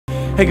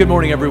Hey, good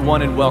morning,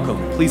 everyone, and welcome.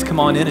 Please come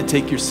on in and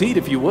take your seat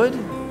if you would.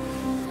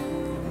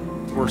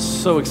 We're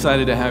so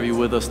excited to have you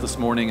with us this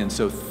morning, and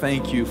so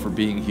thank you for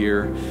being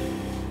here.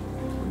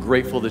 We're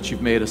grateful that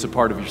you've made us a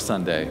part of your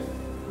Sunday.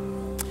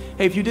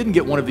 Hey, if you didn't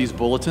get one of these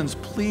bulletins,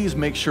 please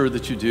make sure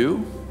that you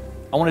do.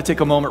 I want to take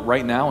a moment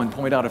right now and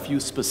point out a few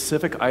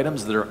specific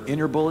items that are in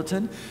your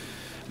bulletin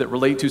that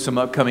relate to some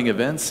upcoming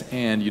events,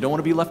 and you don't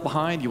want to be left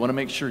behind. You want to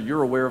make sure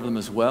you're aware of them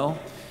as well.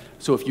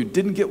 So if you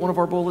didn't get one of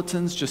our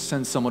bulletins, just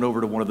send someone over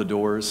to one of the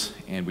doors,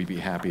 and we'd be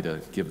happy to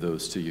give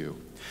those to you.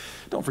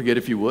 Don't forget,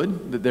 if you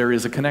would, that there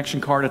is a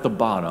connection card at the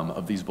bottom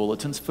of these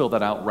bulletins. Fill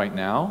that out right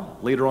now.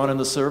 Later on in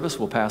the service,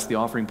 we'll pass the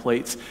offering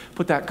plates.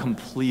 Put that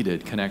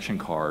completed connection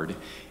card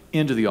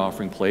into the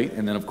offering plate.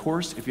 And then, of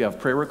course, if you have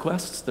prayer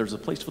requests, there's a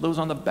place for those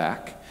on the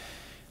back.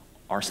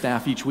 Our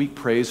staff each week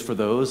prays for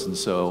those, and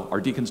so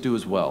our deacons do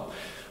as well.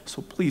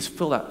 So please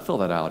fill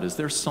that out. Is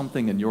there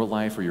something in your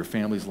life or your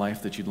family's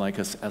life that you'd like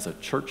us as a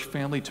church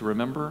family to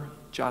remember?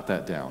 Jot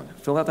that down.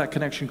 Fill out that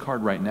connection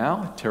card right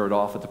now, tear it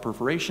off at the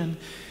perforation,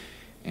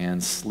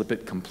 and slip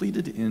it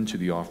completed into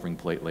the offering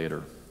plate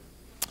later.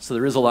 So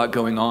there is a lot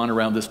going on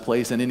around this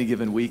place in any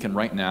given week, and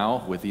right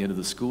now, with the end of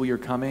the school year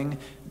coming,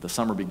 the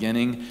summer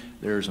beginning,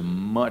 there's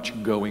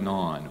much going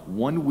on.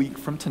 1 week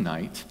from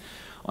tonight,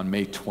 on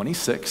May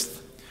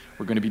 26th,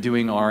 we're going to be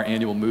doing our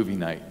annual movie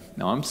night.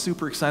 Now, I'm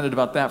super excited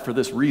about that for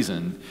this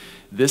reason.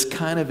 This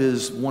kind of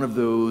is one of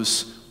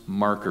those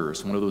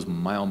markers, one of those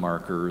mile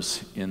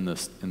markers in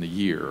the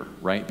year,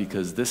 right?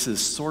 Because this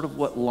is sort of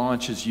what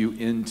launches you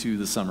into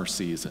the summer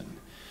season.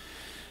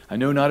 I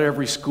know not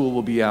every school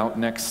will be out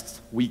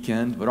next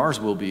weekend, but ours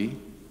will be,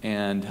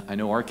 and I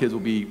know our kids will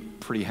be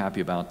pretty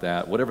happy about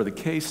that. Whatever the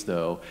case,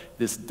 though,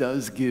 this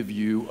does give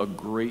you a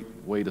great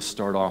way to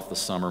start off the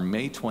summer.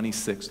 May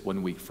 26th,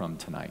 1 week from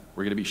tonight.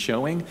 We're going to be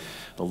showing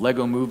the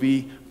Lego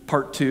Movie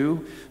Part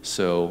 2,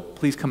 so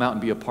please come out and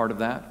be a part of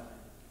that.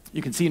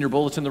 You can see in your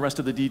bulletin the rest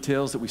of the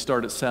details that we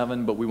start at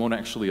 7, but we won't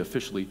actually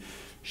officially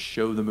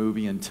show the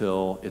movie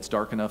until it's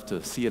dark enough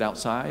to see it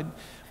outside,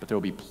 but there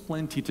will be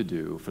plenty to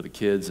do for the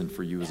kids and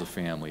for you as a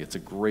family. It's a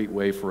great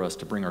way for us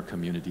to bring our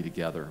community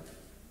together.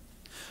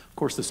 Of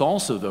course, this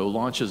also, though,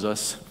 launches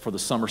us for the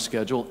summer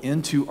schedule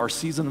into our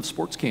season of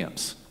sports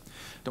camps.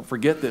 Don't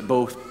forget that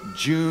both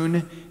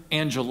June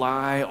and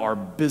July are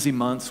busy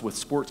months with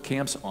sports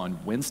camps on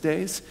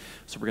Wednesdays.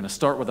 So we're going to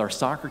start with our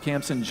soccer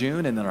camps in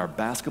June and then our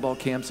basketball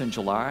camps in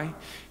July.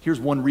 Here's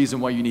one reason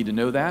why you need to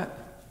know that,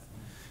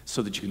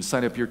 so that you can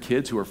sign up your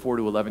kids who are 4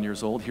 to 11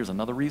 years old. Here's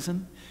another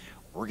reason.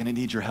 We're going to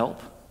need your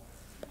help.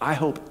 I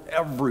hope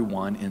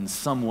everyone in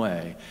some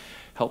way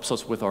helps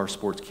us with our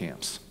sports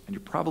camps. And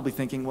you're probably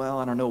thinking, well,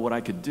 I don't know what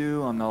I could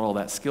do. I'm not all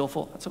that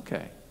skillful. That's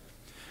okay.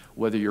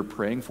 Whether you're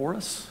praying for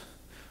us,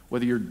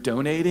 whether you're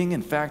donating,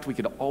 in fact, we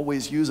could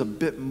always use a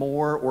bit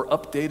more or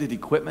updated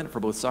equipment for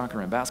both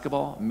soccer and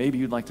basketball. Maybe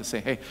you'd like to say,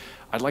 hey,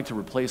 I'd like to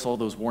replace all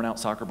those worn out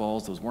soccer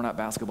balls, those worn out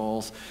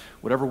basketballs,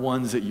 whatever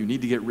ones that you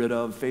need to get rid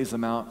of, phase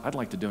them out. I'd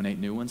like to donate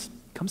new ones.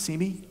 Come see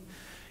me,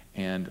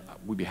 and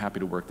we'd be happy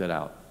to work that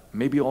out.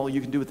 Maybe all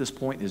you can do at this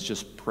point is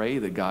just pray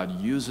that God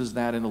uses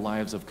that in the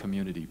lives of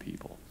community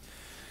people.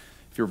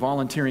 If you're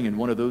volunteering in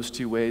one of those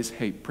two ways,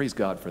 hey, praise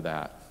God for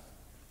that.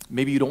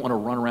 Maybe you don't want to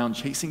run around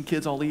chasing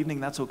kids all evening.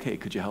 That's okay.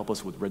 Could you help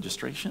us with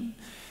registration?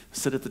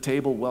 Sit at the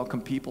table,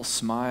 welcome people,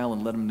 smile,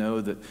 and let them know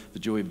that the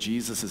joy of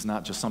Jesus is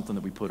not just something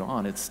that we put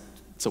on. It's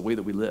a way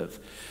that we live.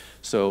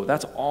 So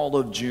that's all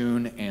of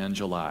June and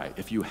July.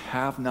 If you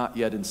have not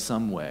yet in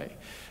some way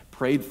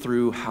prayed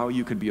through how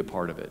you can be a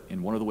part of it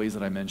in one of the ways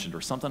that I mentioned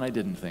or something I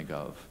didn't think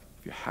of,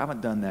 if you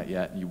haven't done that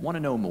yet and you want to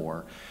know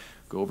more,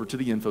 go over to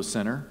the info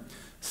center.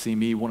 See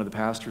me, one of the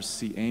pastors,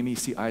 see Amy,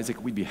 see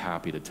Isaac. We'd be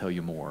happy to tell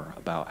you more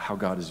about how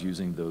God is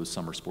using those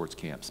summer sports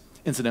camps.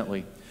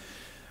 Incidentally,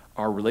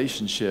 our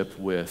relationship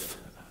with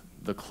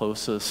the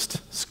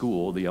closest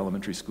school, the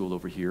elementary school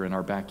over here in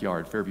our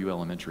backyard, Fairview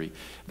Elementary,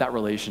 that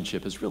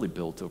relationship has really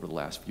built over the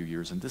last few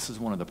years, and this is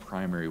one of the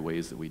primary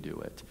ways that we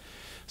do it.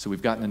 So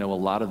we've gotten to know a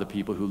lot of the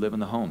people who live in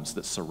the homes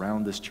that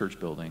surround this church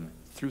building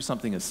through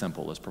something as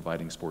simple as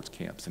providing sports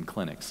camps and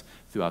clinics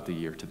throughout the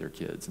year to their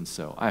kids. And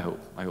so I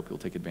hope you'll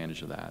take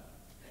advantage of that.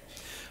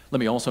 Let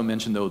me also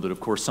mention, though, that,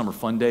 of course, Summer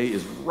Fun Day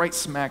is right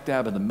smack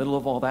dab in the middle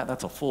of all that.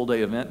 That's a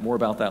full-day event. More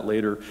about that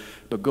later.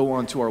 But go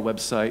on to our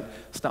website.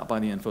 Stop by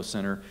the info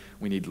center.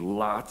 We need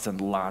lots and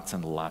lots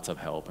and lots of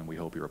help, and we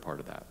hope you're a part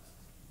of that.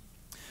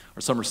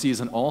 Our summer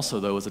season also,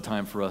 though, is a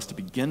time for us to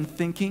begin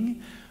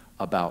thinking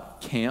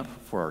about camp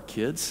for our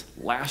kids.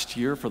 Last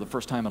year, for the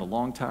first time in a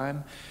long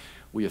time,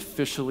 we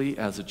officially,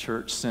 as a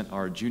church, sent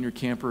our junior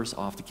campers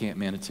off to Camp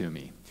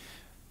Manitoumi.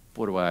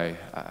 Boy, do I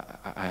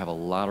have a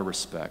lot of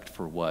respect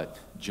for what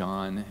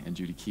John and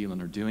Judy Keelan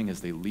are doing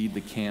as they lead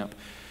the camp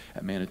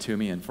at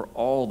Manitoumi, and for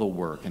all the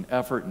work and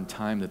effort and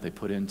time that they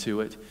put into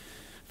it,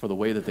 for the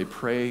way that they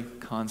pray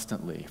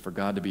constantly for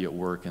God to be at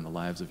work in the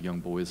lives of young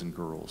boys and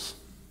girls.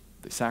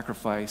 They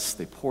sacrifice,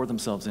 they pour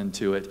themselves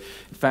into it.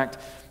 In fact,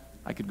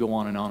 I could go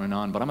on and on and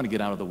on, but I'm going to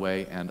get out of the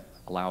way, and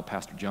allow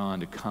Pastor John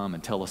to come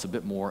and tell us a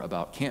bit more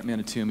about Camp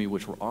Manitoumi,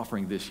 which we're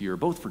offering this year,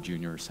 both for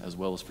juniors as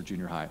well as for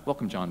junior high.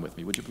 Welcome John with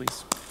me, would you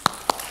please?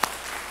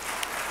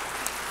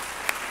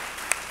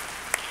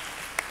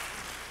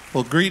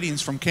 Well,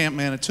 greetings from Camp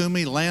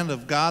Manitoumi, land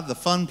of God, the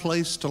fun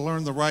place to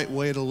learn the right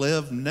way to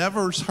live.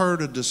 Never's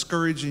heard a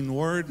discouraging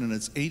word, and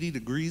it's 80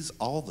 degrees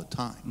all the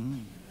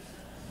time.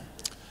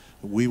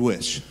 We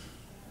wish.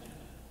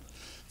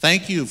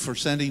 Thank you for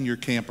sending your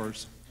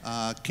campers.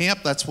 Camp,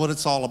 that's what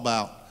it's all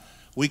about.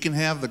 We can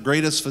have the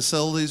greatest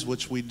facilities,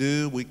 which we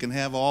do. We can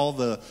have all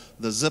the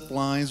zip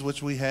lines,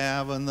 which we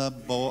have, and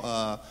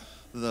the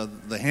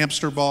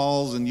hamster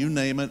balls, and you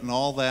name it, and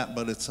all that,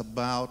 but it's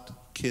about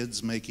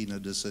kids making a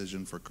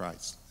decision for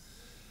Christ.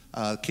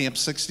 Camp's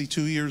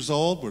 62 years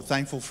old. We're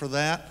thankful for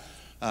that.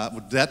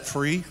 We're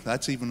debt-free.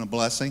 That's even a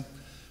blessing.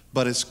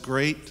 But it's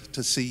great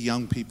to see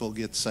young people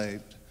get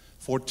saved.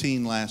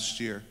 14 last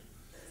year,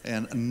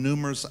 and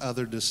numerous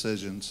other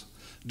decisions.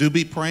 Do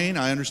be praying.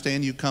 I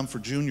understand you come for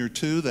Junior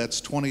 2.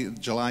 That's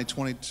July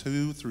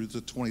 22 through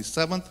the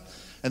 27th.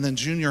 And then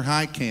Junior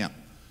High Camp,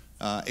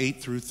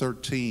 8 through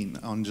 13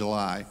 on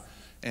July.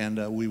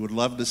 And we would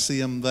love to see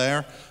them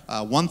there.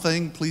 One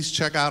thing, please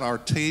check out our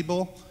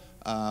table.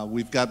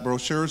 We've got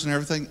brochures and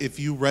everything. If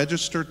you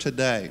register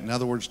today, in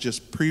other words,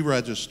 just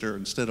pre-register,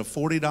 instead of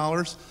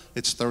 $40,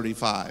 it's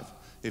 $35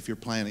 if you're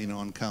planning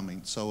on coming.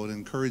 So I would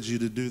encourage you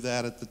to do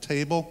that at the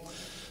table.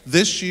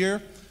 This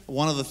year,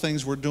 one of the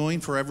things we're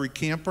doing for every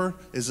camper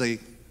is a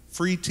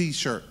free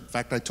t-shirt. In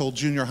fact, I told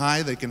junior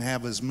high they can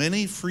have as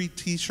many free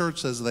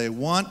t-shirts as they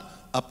want,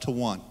 up to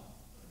one.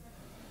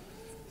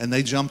 And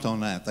they jumped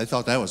on that. They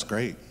thought that was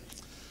great.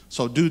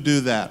 So do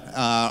that.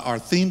 Our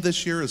theme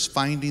this year is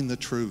finding the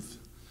truth.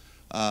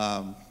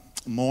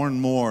 More and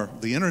more,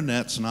 the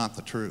internet's not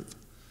the truth.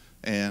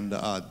 And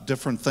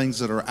different things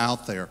that are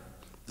out there.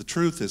 The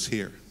truth is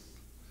here.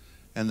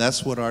 And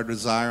that's what our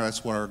desire,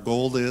 that's what our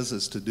goal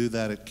is to do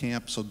that at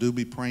camp. So do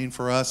be praying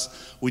for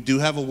us. We do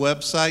have a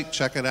website.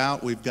 Check it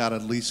out. We've got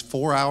at least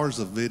 4 hours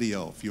of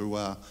video. If you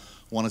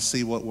want to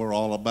see what we're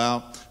all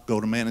about, go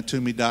to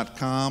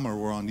manitoumi.com, or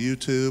we're on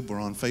YouTube,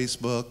 we're on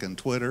Facebook and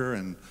Twitter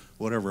and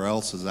whatever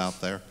else is out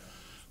there.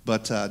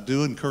 But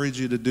do encourage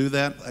you to do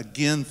that.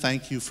 Again,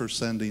 thank you for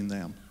sending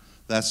them.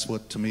 That's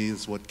what, to me,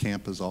 is what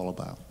camp is all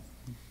about.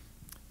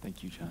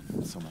 Thank you,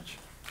 John, so much.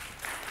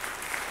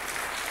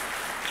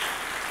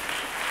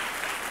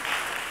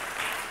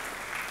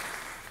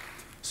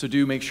 So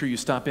do make sure you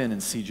stop in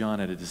and see John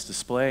at his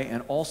display,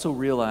 and also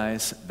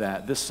realize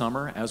that this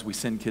summer, as we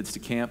send kids to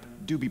camp,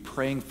 do be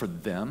praying for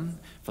them,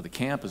 for the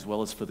camp as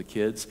well as for the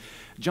kids.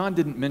 John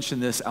didn't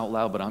mention this out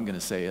loud, but I'm going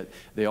to say it.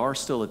 They are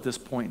still at this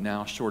point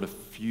now short a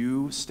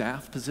few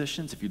staff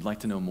positions. If you'd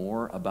like to know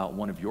more about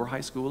one of your high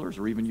schoolers,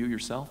 or even you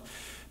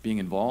yourself being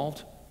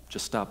involved,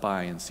 just stop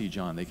by and see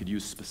John. They could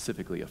use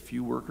specifically a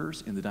few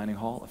workers in the dining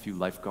hall, a few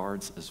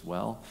lifeguards as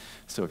well.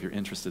 So if you're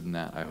interested in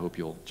that, I hope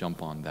you'll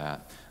jump on that.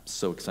 I'm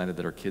so excited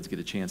that our kids get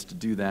a chance to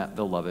do that.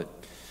 They'll love it.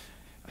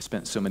 I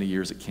spent so many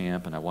years at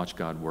camp, and I watched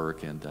God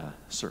work, and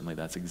certainly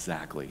that's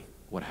exactly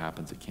what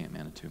happens at Camp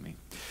Manitoumi.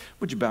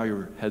 Would you bow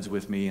your heads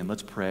with me, and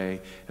let's pray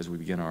as we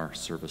begin our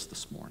service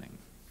this morning.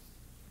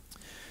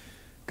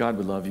 God,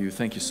 we love you.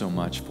 Thank you so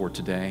much for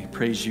today.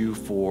 Praise you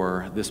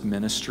for this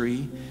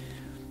ministry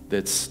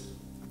that's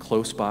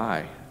close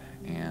by.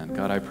 And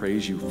God, I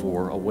praise you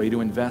for a way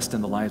to invest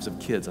in the lives of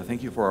kids. I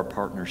thank you for our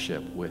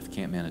partnership with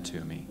Camp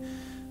Manitoumi,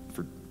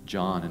 for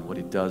John and what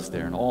he does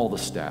there, and all the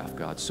staff,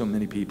 God. So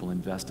many people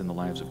invest in the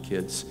lives of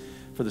kids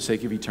for the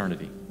sake of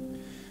eternity.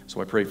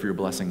 So I pray for your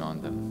blessing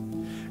on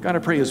them. God, I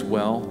pray as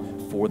well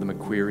for the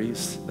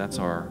McQuarries. That's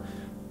our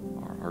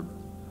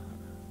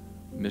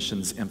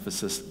missions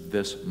emphasis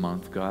this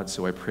month, God.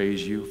 So I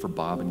praise you for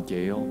Bob and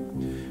Gail.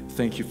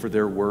 Thank you for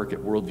their work at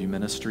Worldview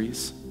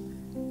Ministries.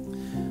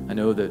 I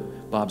know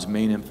that Bob's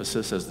main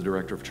emphasis as the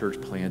director of church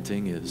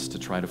planting is to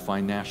try to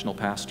find national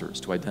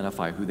pastors, to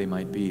identify who they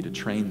might be, to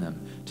train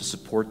them, to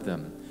support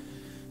them,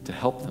 to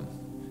help them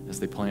as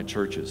they plant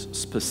churches,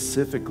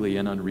 specifically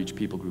in unreached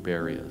people group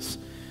areas.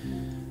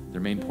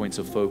 Their main points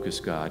of focus,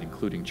 God,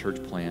 including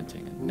church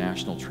planting and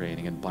national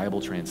training and Bible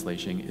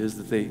translating, is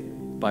that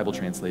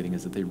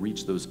they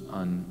reach those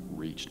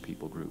unreached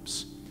people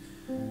groups.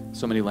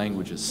 So many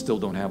languages still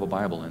don't have a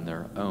Bible in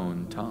their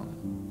own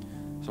tongue.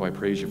 So I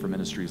praise you for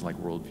ministries like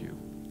Worldview.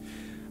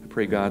 I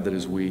pray, God, that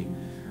as we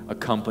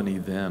accompany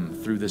them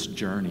through this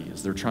journey,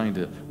 as they're trying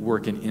to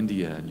work in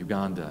India and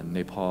Uganda and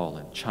Nepal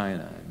and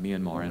China and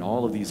Myanmar and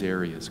all of these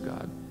areas,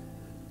 God,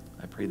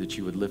 I pray that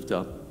you would lift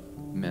up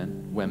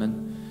men,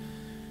 women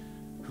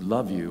who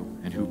love you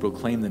and who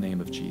proclaim the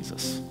name of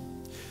Jesus.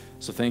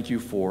 So thank you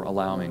for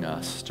allowing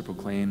us to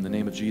proclaim the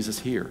name of Jesus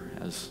here,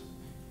 as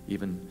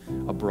even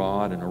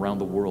abroad and around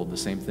the world the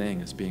same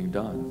thing is being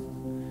done.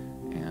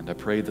 And I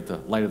pray that the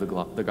light of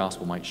the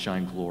gospel might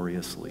shine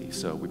gloriously.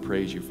 So we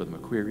praise you for the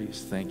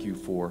McQuarries. Thank you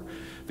for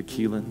the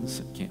Keelans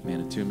at Camp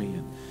Manitoumi,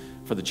 and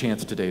for the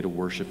chance today to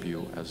worship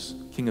you as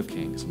King of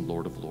Kings and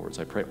Lord of Lords.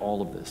 I pray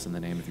all of this in the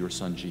name of your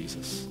Son,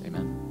 Jesus.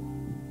 Amen.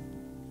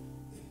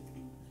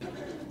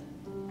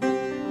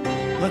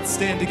 Let's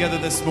stand together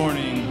this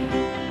morning. We're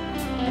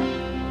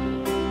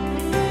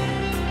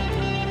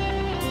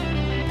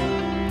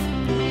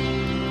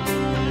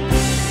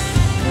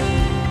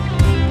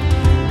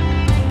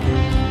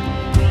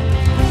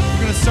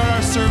going to start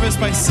our service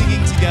by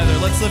singing together.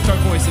 Let's lift our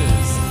voices.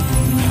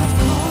 You have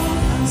called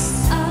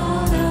us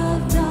out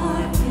of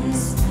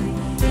darkness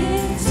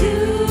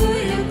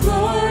into your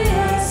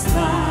glorious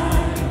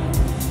light,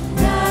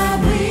 that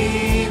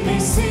we may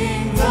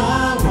sing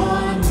the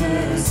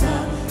wonders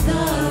of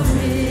the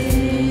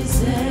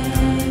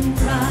risen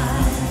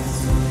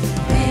Christ.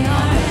 May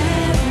our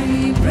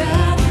every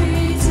breath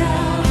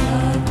retell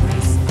the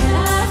grace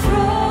that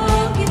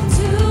broke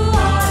into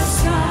our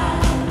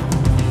stride,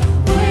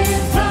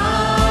 with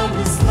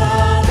boundless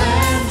love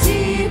and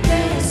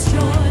deepest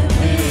joy,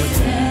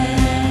 with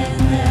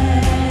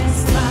endless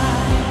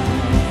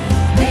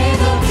light. May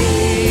the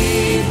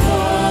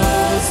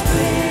peoples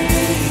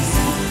praise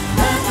you,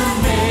 let the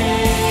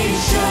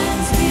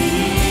nations be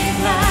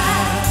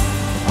glad.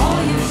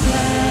 All your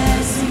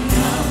blessing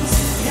comes,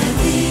 that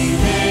we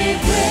may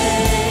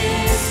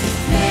praise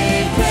the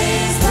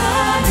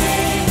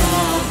name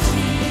of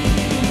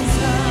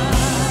Jesus.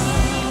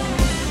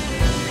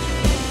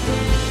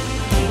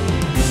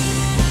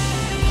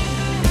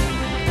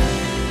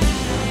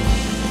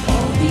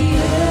 All the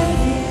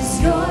earth is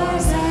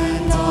yours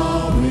and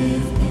all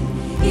within.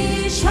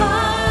 Each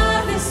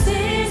harvest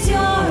is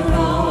your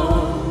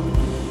own,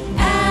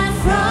 and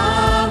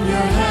from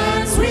your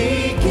hands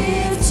we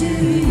give to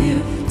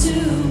you to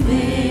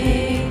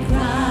make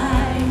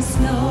Christ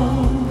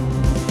known.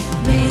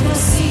 May the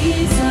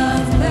seeds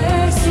of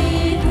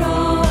mercy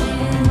grow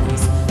in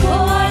us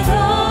for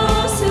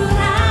those who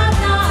have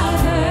not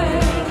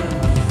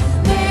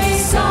heard. May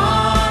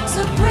songs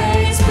of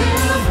praise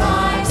build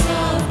lives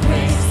of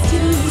grace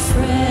to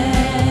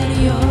spread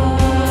your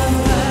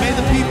word. May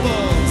the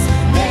peoples.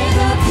 May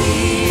the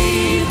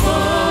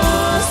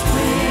peoples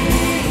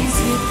praise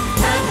you,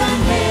 and the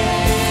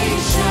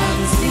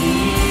nations be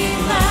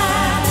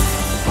glad.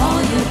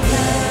 All your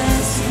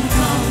blessing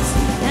comes,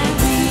 that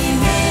we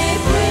may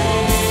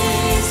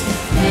praise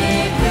the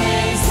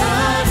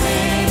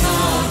name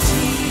of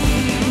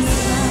Jesus.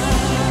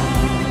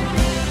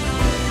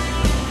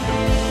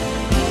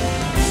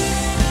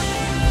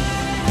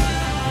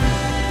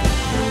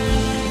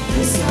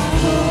 It's our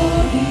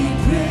holy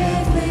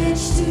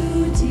privilege to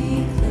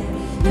declare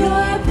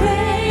your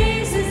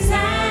praises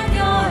and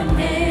your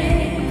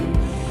name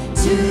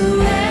to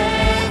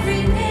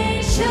every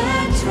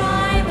nation,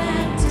 tribe,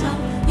 and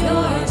tongue.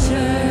 Your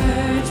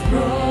church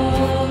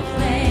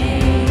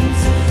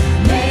proclaims.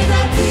 May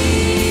the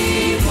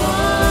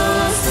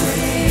peoples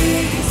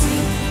praise you,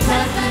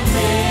 let the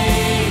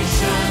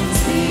nations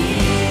be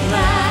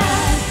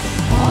glad.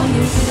 All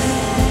your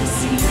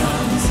blessing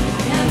comes,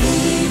 and we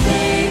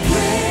may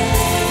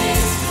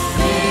praise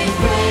the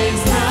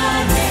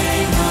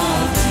name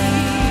of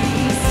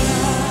Jesus.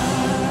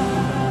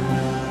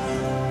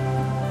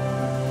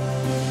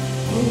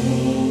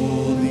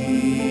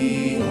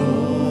 Holy,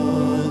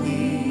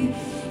 holy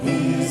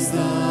is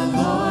the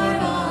Lord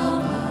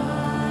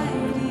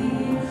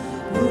Almighty.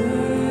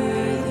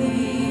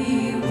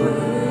 Worthy,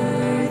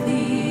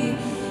 worthy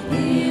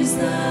is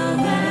the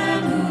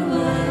Lamb who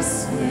was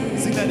slain.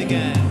 Sing that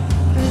again.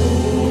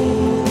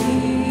 Holy,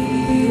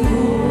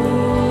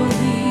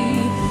 holy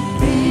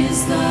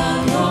is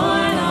the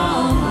Lord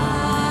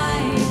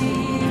Almighty.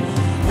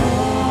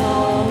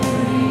 All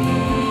creation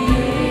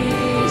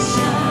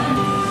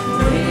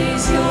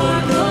praise your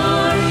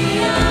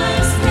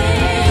glorious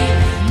name.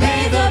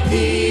 May the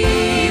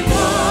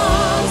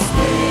peoples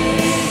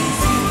praise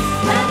you,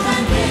 let the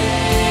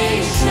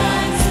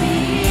nations be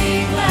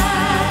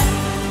glad.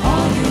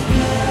 All your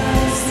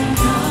blessing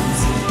comes,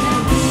 that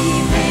we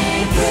may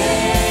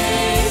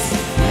praise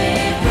the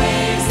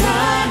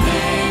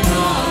name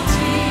of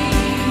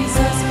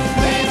Jesus.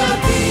 May the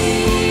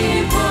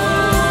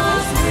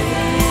peoples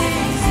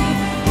praise you,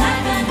 let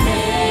the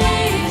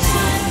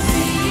nations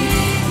be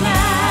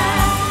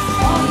glad.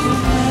 All your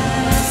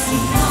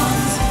blessing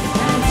comes,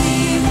 that we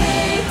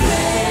may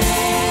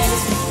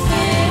praise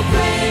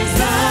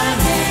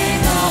the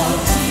name of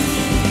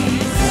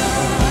Jesus.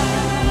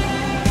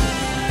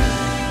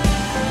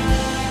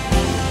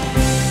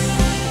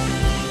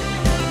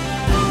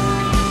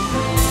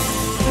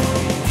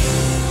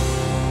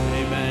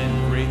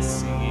 Amen. Great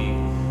singing.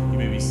 You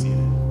may be seated.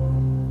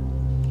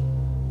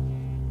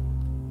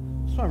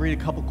 Just want to read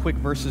a couple quick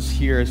verses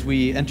here as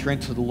we enter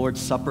into the Lord's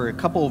Supper. A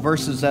couple of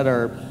verses that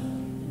are,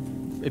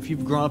 if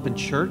you've grown up in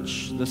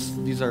church,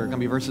 these are going to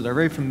be verses that are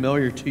very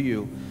familiar to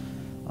you.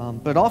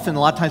 But often, a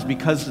lot of times,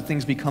 because the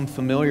things become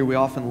familiar, we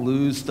often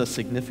lose the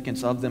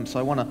significance of them. So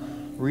I want to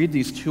read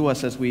these to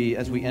us as we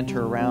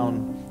enter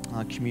around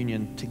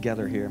communion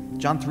together here.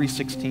 John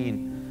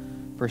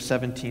 3:16, verse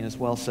 17 as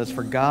well says,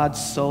 "For God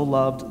so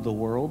loved the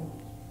world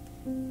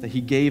that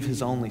he gave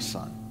his only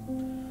Son,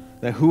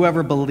 that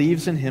whoever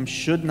believes in him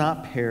should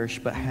not perish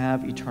but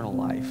have eternal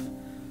life.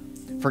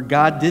 For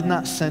God did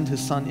not send his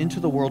Son into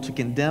the world to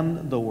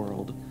condemn the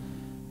world,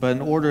 but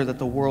in order that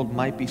the world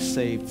might be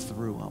saved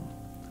through him."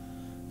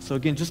 So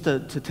again, just to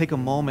take a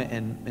moment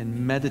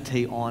and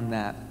meditate on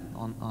that,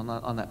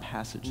 on that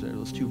passage there,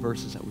 those two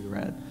verses that we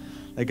read.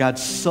 That God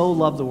so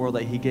loved the world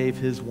that he gave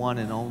his one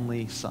and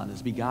only Son,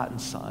 his begotten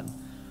Son,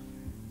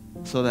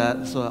 so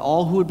that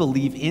all who would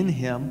believe in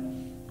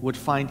him would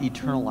find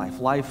eternal life,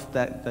 life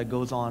that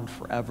goes on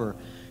forever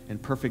in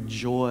perfect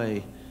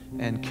joy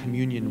and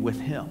communion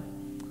with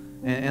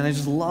him. And I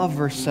just love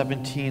verse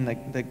 17,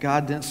 that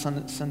God didn't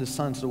send his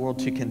Son into the world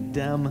to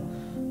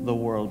condemn the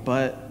world,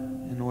 but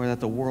in order that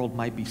the world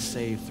might be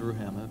saved through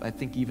him. I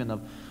think even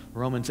of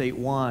Romans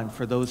 8:1,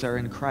 for those that are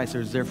in Christ,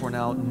 there's therefore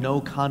now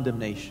no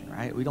condemnation,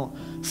 right? We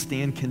don't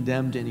stand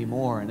condemned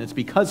anymore. And it's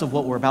because of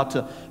what we're about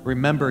to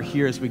remember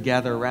here as we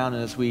gather around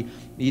and as we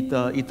eat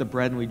the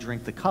bread and we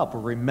drink the cup.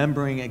 We're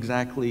remembering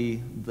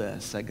exactly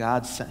this, that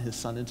God sent his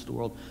Son into the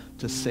world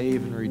to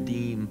save and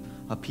redeem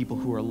people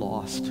who are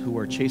lost, who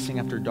are chasing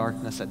after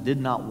darkness, that did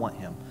not want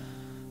him.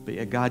 But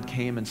yet God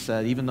came and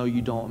said, even though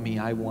you don't want me,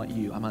 I want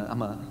you. I'm going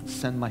to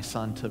send my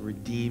Son to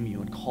redeem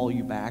you and call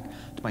you back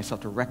to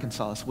myself, to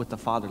reconcile us with the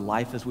Father,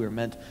 life as we were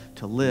meant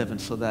to live. And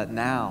so that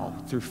now,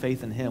 through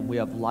faith in him, we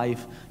have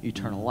life,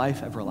 eternal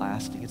life,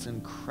 everlasting. It's an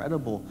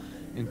incredible,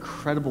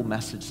 incredible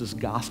message, this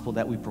gospel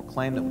that we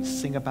proclaim, that we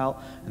sing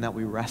about, and that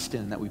we rest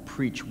in, that we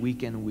preach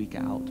week in, week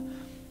out.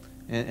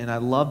 And I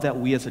love that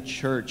we as a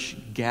church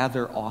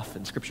gather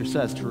often. Scripture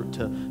says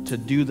to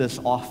do this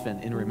often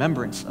in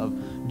remembrance of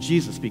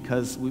Jesus,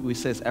 because we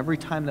say this every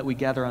time that we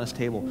gather on this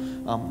table.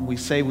 We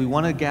say we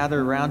want to gather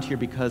around here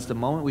because the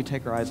moment we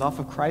take our eyes off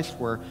of Christ,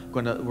 we're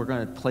going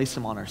to place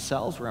him on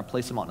ourselves. We're going to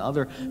place him on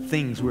other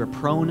things. We're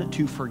prone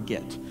to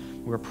forget.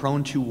 We're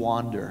prone to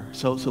wander.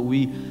 So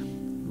we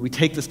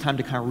take this time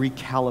to kind of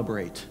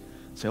recalibrate.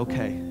 Say,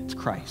 okay, it's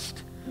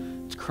Christ.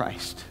 It's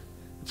Christ.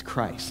 It's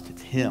Christ.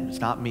 It's him. It's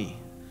not me.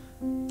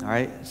 All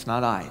right? It's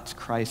not I. It's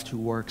Christ who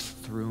works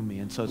through me.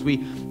 And so as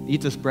we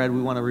eat this bread,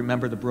 we want to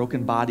remember the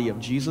broken body of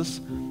Jesus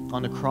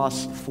on the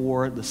cross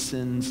for the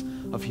sins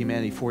of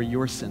humanity, for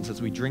your sins.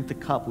 As we drink the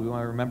cup, we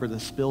want to remember the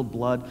spilled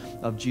blood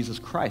of Jesus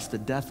Christ, the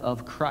death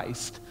of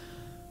Christ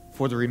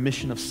for the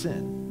remission of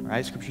sin.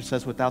 Right? Scripture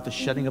says without the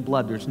shedding of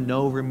blood, there's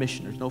no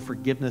remission. There's no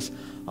forgiveness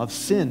of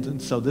sins.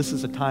 And so this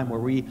is a time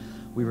where we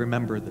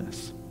remember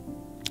this.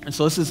 And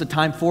so this is a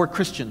time for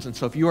Christians. And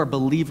so if you are a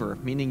believer,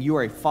 meaning you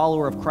are a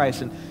follower of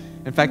Christ, and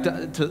in fact,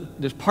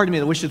 there's part of me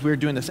that wishes we were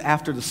doing this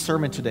after the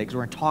sermon today, because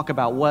we're going to talk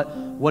about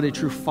what a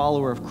true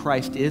follower of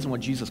Christ is and what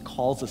Jesus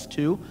calls us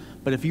to.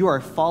 But if you are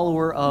a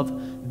follower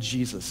of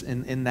Jesus,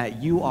 in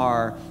that you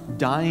are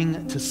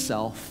dying to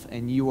self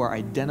and you are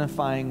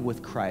identifying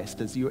with Christ,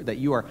 that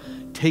you are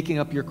taking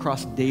up your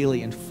cross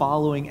daily and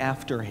following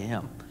after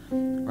him,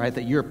 right?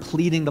 That you're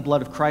pleading the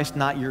blood of Christ,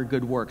 not your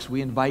good works.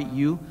 We invite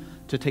you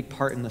to take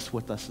part in this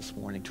with us this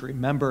morning, to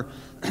remember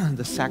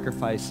the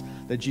sacrifice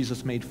that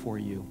Jesus made for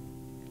you.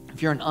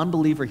 If you're an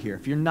unbeliever here,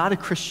 if you're not a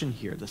Christian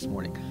here this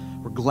morning,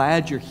 we're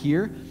glad you're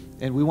here,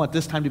 and we want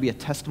this time to be a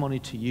testimony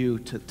to you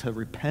to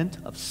repent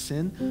of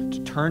sin, to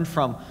turn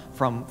from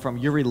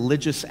your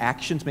religious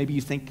actions. Maybe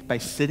you think by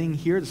sitting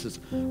here, this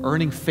is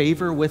earning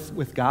favor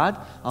with God.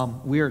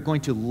 We are going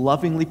to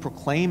lovingly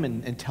proclaim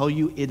and tell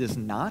you it is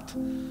not.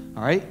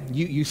 All right?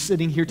 You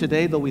sitting here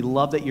today, though we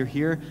love that you're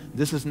here,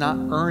 this is not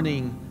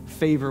earning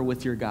favor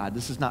with your God.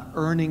 This is not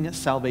earning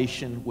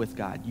salvation with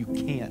God. You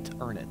can't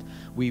earn it.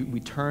 We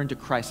turn to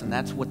Christ, and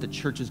that's what the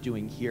church is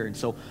doing here. And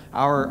so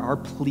our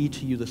plea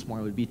to you this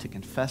morning would be to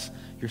confess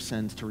your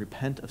sins, to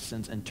repent of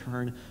sins, and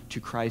turn to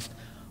Christ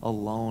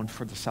alone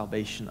for the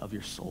salvation of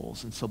your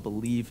souls. And so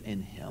believe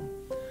in him.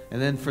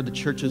 And then for the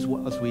church as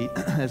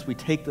we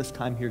take this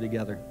time here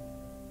together,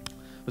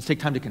 let's take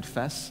time to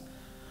confess.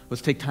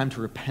 Let's take time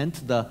to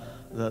repent.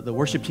 The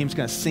worship team's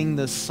going to sing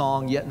this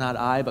song, Yet Not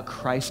I, but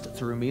Christ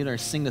Through Me. They're going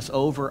to sing this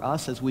over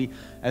us as we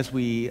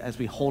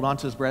hold on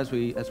to this bread,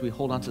 as we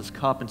hold on to this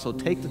cup. And so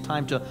take the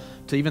time to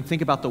even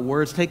think about the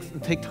words.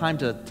 Take time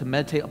to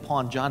meditate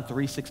upon John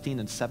 3:16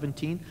 and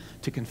 17,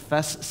 to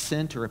confess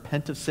sin, to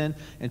repent of sin,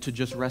 and to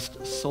just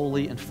rest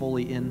solely and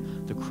fully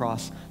in the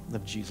cross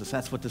of Jesus.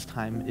 That's what this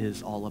time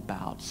is all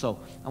about. So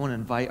I want to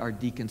invite our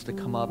deacons to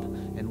come up,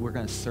 and we're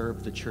going to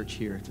serve the church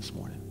here this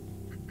morning.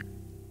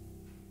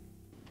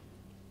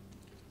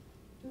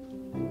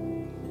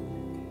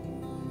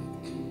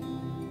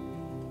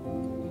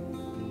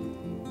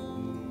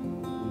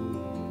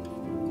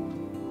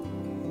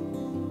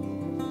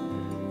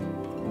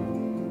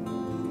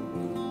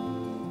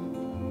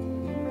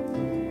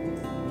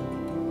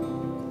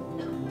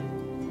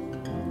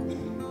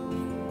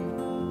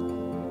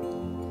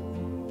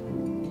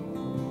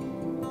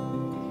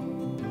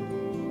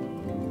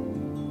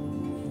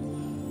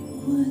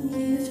 What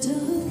gift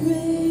of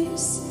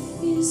grace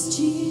is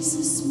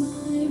Jesus,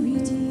 my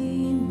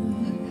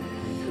Redeemer?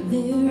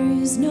 There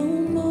is no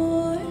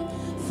more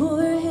for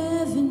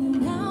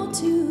heaven now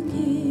to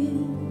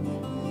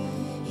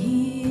give.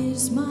 He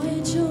is my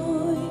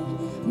joy,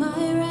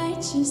 my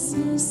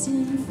righteousness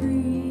and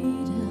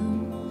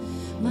freedom,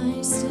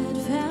 my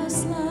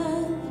steadfast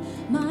love,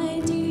 my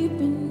deep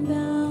and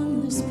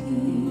boundless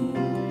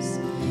peace.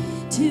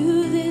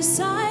 To this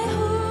I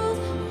hold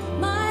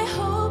my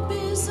hope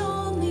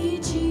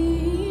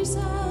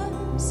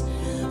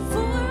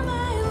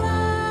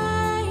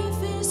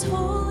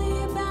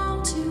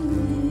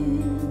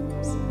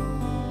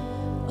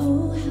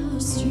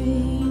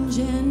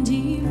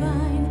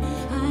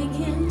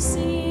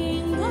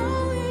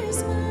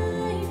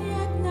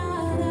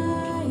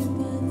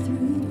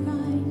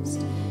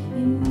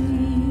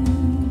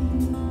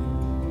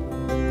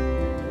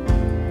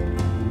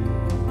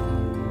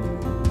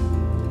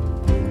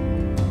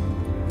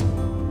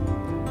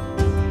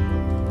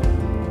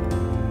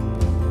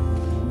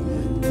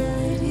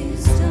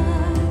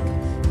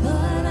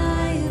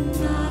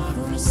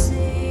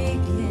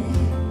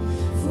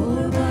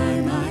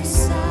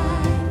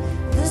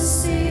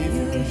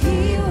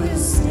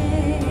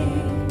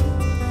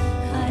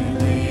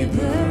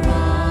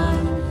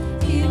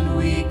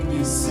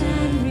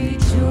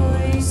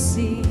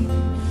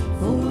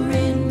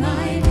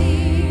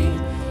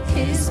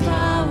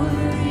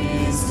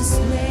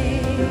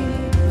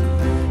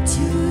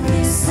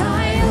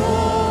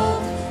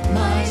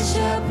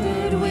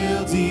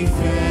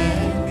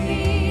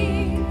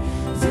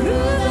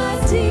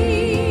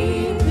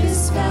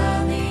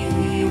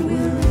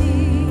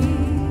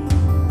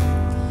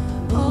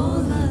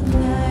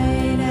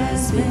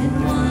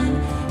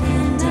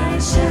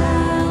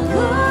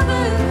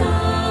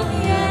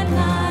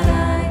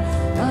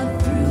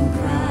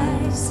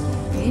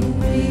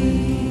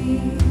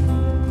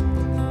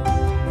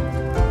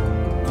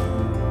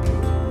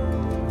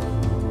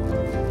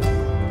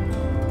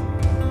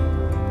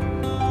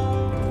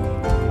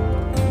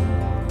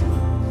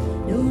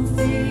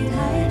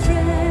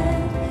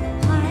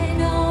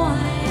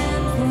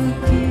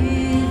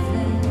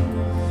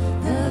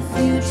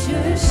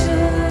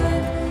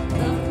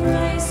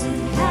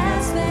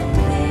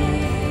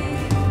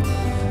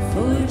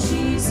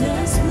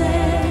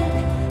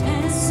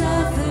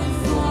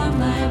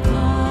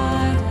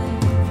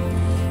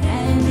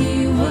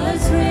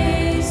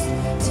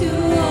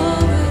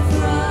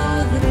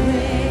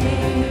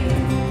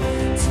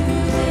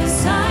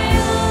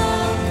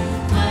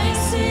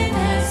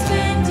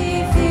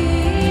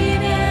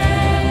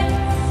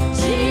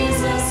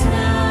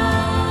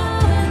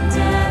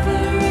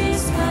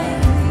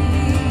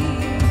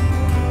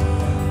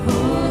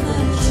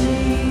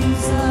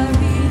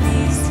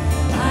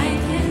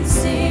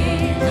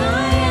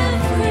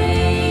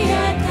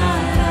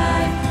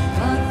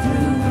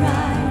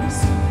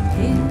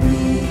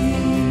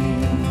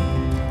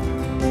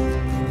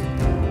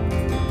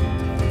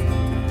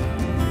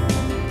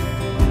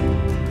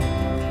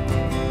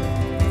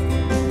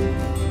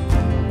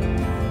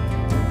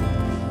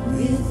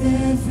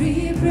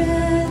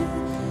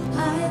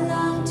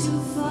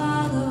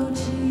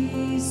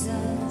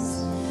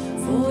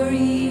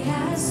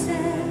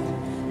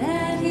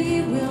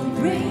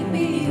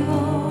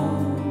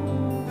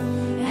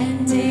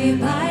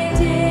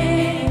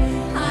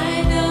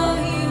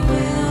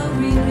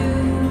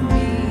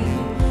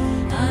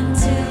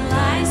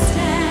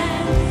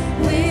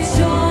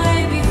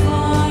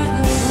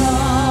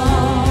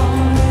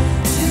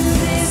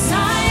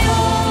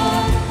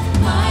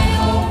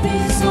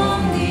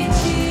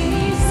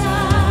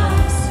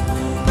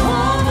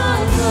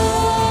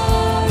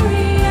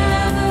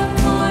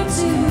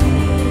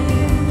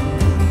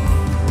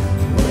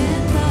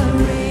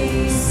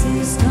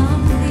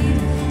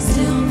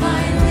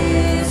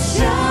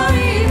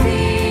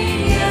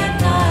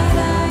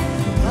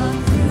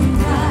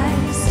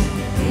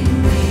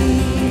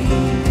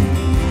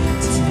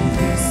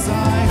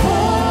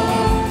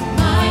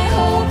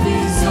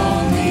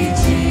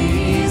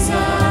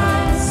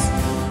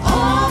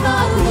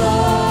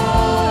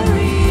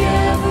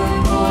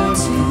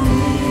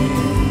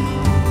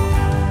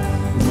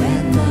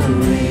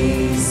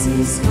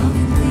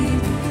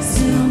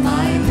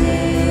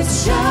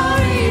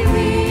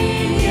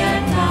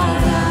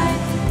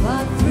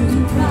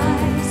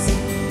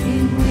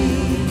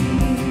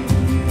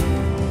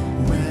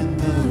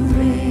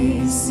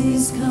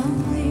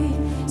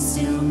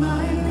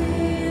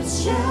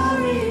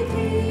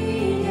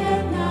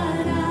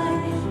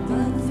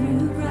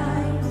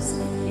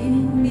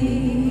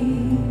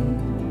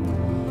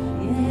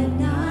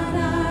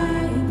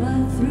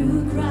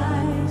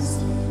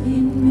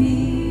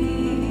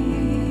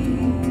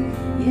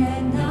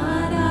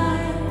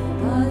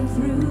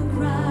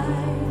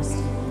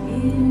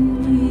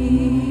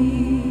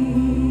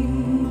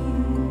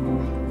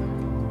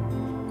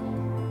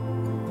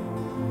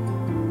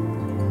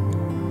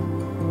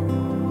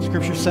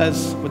Scripture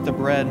says with the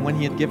bread, when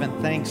he had given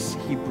thanks,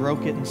 he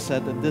broke it and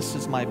said that this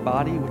is my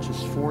body, which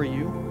is for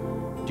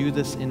you. Do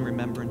this in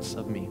remembrance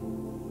of me.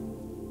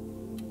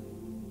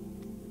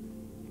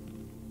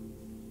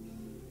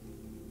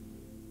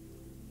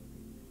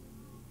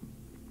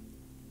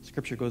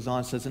 Scripture goes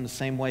on, says, in the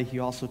same way, he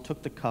also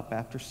took the cup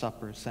after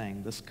supper,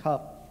 saying, this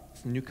cup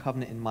is the new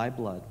covenant in my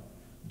blood.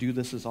 Do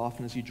this as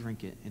often as you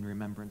drink it in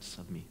remembrance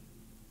of me.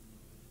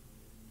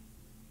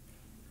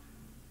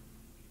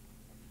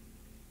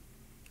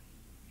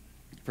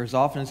 For as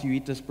often as you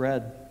eat this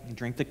bread and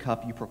drink the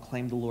cup, you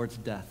proclaim the Lord's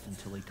death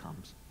until he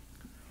comes.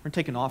 We're going to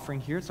take an offering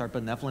here. It's our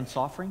benevolence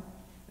offering.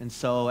 And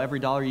so every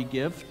dollar you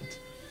give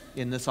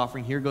in this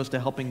offering here goes to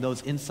helping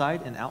those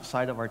inside and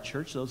outside of our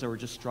church, those that are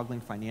just struggling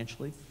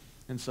financially.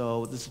 And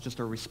so this is just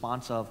a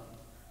response of,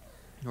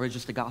 or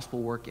just the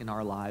gospel work in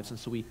our lives. And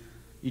so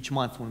each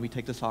month when we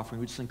take this offering,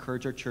 we just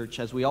encourage our church,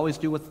 as we always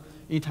do with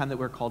any time that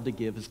we're called to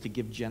give, is to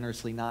give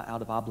generously, not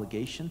out of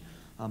obligation,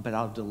 but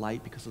out of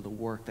delight because of the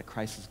work that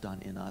Christ has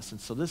done in us.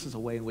 And so this is a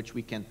way in which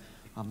we can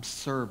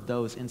serve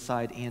those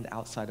inside and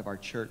outside of our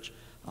church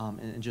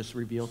and just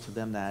reveal to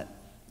them that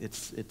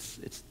it's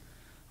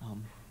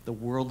the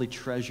worldly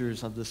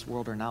treasures of this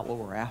world are not what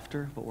we're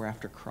after, but we're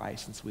after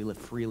Christ. And so we live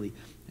freely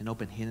and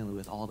open-handedly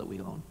with all that we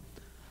own.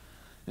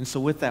 And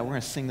so with that, we're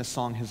going to sing the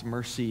song, His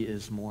Mercy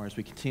is More, as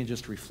we continue to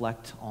just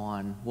reflect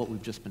on what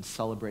we've just been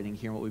celebrating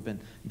here, what we've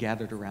been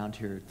gathered around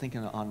here,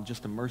 thinking on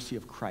just the mercy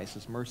of Christ.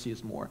 His mercy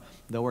is more.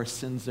 Though our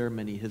sins are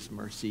many, His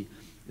mercy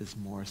is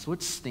more. So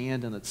let's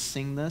stand and let's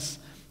sing this.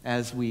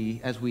 As we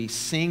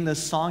sing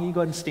this song, you go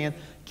ahead and stand.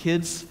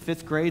 Kids,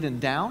 5th grade and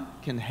down,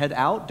 can head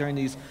out during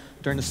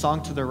the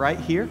song to the right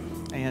here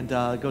and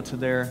go to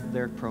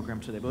their program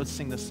today. But let's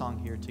sing this song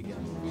here together.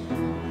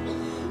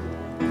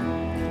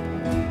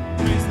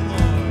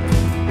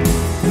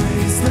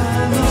 Praise the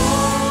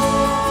Lord,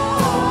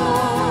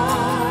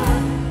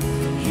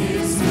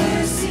 His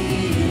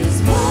mercy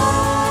is more.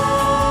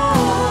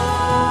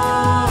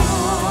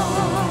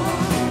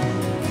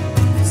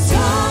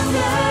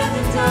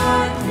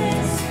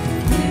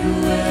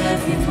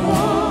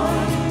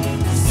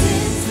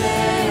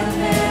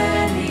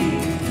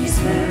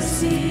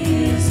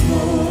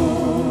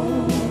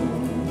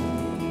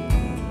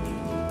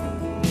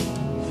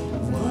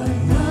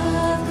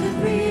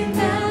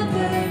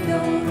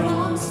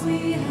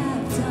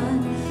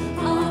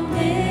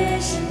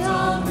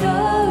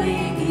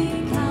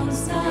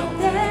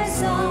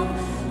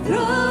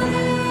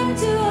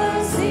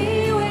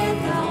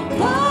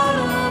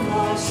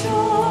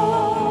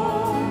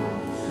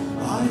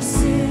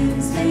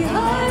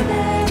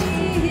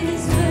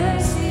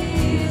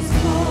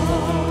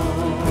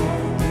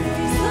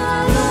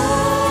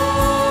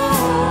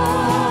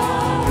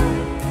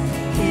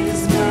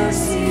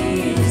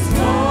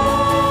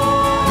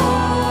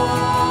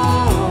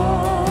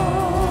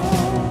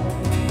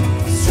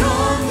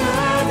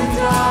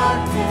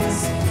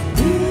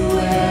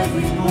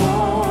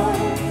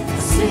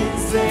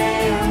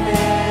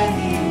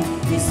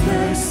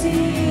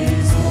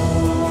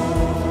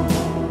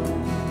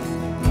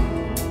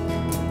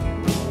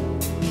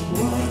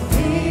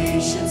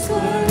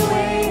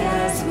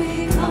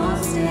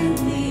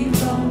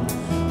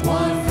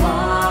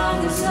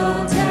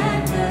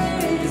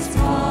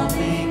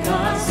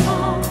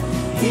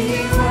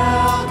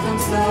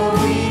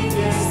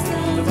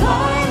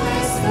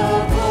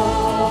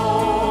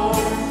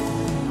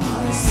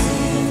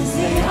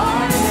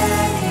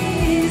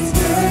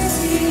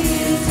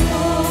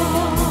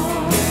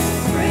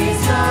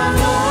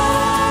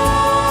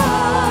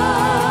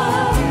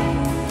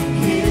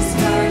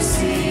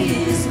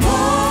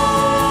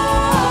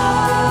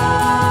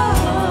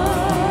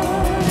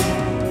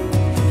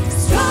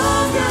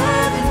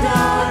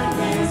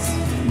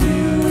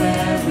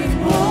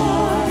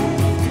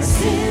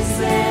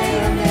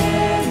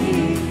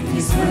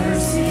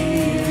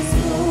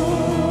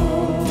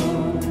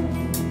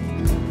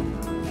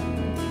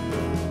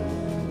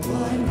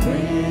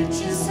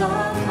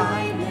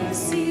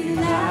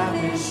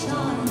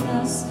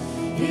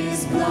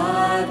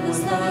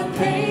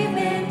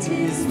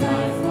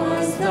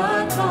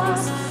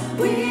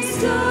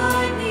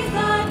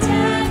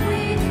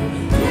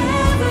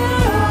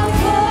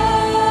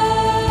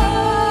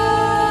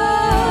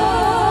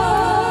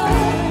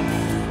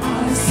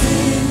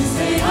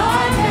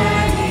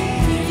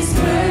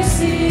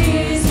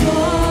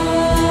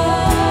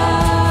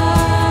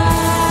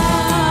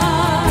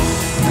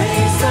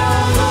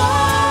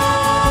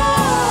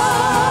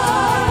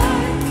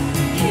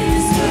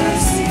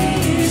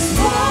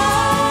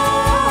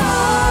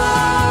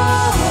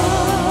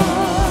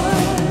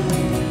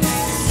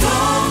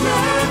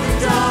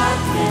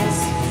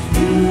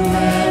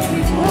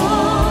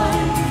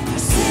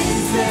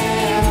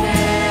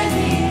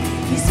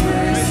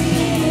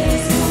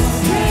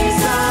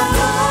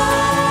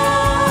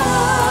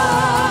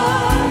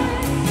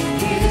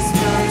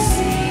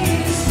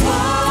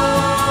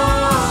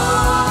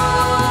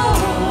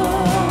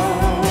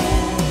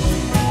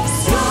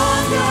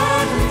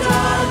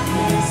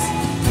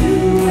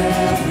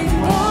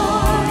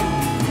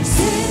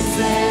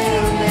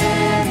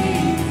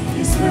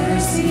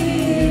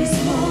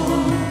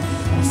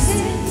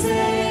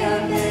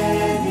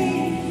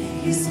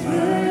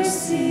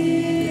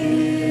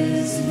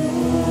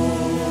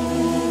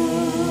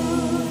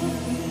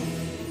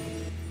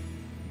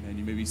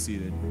 be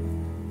seated.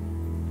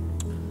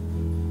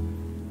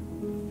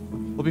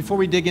 Well, before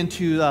we dig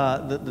into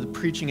the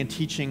preaching and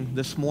teaching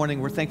this morning,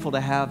 we're thankful to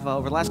have,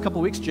 over the last couple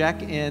of weeks,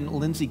 Jack and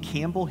Lindsay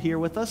Campbell here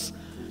with us.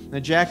 Now,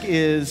 Jack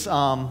is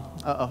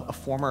a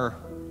former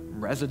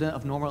resident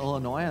of Normal,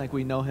 Illinois. I think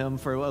we know him,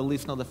 for at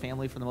least know the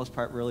family for the most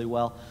part really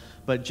well.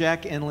 But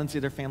Jack and Lindsay,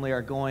 their family,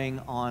 are going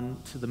on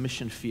to the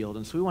mission field.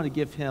 And so we want to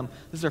give him,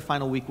 this is their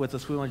final week with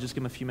us, we want to just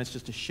give him a few minutes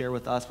just to share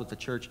with us, with the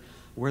church,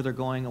 where they're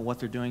going and what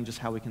they're doing, just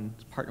how we can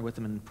partner with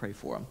them and pray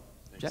for them.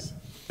 Thanks. Jack?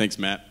 Thanks,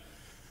 Matt.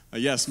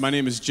 Yes, my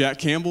name is Jack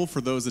Campbell.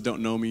 For those that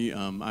don't know me,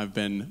 I've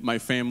been my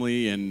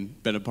family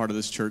and been a part of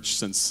this church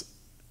since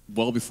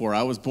well before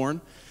I was born.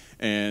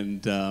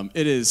 And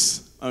it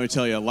is, let me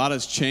tell you, a lot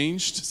has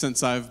changed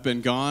since I've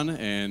been gone,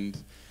 and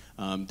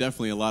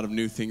definitely a lot of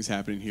new things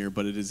happening here,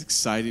 but it is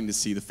exciting to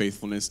see the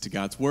faithfulness to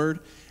God's Word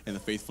and the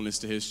faithfulness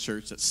to His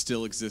church that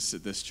still exists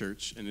at this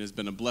church, and it has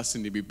been a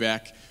blessing to be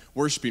back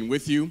worshiping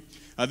with you.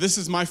 This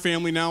is my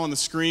family now on the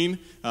screen,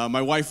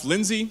 my wife,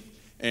 Lindsay,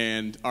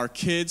 and our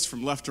kids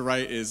from left to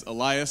right is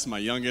Elias, my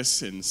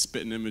youngest, and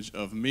spitting image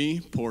of me,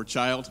 poor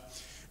child.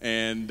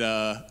 And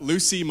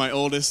Lucy, my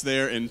oldest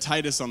there, and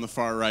Titus on the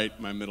far right,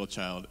 my middle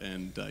child.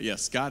 And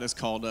yes, God has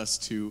called us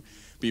to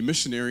be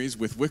missionaries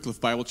with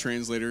Wycliffe Bible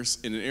translators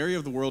in an area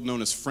of the world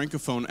known as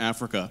Francophone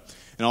Africa.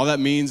 And all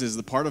that means is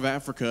the part of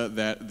Africa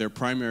that their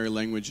primary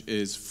language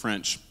is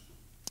French.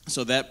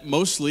 So that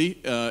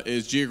mostly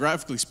is,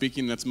 geographically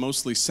speaking, that's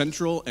mostly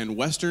Central and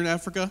Western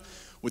Africa,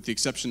 with the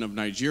exception of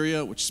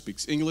Nigeria, which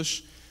speaks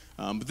English.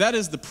 But that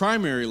is the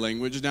primary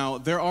language. Now,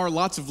 there are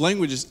lots of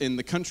languages in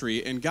the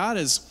country, and God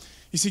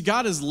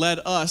has led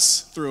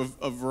us through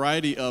a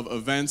variety of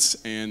events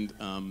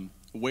and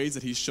ways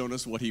that He's shown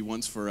us what He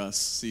wants for us.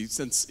 See,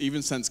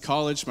 even since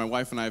college, my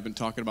wife and I have been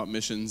talking about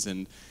missions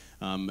and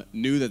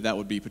knew that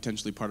would be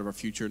potentially part of our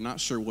future, not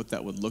sure what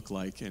that would look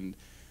like. And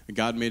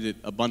God made it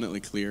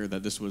abundantly clear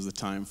that this was the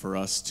time for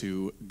us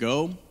to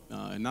go.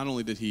 And not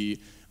only did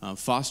He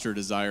foster a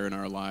desire in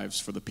our lives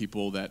for the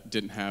people that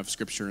didn't have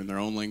Scripture in their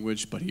own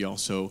language, but He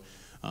also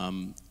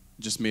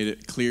just made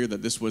it clear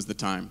that this was the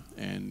time.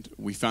 And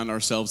we found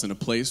ourselves in a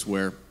place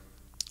where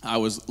I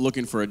was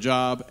looking for a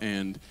job,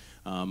 and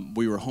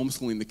we were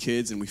homeschooling the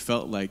kids, and we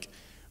felt like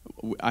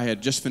I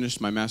had just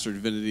finished my Master of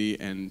Divinity,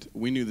 and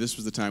we knew this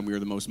was the time we were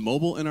the most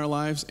mobile in our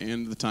lives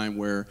and the time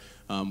where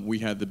we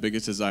had the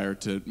biggest desire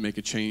to make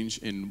a change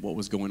in what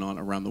was going on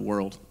around the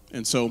world.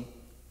 And so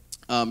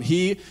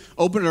He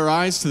opened our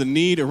eyes to the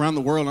need around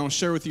the world, and I'll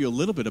share with you a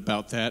little bit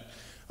about that.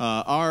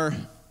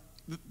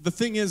 The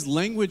thing is,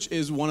 language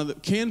is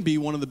can be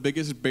one of the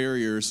biggest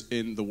barriers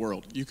in the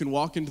world. You can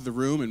walk into the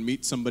room and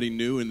meet somebody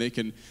new, and they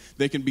can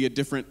be a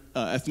different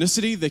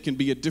ethnicity, they can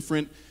be a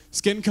different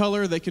skin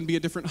color, they can be a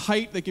different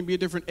height, they can be a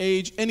different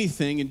age,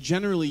 anything, and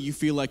generally you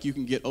feel like you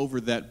can get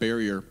over that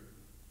barrier.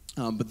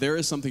 But there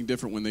is something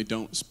different when they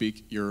don't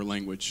speak your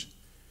language.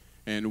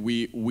 And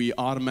we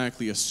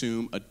automatically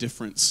assume a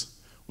difference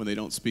when they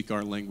don't speak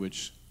our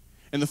language.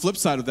 And the flip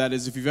side of that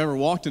is, if you've ever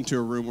walked into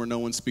a room where no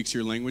one speaks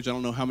your language, I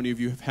don't know how many of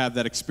you have had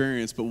that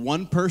experience, but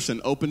one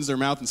person opens their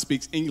mouth and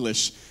speaks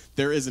English,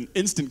 there is an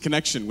instant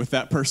connection with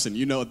that person.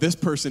 You know, this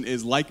person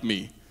is like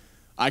me.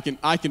 I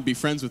can be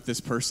friends with this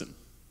person.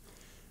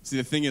 See,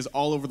 the thing is,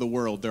 all over the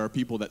world, there are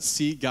people that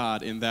see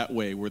God in that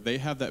way, where they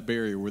have that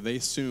barrier, where they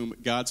assume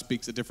God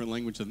speaks a different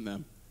language than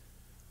them.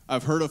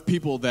 I've heard of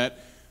people that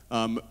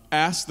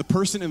ask the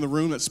person in the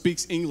room that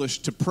speaks English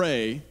to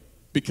pray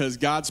because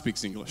God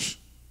speaks English.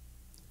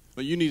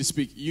 But you need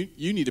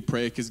to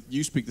pray because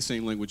you speak the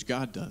same language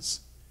God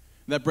does.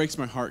 And that breaks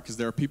my heart, because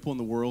there are people in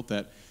the world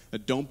that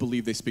don't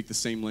believe they speak the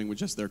same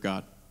language as their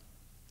God.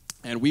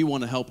 And we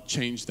want to help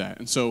change that.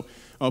 And so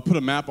I'll put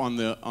a map on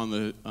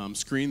the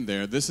screen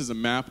there. This is a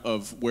map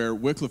of where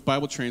Wycliffe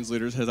Bible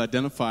Translators has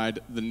identified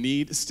the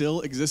need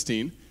still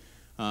existing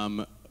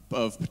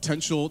of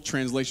potential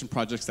translation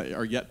projects that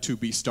are yet to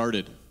be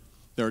started.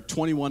 There are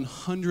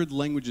 2,100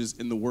 languages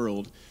in the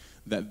world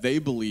that they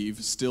believe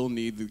still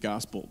need the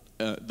gospel,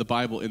 the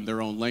Bible, in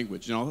their own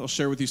language. And I'll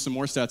share with you some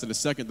more stats in a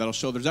second that'll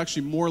show there's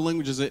actually more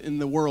languages in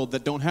the world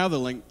that don't have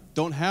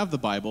the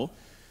Bible,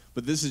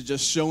 but this is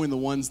just showing the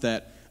ones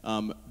that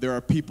there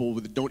are people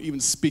that don't even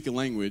speak a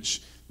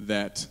language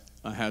that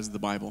has the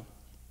Bible.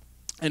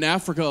 In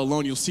Africa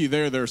alone, you'll see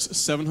there's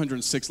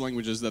 706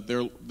 languages that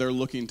they're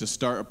looking to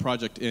start a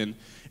project in.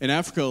 In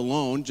Africa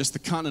alone, just the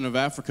continent of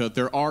Africa,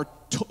 there are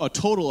a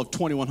total of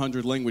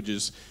 2,100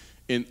 languages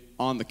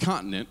on the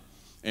continent.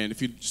 And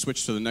if you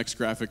switch to the next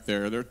graphic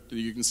there,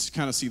 you can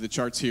kind of see the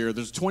charts here.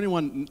 There's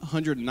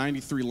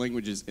 2,193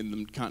 languages in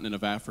the continent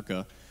of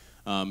Africa.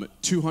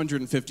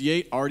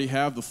 258 already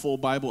have the full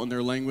Bible in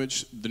their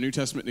language. The New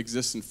Testament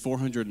exists in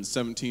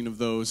 417 of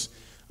those.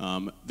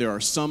 There are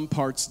some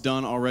parts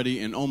done already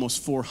in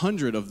almost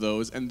 400 of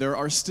those, and there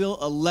are still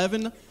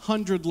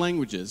 1,100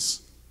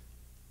 languages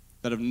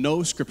that have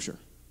no Scripture.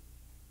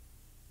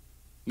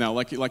 Now,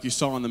 like you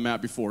saw on the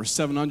map before,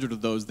 700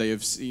 of those they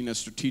have seen as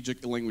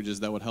strategic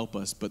languages that would help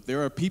us. But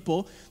there are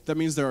people, that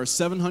means there are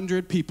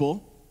 700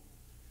 people,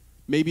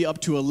 maybe up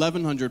to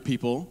 1,100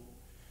 people,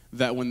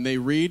 that when they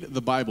read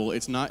the Bible,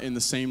 it's not in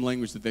the same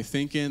language that they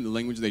think in, the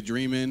language they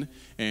dream in,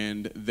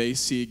 and they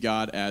see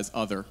God as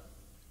other.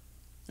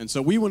 And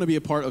so we want to be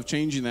a part of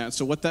changing that.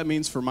 So what that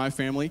means for my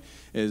family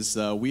is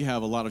we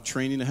have a lot of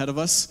training ahead of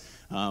us.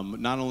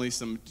 Not only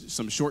some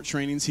short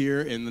trainings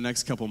here in the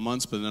next couple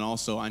months, but then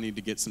also I need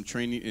to get some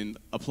training in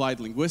applied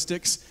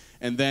linguistics.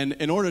 And then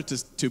in order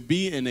to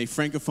be in a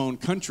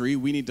Francophone country,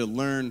 we need to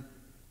learn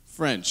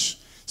French.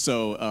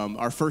 So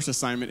our first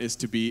assignment is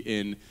to be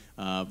in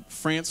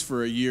France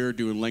for a year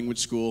doing language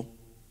school.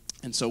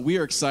 And so we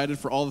are excited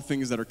for all the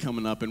things that are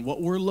coming up. And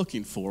what we're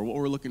looking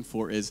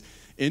for is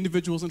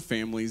individuals and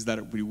families that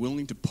would be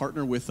willing to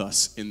partner with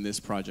us in this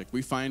project.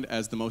 We find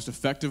as the most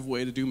effective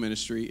way to do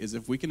ministry is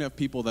if we can have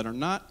people that are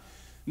not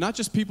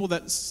just people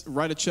that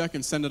write a check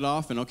and send it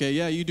off and, okay,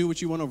 yeah, you do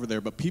what you want over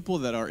there, but people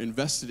that are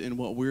invested in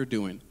what we're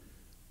doing.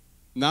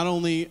 Not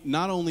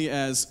only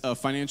as a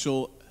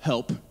financial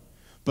help,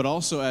 but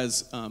also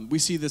as we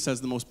see this as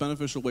the most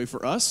beneficial way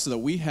for us, so that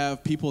we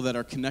have people that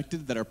are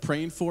connected, that are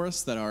praying for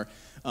us, that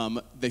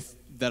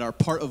are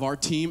part of our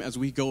team as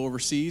we go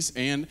overseas,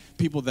 and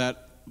people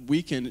that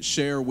we can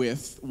share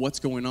with what's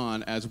going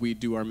on as we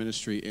do our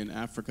ministry in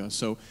Africa.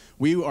 So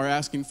we are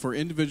asking for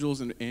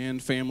individuals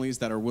and families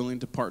that are willing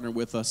to partner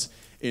with us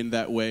in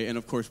that way. And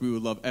of course, we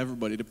would love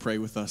everybody to pray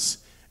with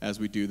us as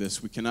we do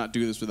this. We cannot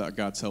do this without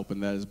God's help,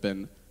 and that has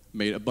been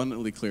made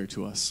abundantly clear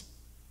to us.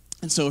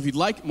 And so if you'd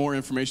like more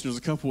information, there's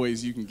a couple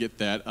ways you can get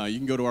that. You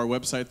can go to our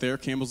website there,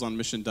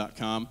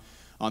 campbellsonmission.com.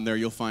 On there,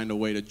 you'll find a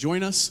way to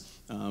join us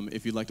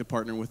if you'd like to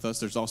partner with us.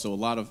 There's also a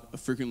lot of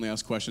frequently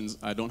asked questions.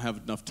 I don't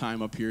have enough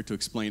time up here to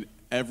explain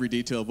every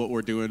detail of what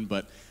we're doing,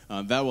 but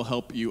that will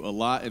help you a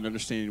lot in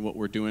understanding what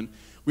we're doing.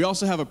 We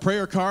also have a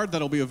prayer card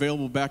that'll be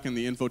available back in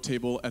the info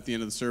table at the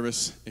end of the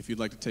service. If you'd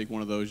like to take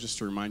one of those, just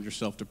to remind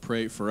yourself to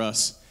pray for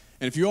us.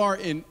 And if you are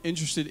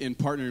interested in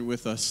partnering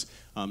with us,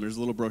 there's a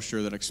little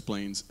brochure that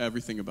explains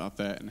everything about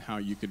that and how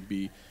you could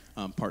be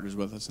partners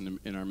with us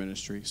in our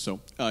ministry. So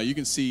you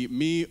can see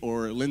me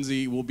or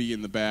Lindsay will be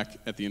in the back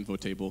at the info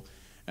table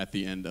at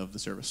the end of the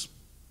service.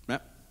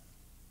 Matt?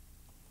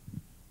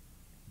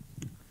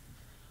 I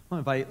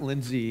want to invite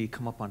Lindsay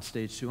come up on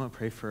stage too. I want to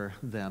pray for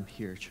them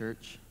here,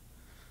 church.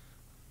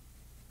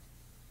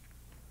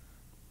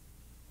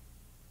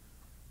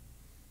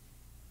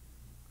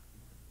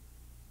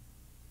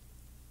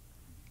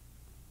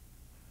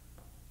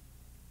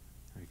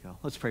 There you go.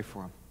 Let's pray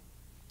for them.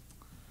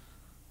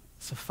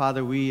 So,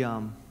 Father, we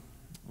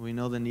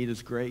know the need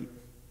is great.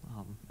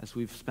 As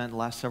we've spent the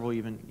last several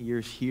even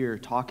years here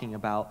talking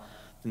about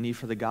the need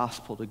for the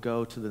gospel to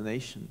go to the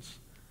nations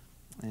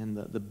and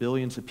the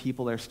billions of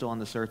people that are still on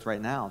this earth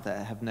right now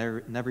that have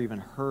never even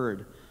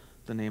heard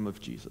the name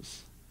of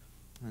Jesus.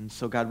 And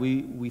so, God,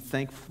 we're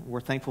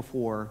thankful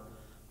for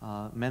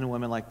men and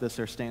women like this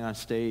that are staying on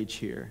stage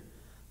here.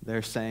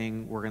 They're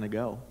saying, we're going to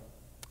go.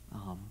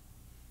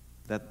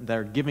 That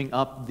they're giving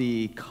up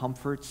the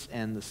comforts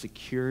and the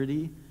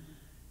security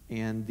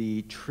and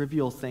the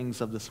trivial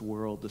things of this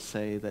world to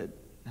say that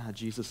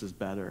Jesus is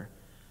better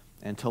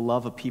and to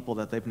love a people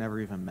that they've never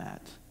even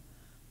met.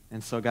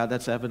 And so, God,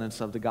 that's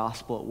evidence of the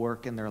gospel at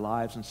work in their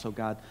lives. And so,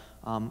 God,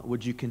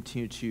 would you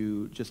continue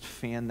to just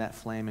fan that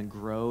flame and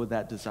grow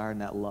that desire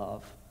and that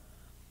love?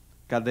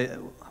 God,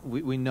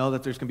 we know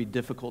that there's going to be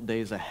difficult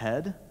days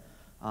ahead.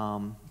 There's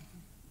going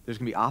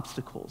to be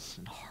obstacles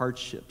and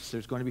hardships.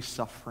 There's going to be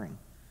suffering.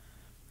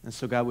 And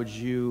so, God, would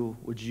you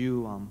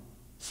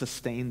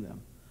sustain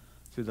them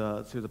through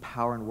the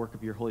power and work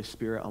of your Holy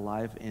Spirit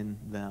alive in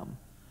them?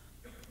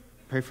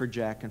 Pray for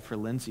Jack and for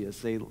Lindsay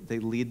as they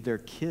lead their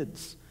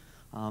kids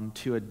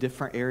to a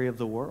different area of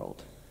the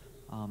world.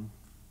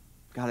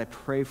 God, I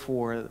pray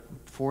for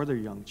their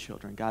young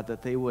children, God,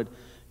 that they would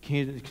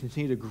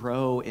continue to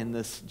grow in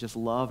this just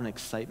love and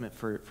excitement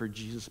for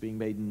Jesus being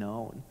made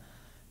known,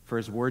 for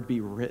his word be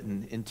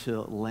written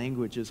into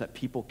languages that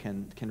people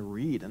can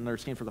read and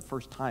understand for the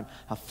first time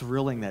how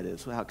thrilling that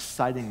is, how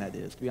exciting that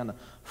is, to be on the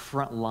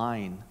front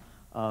line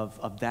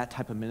of that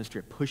type of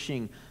ministry,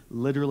 pushing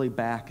literally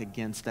back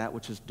against that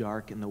which is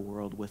dark in the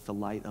world with the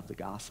light of the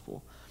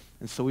gospel.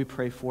 And so we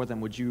pray for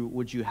them. Would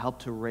you help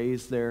to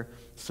raise their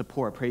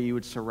support? Pray you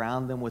would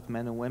surround them with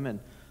men and women,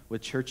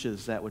 with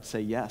churches that would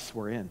say, yes,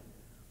 we're in,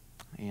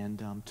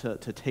 and to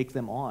take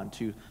them on,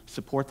 to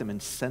support them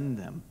and send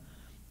them.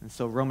 And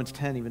so Romans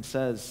 10 even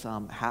says,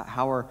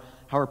 how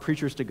are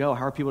preachers to go?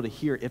 How are people to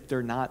hear if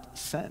they're not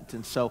sent?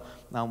 And so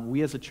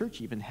we as a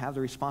church even have the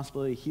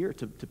responsibility here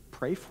to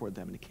pray for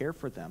them and to care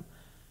for them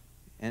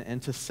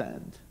and to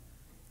send.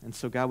 And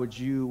so, God, would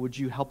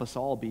you help us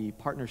all be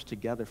partners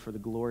together for the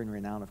glory and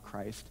renown of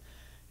Christ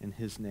in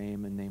his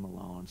name and name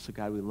alone. So,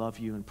 God, we love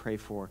you and pray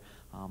for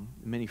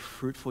many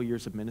fruitful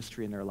years of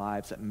ministry in their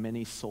lives, that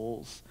many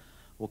souls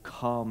will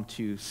come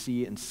to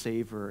see and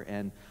savor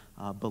and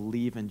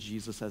believe in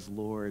Jesus as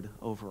Lord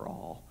over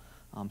all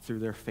through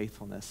their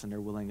faithfulness and their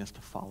willingness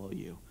to follow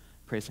you.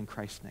 Praise in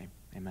Christ's name.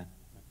 Amen.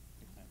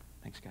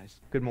 Thanks, guys.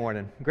 Good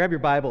morning. Grab your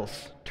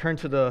Bibles. Turn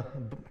to the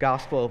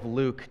Gospel of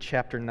Luke,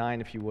 chapter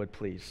 9, if you would,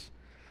 please.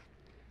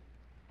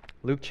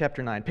 Luke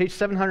chapter 9, page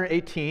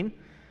 718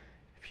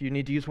 If you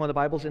need to use one of the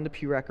Bibles in the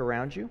pew rack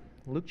around you,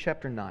 Luke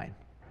chapter 9.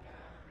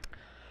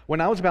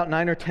 When I was about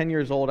 9 or 10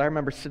 years old, I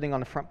remember sitting on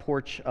the front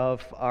porch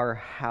of our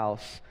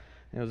house.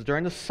 It was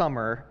during the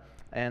summer,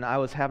 and I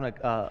was having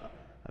a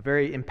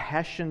very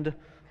impassioned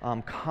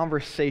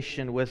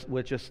conversation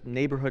with just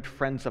neighborhood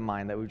friends of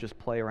mine that we would just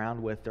play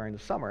around with during the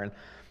summer. And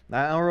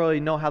I don't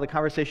really know how the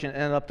conversation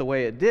ended up the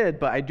way it did,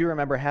 but I do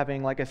remember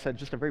having, like I said,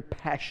 just a very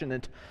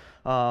passionate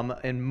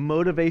and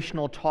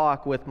motivational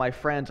talk with my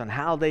friends on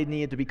how they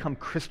needed to become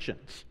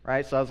Christians,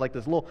 right? So I was like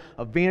this little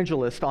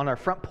evangelist on our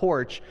front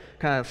porch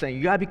kind of saying,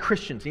 you got to be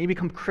Christians, you need to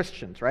become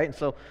Christians, right? And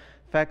so,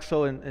 in fact,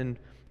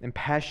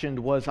 impassioned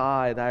was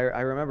I that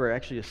I remember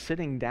actually just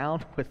sitting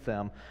down with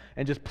them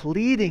and just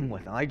pleading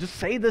with them, like, just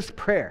say this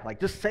prayer, like,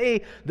 just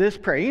say this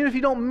prayer, even if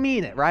you don't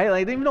mean it, right?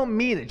 Like, even if you don't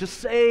mean it, just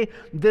say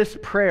this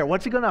prayer.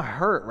 What's it going to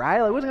hurt, right?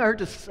 Like, what's it going to hurt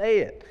to say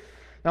it?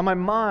 Now, in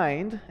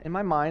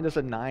my mind, as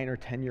a 9 or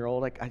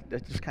 10-year-old, like, I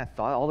just kind of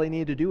thought all they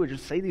needed to do was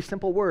just say these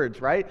simple words,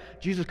 right?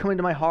 Jesus, come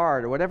into my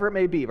heart, or whatever it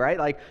may be, right?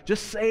 Like,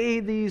 just say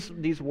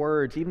these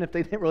words, even if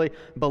they didn't really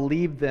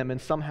believe them.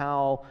 And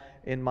somehow,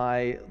 in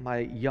my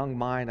young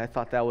mind, I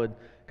thought that would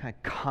kind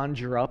of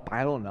conjure up,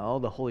 I don't know,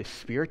 the Holy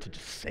Spirit to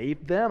just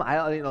save them.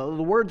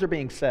 The words are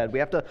being said. We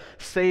have to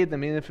save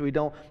them even if we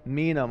don't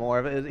mean them.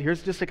 Or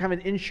here's just a kind of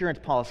an insurance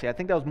policy. I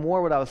think that was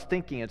more what I was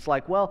thinking. It's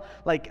like, well,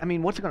 like, I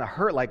mean, what's it going to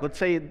hurt? Like, let's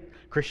say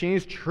Christianity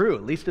is true.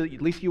 At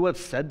least you would have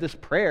said this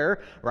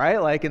prayer,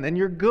 right? Like, and then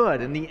you're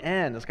good in the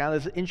end. It's kind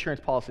of this insurance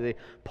policy they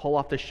pull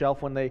off the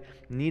shelf when they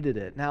needed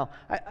it. Now,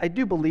 I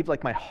do believe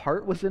like my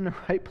heart was in the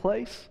right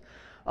place.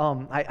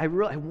 I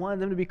wanted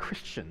them to be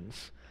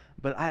Christians,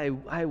 but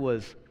I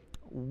was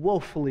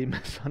woefully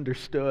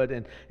misunderstood,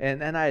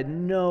 and I had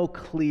no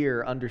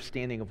clear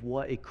understanding of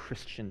what a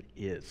Christian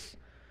is,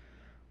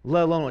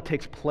 let alone what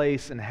takes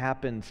place and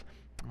happens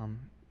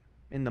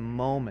in the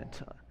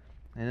moment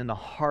and in the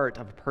heart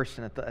of a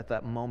person at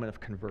that moment of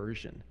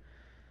conversion.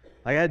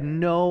 I had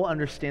no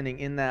understanding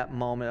in that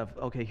moment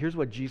of, okay, here's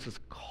what Jesus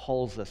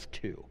calls us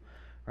to.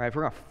 Right? If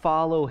we're going to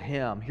follow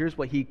him, here's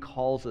what he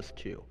calls us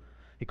to.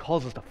 He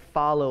calls us to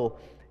follow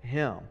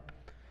him.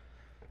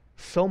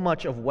 So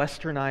much of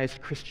westernized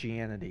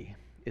Christianity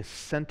is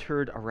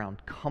centered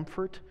around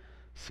comfort,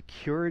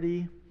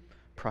 security,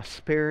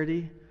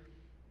 prosperity,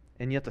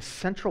 and yet the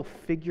central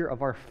figure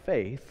of our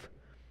faith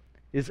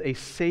is a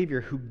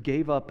Savior who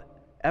gave up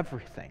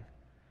everything,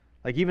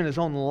 like even his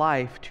own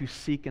life, to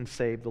seek and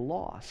save the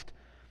lost.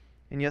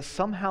 And yet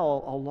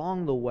somehow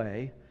along the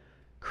way,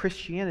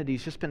 Christianity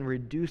has just been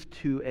reduced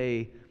to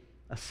a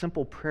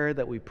simple prayer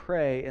that we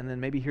pray, and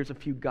then maybe here's a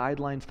few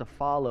guidelines to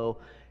follow,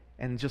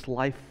 and just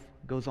life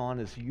goes on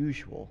as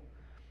usual.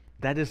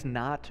 That is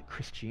not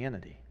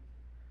Christianity.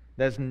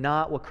 That is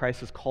not what Christ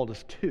has called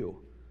us to.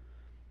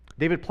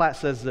 David Platt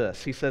says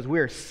this. He says, we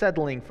are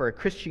settling for a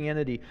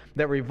Christianity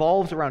that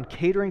revolves around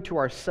catering to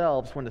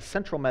ourselves when the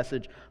central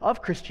message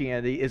of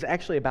Christianity is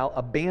actually about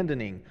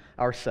abandoning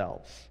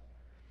ourselves.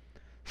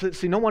 So,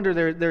 see, no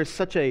wonder there's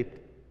such a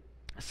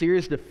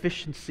serious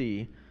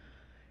deficiency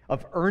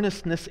of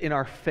earnestness in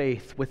our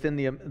faith within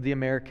the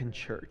American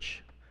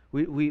church.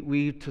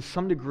 We to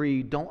some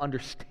degree don't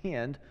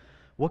understand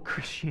what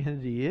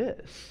Christianity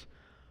is.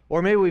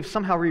 Or maybe we've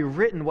somehow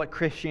rewritten what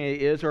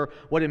Christianity is or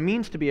what it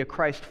means to be a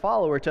Christ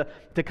follower to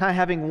kind of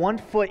having one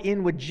foot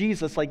in with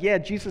Jesus. Like, yeah,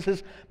 Jesus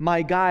is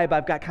my guy, but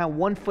I've got kind of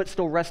one foot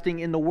still resting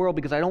in the world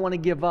because I don't want to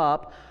give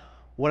up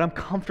what I'm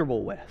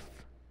comfortable with.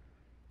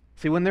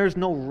 See, when there's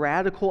no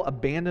radical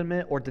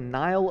abandonment or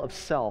denial of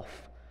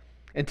self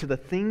into the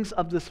things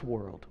of this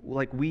world,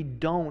 like we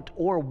don't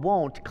or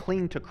won't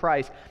cling to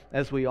Christ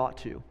as we ought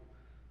to.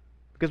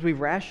 Because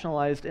we've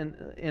rationalized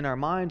in our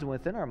minds and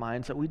within our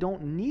minds that we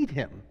don't need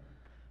him.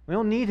 We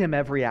don't need him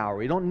every hour.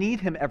 We don't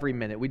need him every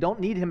minute. We don't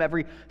need him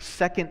every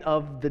second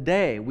of the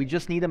day. We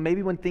just need him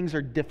maybe when things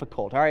are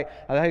difficult. All right,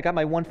 I got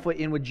my one foot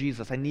in with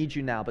Jesus. I need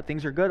you now. But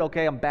things are good.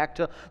 Okay, I'm back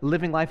to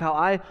living life how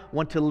I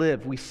want to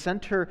live. We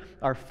center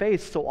our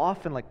faith so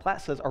often, like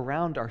Platt says,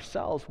 around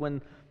ourselves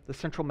when the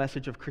central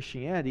message of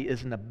Christianity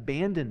is an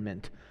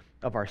abandonment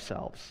of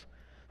ourselves.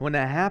 When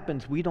that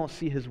happens, we don't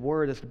see his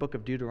word, as the book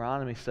of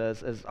Deuteronomy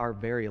says, as our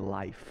very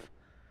life.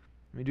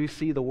 We do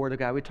see the word of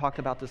God. We talked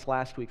about this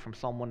last week from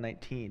Psalm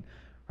 119,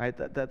 right?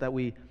 That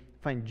we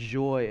find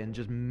joy and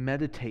just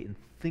meditate and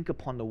think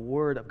upon the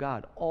word of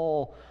God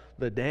all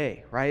the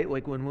day, right?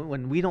 Like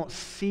when we don't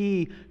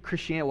see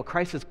Christianity, what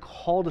Christ has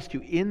called us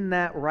to in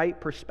that right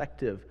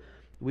perspective,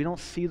 we don't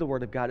see the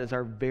word of God as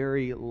our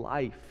very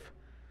life.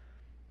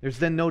 There's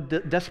then no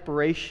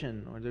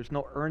desperation or there's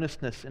no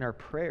earnestness in our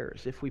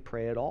prayers if we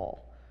pray at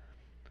all.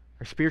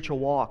 Our spiritual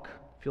walk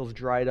feels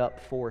dried up,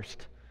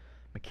 forced,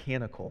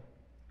 mechanical.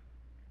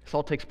 This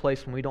all takes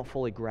place when we don't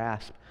fully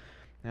grasp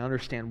and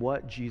understand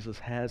what Jesus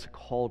has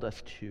called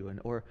us to.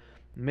 Or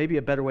maybe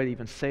a better way to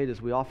even say it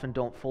is we often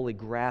don't fully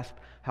grasp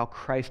how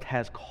Christ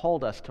has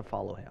called us to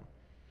follow him.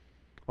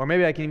 Or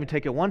maybe I can even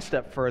take it one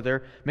step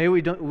further. Maybe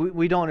we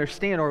don't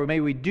understand, or maybe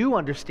we do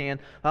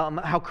understand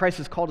how Christ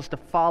has called us to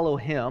follow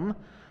him,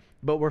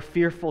 but we're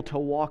fearful to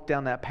walk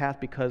down that path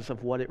because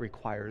of what it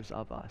requires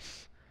of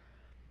us.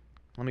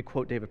 Let me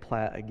quote David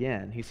Platt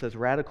again. He says,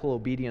 radical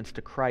obedience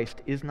to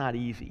Christ is not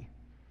easy.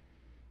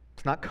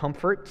 It's not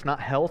comfort, it's not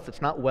health,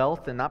 it's not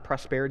wealth, and not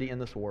prosperity in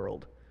this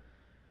world.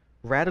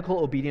 Radical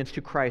obedience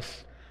to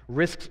Christ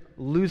risks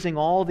losing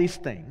all these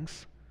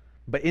things,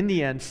 but in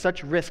the end,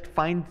 such risk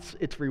finds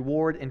its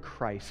reward in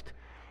Christ,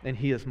 and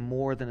He is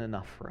more than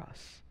enough for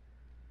us.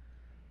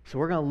 So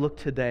we're going to look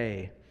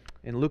today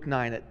in Luke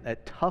 9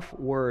 at tough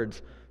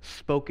words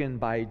spoken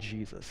by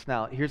Jesus.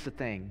 Now, here's the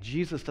thing.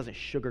 Jesus doesn't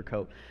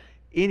sugarcoat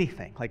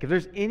anything. Like, if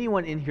there's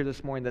anyone in here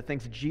this morning that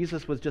thinks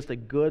Jesus was just a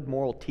good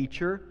moral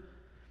teacher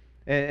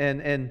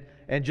and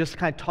just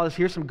kind of taught us,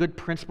 here's some good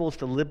principles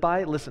to live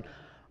by, listen,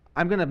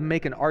 I'm going to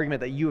make an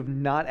argument that you have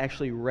not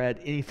actually read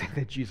anything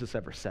that Jesus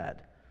ever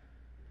said.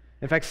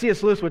 In fact,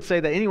 C.S. Lewis would say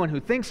that anyone who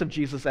thinks of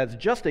Jesus as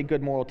just a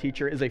good moral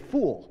teacher is a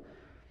fool.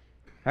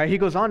 All right, he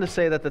goes on to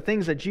say that the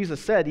things that Jesus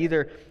said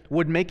either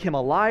would make him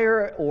a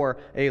liar or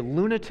a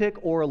lunatic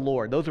or a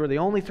Lord. Those were the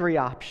only three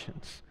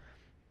options.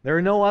 There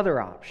are no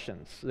other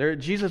options.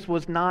 Jesus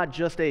was not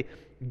just a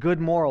good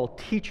moral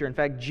teacher. In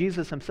fact,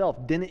 Jesus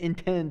himself didn't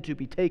intend to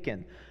be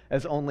taken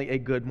as only a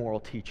good moral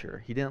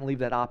teacher. He didn't leave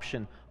that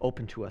option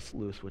open to us,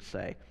 Lewis would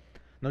say.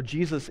 No,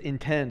 Jesus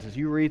intends, as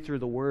you read through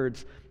the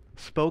words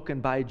spoken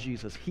by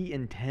Jesus, He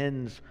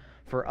intends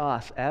for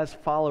us as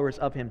followers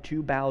of Him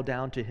to bow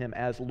down to Him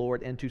as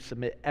Lord and to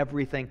submit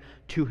everything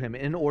to Him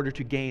in order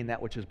to gain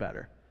that which is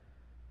better.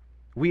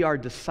 We are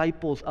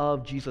disciples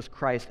of Jesus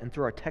Christ, and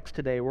through our text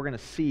today, we're going to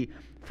see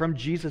from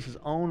Jesus'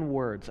 own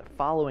words that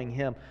following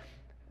Him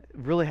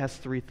really has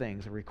three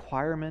things: a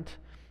requirement,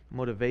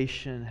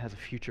 motivation, has a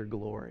future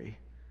glory.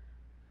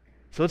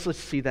 So let's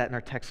see that in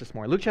our text this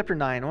morning. Luke chapter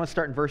 9, I want to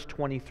start in verse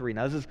 23.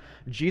 Now, this is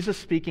Jesus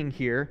speaking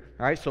here,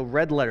 all right? So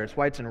red letters,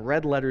 why it's in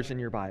red letters in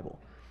your Bible.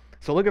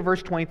 So look at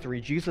verse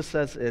 23. Jesus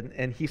says,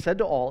 and He said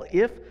to all,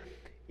 if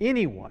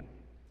anyone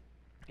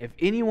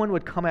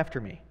would come after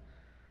me,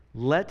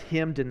 let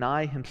him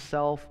deny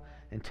himself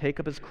and take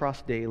up his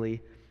cross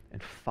daily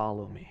and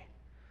follow me.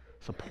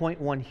 So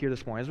point one here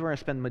this morning, as we're going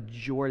to spend the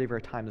majority of our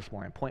time this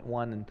morning. Point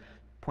one and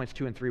points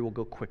 2 and 3 will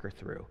go quicker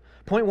through.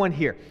 Point one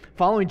here,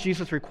 following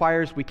Jesus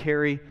requires we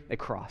carry a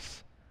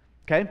cross.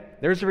 Okay?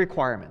 There's a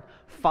requirement.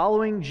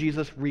 Following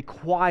Jesus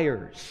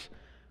requires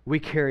we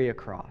carry a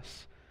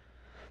cross.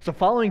 So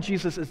following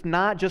Jesus is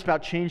not just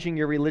about changing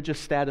your religious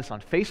status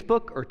on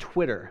Facebook or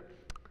Twitter.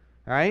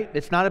 All right?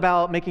 It's not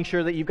about making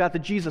sure that you've got the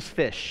Jesus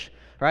fish,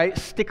 right,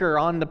 sticker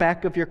on the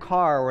back of your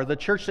car, or the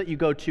church that you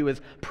go to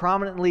is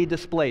prominently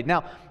displayed.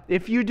 Now,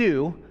 if you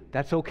do,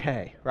 that's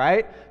okay,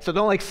 right? So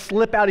don't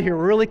slip out of here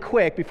really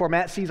quick before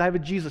Matt sees I have a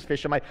Jesus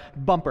fish on my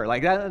bumper.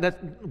 That's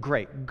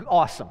great,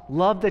 awesome.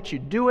 Love that you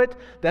do it.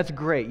 That's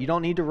great. You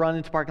don't need to run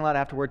into the parking lot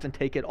afterwards and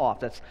take it off.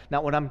 That's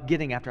not what I'm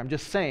getting after. I'm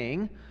just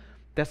saying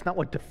that's not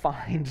what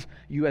defines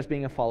you as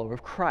being a follower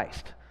of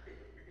Christ.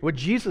 What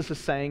Jesus is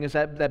saying is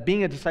that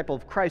being a disciple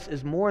of Christ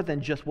is more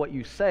than just what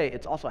you say.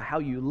 It's also how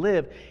you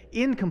live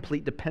in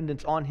complete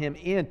dependence on Him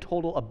and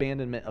total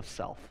abandonment of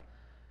self.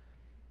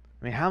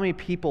 I mean, how many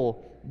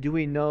people do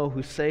we know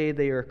who say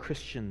they are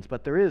Christians,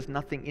 but there is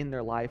nothing in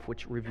their life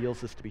which reveals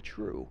this to be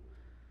true?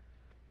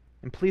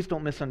 And please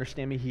don't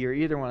misunderstand me here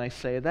either when I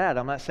say that.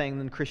 I'm not saying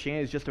that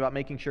Christianity is just about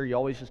making sure you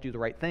always just do the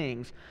right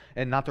things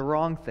and not the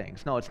wrong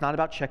things. No, it's not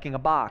about checking a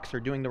box or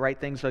doing the right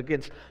things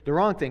against the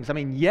wrong things. I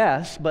mean,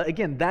 yes, but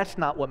again, that's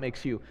not what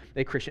makes you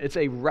a Christian. It's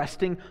a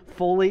resting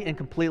fully and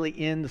completely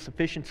in the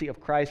sufficiency of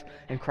Christ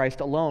and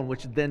Christ alone,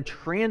 which then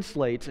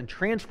translates and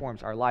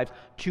transforms our lives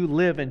to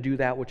live and do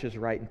that which is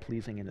right and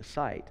pleasing in His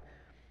sight.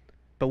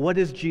 But what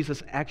is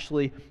Jesus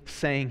actually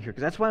saying here?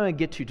 Because that's what I'm going to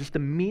get to, just the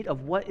meat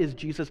of what is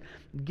Jesus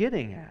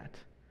getting at.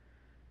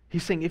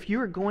 He's saying, if you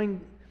are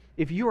going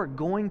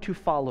to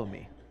follow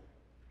me,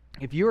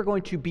 if you are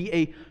going to be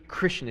a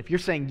Christian, if you're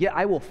saying, yeah,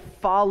 I will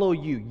follow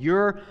you,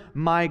 you're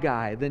my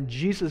guy, then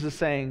Jesus is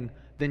saying,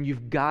 then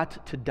you've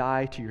got to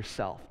die to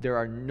yourself. There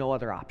are no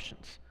other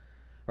options,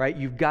 right?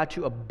 You've got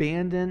to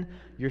abandon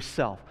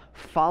yourself.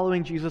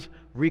 Following Jesus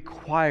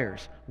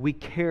requires we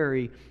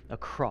carry a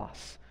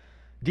cross.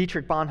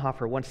 Dietrich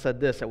Bonhoeffer once said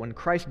this, that when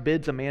Christ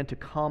bids a man to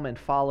come and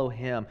follow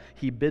Him,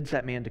 He bids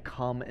that man to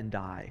come and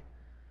die.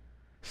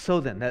 So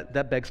then,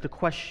 that begs the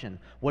question,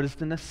 what is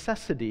the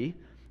necessity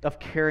of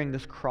carrying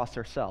this cross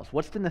ourselves?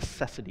 What's the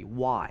necessity?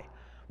 Why?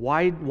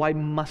 Why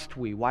must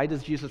we? Why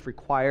does Jesus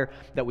require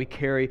that we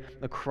carry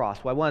a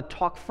cross? Well, I want to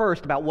talk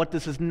first about what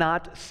this is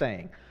not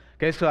saying.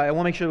 Okay, so I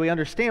want to make sure we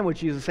understand what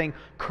Jesus is saying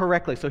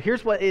correctly. So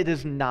here's what it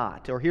is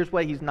not, or here's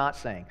what He's not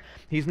saying.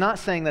 He's not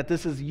saying that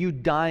this is you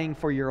dying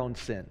for your own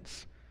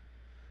sins.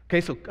 Okay,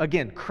 so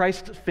again,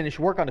 Christ's finished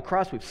work on the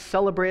cross. We've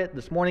celebrated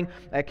this morning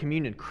at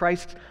communion.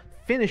 Christ's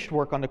finished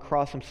work on the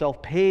cross Himself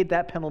paid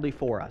that penalty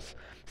for us.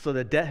 So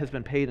the debt has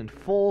been paid in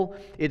full.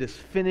 It is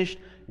finished.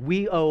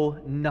 We owe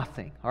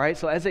nothing. All right,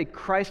 so as a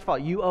Christ follower,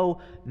 you owe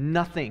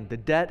nothing. The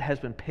debt has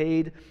been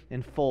paid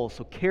in full.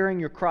 So carrying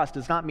your cross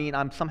does not mean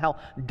I'm somehow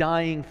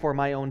dying for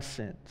my own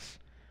sins.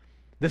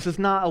 This is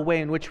not a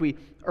way in which we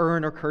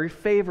earn or curry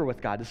favor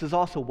with God. This is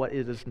also what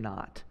it is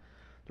not.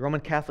 The The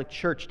Roman Catholic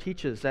Church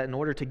teaches that in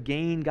order to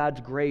gain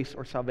God's grace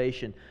or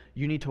salvation,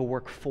 you need to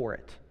work for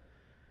it.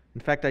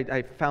 In fact,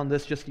 I found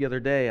this just the other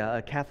day.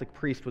 A Catholic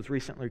priest was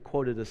recently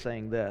quoted as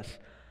saying this.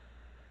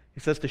 He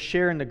says, to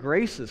share in the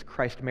graces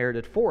Christ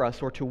merited for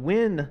us, or to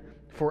win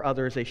for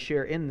others a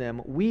share in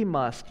them, we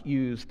must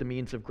use the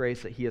means of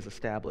grace that he has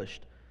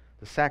established.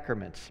 The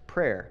sacraments,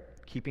 prayer,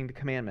 keeping the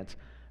commandments,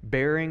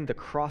 bearing the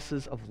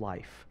crosses of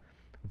life,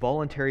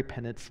 voluntary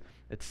penance,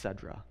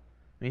 etc.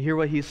 I mean, hear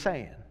what he's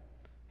saying.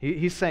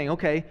 He's saying,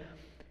 okay,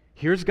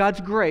 here's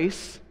God's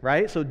grace,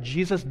 right? So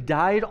Jesus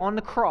died on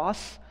the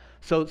cross.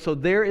 So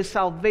there is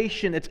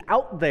salvation. It's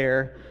out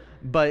there,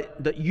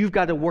 but you've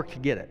got to work to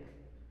get it.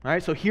 All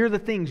right, so here are the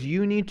things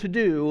you need to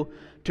do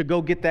to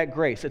go get that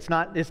grace. It's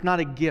not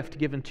a gift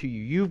given to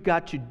you. You've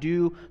got to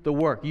do the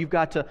work. You've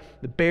got to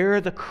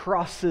bear the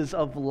crosses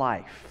of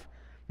life.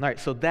 All right,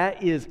 so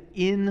that is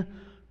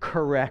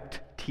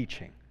incorrect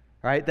teaching.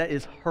 All right, that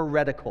is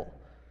heretical.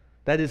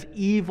 That is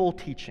evil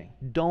teaching.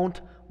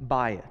 Don't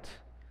buy it.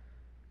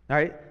 All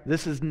right,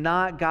 this is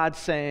not God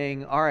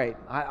saying, all right,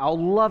 I'll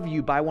love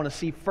you, but I want to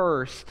see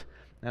first,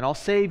 and I'll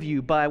save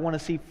you, but I want to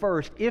see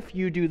first if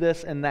you do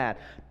this and that.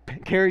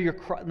 Carry your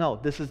cross. No,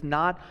 this is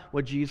not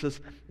what Jesus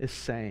is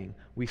saying.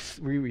 We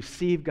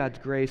receive God's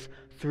grace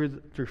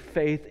through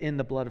faith in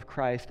the blood of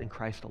Christ and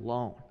Christ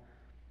alone.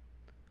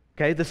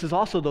 Okay, this is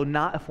also, though,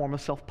 not a form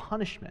of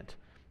self-punishment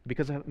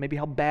because of maybe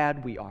how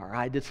bad we are.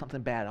 I did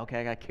something bad.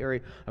 Okay, I got to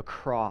carry a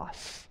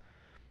cross.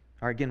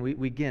 Or again,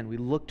 we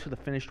look to the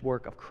finished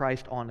work of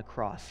Christ on the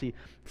cross.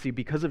 See,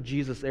 because of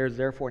Jesus, there is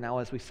therefore now,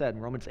 as we said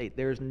in Romans 8,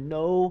 there is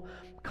no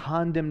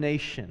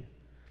condemnation.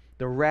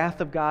 The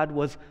wrath of God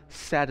was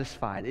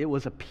satisfied. It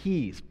was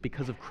appeased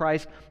because of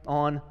Christ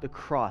on the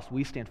cross.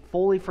 We stand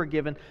fully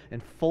forgiven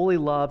and fully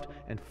loved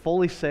and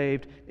fully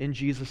saved in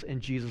Jesus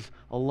and Jesus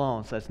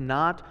alone. So that's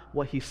not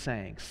what he's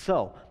saying.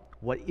 So,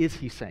 what is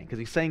he saying? Because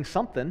he's saying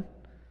something.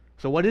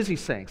 So what is he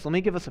saying? So let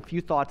me give us a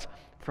few thoughts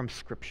from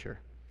Scripture.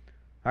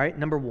 All right,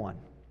 number one,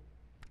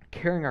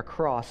 carrying our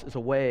cross is a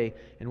way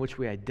in which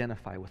we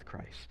identify with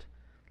Christ.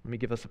 Let me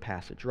give us a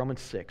passage.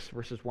 Romans 6,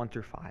 verses 1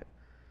 through 5. It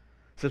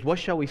says, what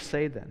shall we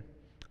say then?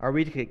 Are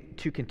we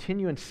to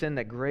continue in sin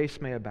that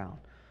grace may abound?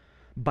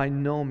 By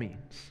no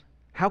means.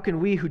 How can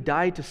we who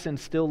died to sin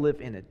still live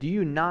in it? Do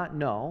you not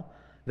know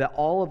that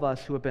all of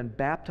us who have been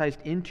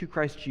baptized into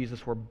Christ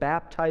Jesus were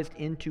baptized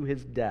into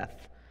his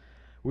death?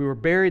 We were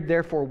buried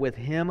therefore with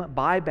him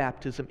by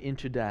baptism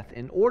into death,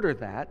 in order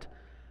that,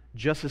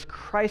 just as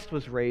Christ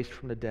was raised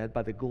from the dead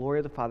by the glory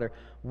of the Father,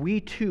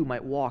 we too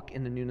might walk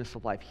in the newness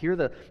of life. Hear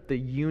the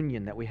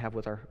union that we have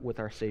with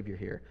our Savior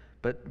here.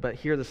 But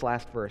hear this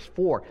last verse.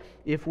 For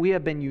if we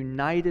have been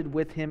united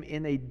with him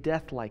in a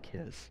death like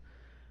his,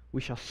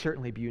 we shall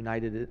certainly be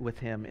united with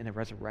him in a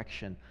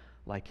resurrection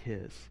like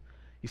his.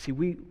 You see,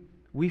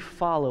 we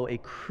follow a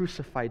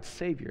crucified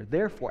Savior.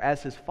 Therefore,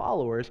 as his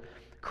followers,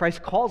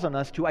 Christ calls on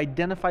us to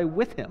identify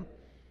with him.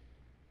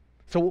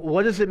 So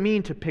what does it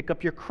mean to pick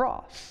up your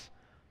cross?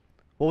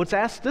 Well, let's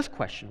ask this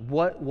question.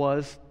 What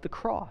was the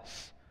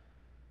cross?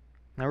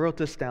 I wrote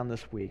this down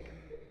this week.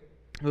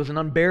 It was an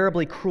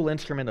unbearably cruel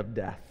instrument of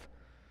death.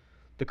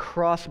 The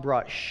cross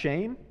brought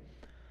shame.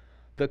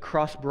 The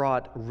cross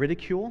brought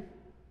ridicule.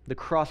 The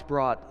cross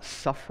brought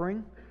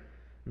suffering.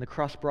 And the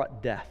cross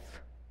brought death.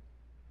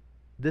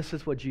 This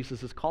is what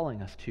Jesus is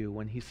calling us to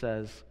when he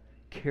says,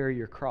 carry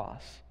your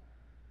cross.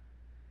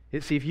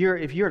 See, if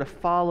you're to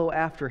follow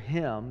after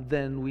him,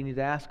 then we need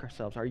to ask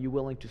ourselves, are you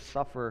willing to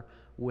suffer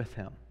with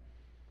him?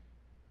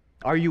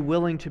 Are you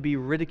willing to be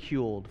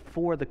ridiculed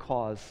for the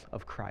cause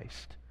of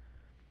Christ?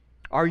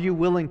 Are you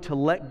willing to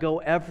let go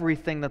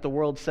everything that the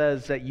world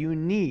says that you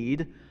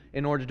need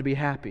in order to be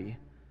happy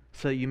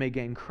so that you may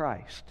gain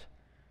Christ?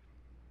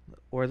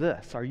 Or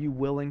this, are you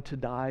willing to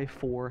die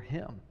for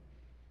him?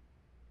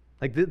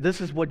 Like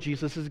this is what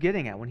Jesus is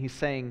getting at when he's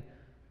saying,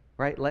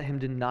 right, let him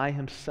deny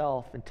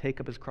himself and take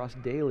up his cross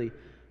daily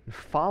and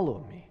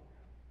follow me.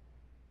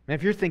 And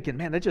if you're thinking,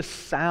 man, that just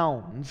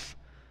sounds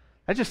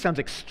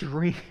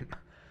extreme.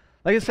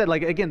 Like I said,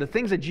 again, the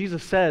things that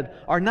Jesus said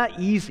are not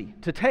easy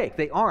to take.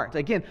 They aren't.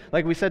 Again,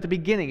 like we said at the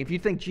beginning, if you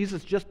think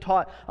Jesus just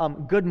taught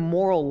good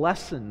moral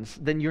lessons,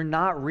 then you're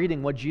not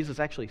reading what Jesus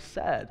actually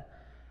said.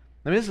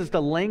 I mean, this is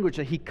the language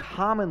that he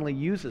commonly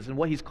uses and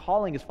what he's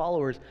calling his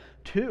followers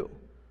to.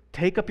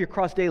 Take up your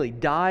cross daily.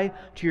 Die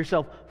to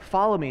yourself.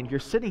 Follow me. And you're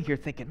sitting here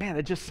thinking, man,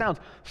 it just sounds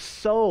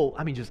so,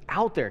 just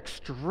out there,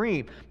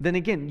 extreme. Then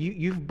again,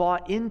 you've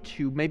bought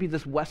into maybe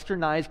this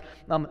westernized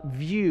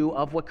view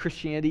of what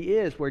Christianity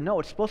is, where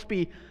no, it's supposed to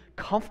be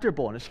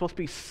comfortable and it's supposed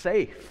to be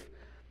safe.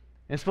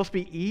 And it's supposed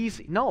to be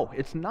easy. No,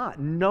 it's not.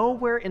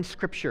 Nowhere in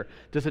Scripture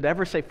does it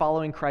ever say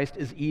following Christ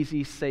is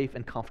easy, safe,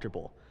 and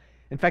comfortable.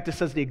 In fact, it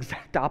says the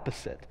exact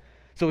opposite.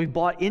 So we've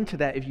bought into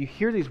that. If you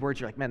hear these words,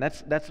 you're like, man,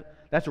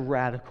 that's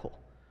radical.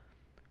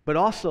 But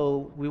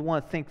also, we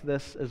want to think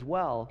this as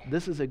well.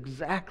 This is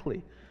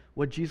exactly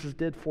what Jesus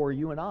did for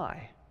you and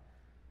I.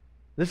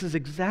 This is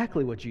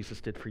exactly what Jesus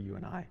did for you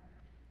and I.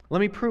 Let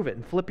me prove it.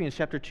 In Philippians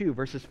chapter 2,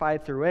 verses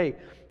 5 through 8,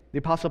 The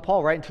Apostle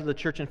Paul, writing to the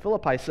church in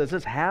Philippi, says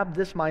this, "Have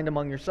this mind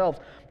among yourselves,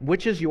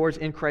 which is yours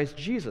in Christ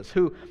Jesus,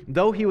 who,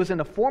 though he was in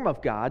the form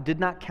of God, did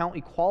not count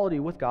equality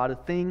with God a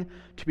thing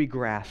to be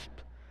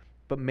grasped,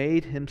 but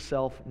made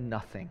himself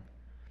nothing,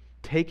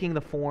 taking the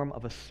form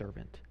of a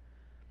servant,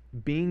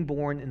 being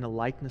born in the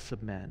likeness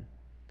of men,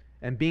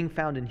 and being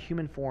found in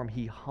human form,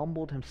 he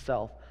humbled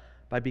himself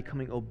by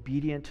becoming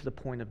obedient to the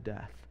point of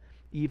death,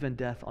 even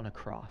death on a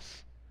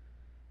cross."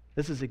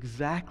 This is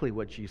exactly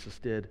what Jesus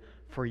did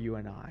for you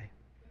and I.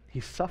 He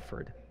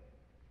suffered.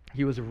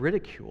 He was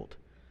ridiculed.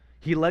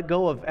 He let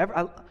go of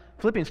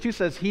Philippians 2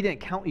 says he didn't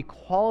count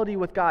equality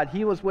with God.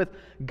 He was with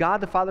God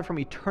the Father from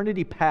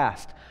eternity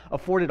past,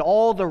 afforded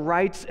all the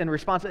rights and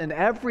responsibilities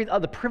and every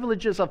other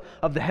privileges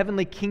of the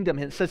heavenly kingdom.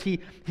 And it says he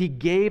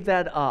gave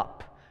that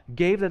up,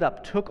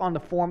 took on the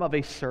form of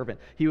a servant.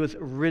 He was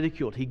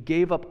ridiculed. He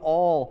gave up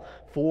all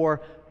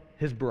for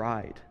his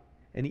bride,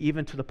 and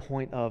even to the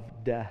point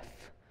of death.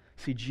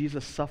 See,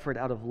 Jesus suffered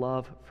out of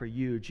love for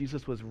you.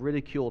 Jesus was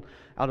ridiculed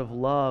out of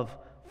love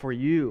for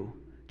you.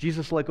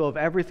 Jesus let go of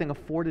everything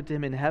afforded to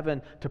him in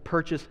heaven to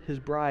purchase his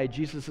bride.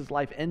 Jesus'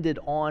 life ended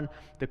on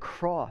the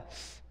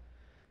cross.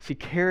 See,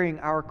 carrying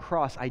our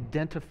cross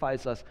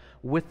identifies us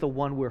with the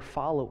one we're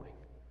following.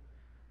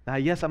 Now,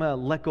 yes, I'm going to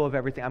let go of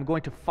everything. I'm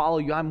going to follow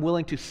you. I'm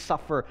willing to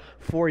suffer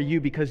for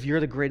you because you're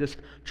the greatest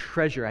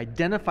treasure.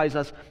 Identifies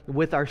us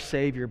with our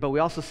Savior. But we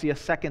also see a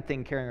second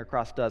thing carrying our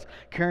cross does.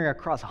 Carrying our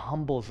cross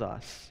humbles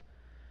us.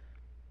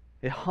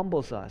 It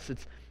humbles us.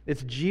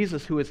 It's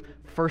Jesus who is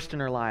first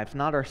in our lives,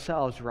 not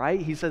ourselves, right?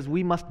 He says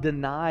we must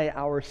deny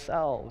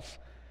ourselves.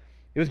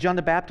 It was John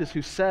the Baptist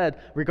who said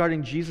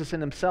regarding Jesus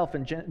and himself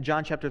in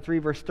John chapter 3,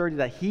 verse 30,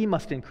 that he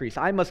must increase,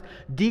 I must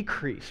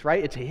decrease,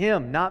 right? It's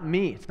him, not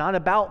me. It's not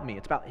about me.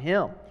 It's about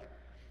him.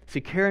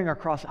 See, carrying our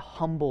cross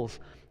humbles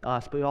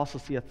us, but we also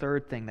see a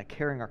third thing, that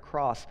carrying our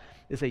cross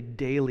is a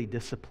daily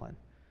discipline.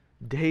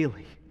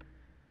 Daily.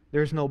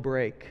 There's no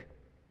break.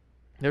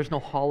 There's no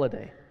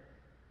holiday.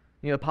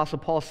 You know, Apostle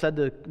Paul said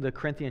to the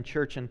Corinthian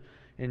church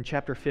in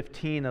chapter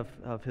 15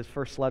 of his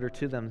first letter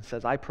to them,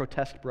 says, "I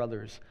protest,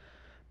 brothers,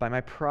 by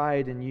my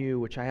pride in you,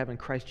 which I have in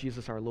Christ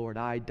Jesus our Lord,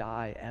 I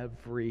die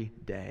every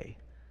day.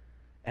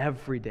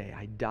 Every day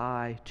I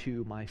die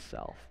to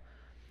myself."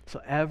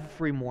 So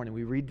every morning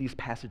we read these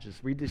passages,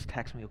 read these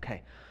texts, and we,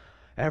 okay,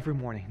 every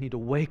morning we need to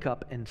wake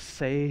up and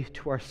say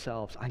to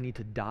ourselves, I need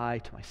to die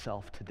to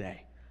myself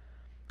today.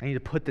 I need to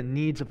put the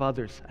needs of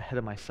others ahead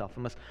of myself.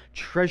 I must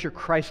treasure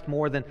Christ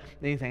more than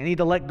anything. I need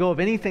to let go of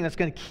anything that's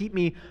going to keep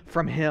me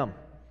from him.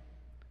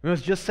 We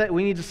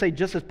need to say,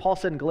 just as Paul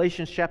said in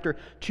Galatians chapter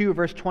 2,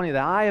 verse 20,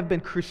 that I have been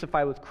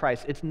crucified with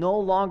Christ. It's no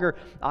longer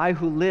I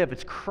who live.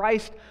 It's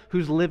Christ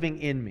who's living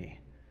in me.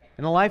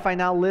 In the life I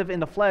now live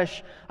in the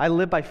flesh, I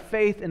live by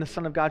faith in the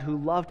Son of God who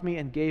loved me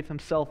and gave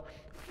himself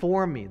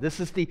for me.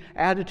 This is the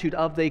attitude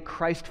of the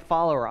Christ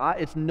follower.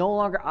 It's no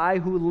longer I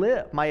who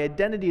live. My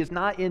identity is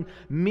not in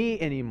me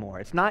anymore.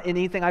 It's not in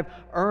anything I've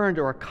earned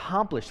or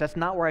accomplished. That's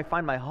not where I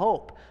find my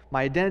hope.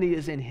 My identity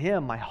is in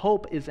him. My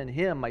hope is in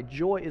him. My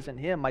joy is in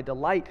him. My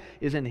delight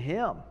is in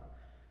him.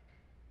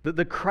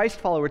 The Christ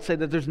follower would say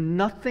that there's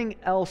nothing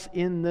else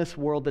in this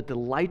world that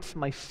delights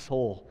my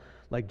soul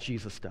like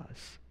Jesus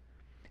does.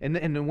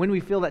 And when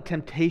we feel that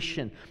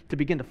temptation to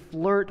begin to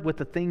flirt with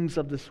the things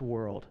of this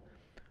world,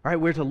 all right,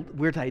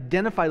 we're to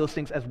identify those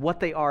things as what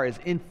they are, as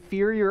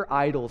inferior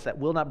idols that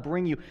will not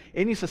bring you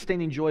any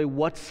sustaining joy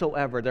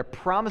whatsoever. They're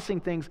promising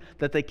things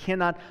that they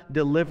cannot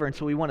deliver. And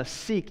so we want to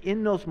seek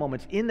in those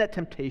moments, in that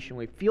temptation,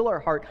 we feel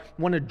our heart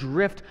want to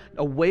drift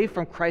away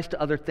from Christ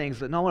to other things.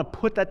 That no, I want to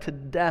put that to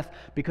death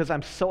because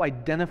I'm so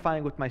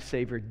identifying with my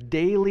Savior,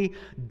 daily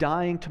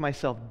dying to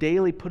myself,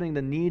 daily putting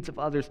the needs of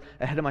others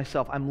ahead of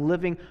myself. I'm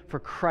living for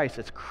Christ.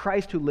 It's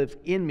Christ who lives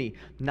in me,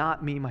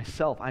 not me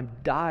myself. I'm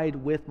died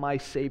with my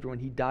Savior when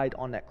he died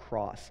on that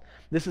cross.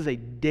 This is a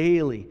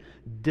daily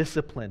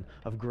discipline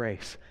of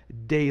grace.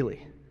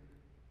 Daily.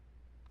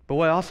 But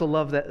what I also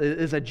love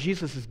is that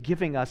Jesus is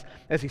giving us,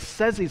 as he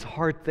says these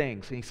hard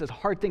things, and he says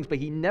hard things, but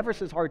he never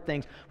says hard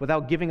things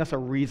without giving us a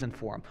reason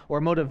for them or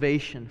a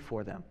motivation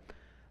for them.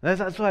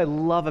 That's what I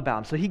love about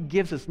him. So he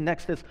gives us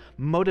next this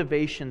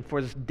motivation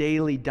for this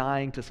daily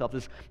dying to self,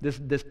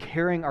 this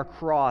carrying our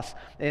cross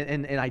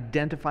and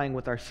identifying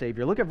with our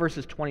Savior. Look at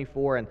verses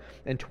 24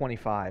 and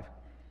 25.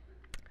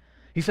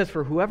 He says,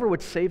 "For whoever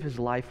would save his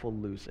life will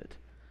lose it,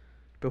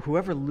 but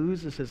whoever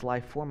loses his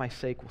life for my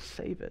sake will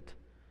save it.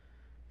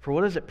 For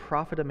what does it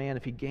profit a man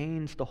if he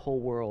gains the whole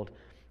world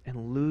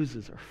and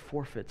loses or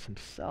forfeits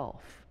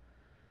himself?"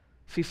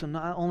 See, so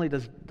not only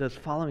does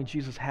following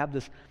Jesus have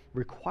this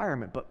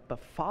requirement, but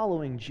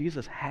following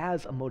Jesus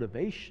has a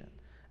motivation.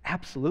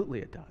 Absolutely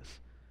it does.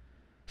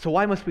 So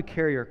why must we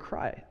carry our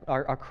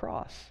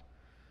cross?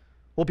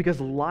 Well, because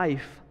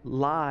life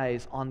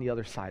lies on the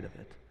other side of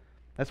it.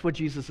 That's what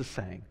Jesus is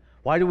saying.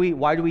 Why do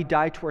we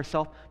die to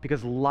ourselves?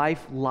 Because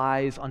life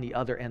lies on the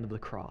other end of the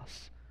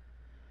cross.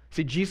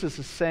 See, Jesus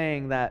is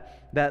saying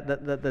that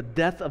the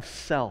death of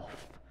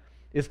self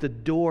is the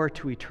door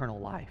to eternal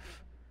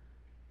life,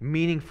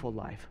 meaningful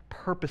life,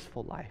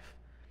 purposeful life.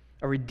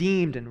 a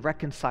redeemed and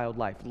reconciled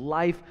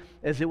life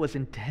as it was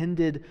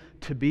intended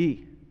to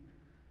be.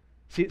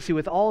 See,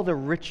 with all the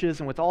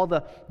riches and with all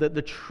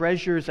the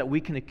treasures that we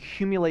can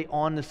accumulate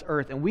on this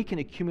earth, and we can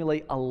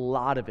accumulate a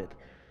lot of it.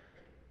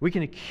 We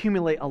can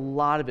accumulate a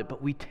lot of it,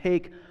 but we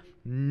take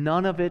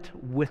none of it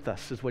with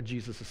us, is what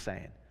Jesus is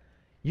saying.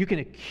 You can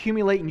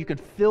accumulate and you can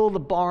fill the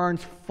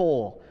barns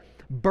full,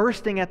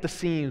 bursting at the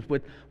seams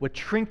with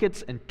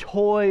trinkets and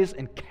toys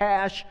and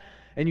cash,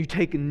 and you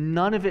take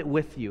none of it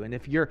with you. And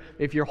if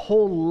your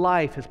whole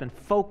life has been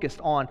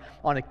focused on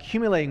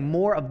accumulating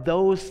more of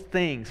those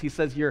things, he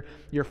says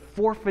you're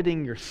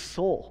forfeiting your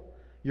soul.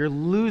 You're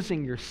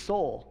losing your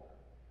soul.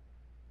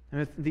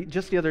 And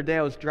just the other day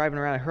I was driving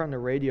around, I heard on the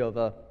radio of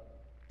a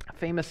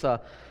famous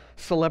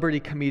celebrity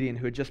comedian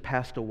who had just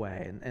passed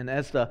away. And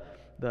as the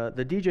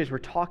DJs were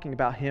talking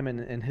about him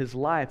and his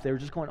life, they were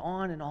just going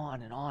on and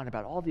on and on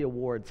about all the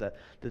awards that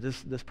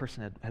this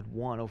person had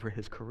won over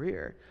his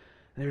career.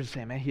 And they were just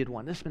saying, man, he had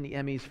won this many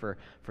Emmys for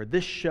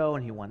this show,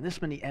 and he won this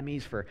many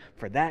Emmys for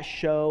that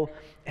show.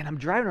 And I'm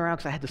driving around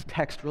because I had this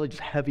text really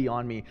just heavy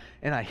on me,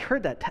 and I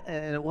heard that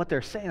and what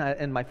they're saying,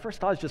 and my first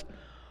thought is just,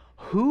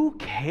 who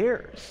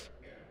cares?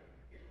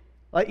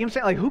 Like, you know what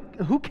I'm saying?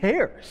 Like, who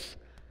cares?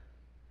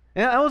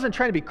 And I wasn't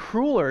trying to be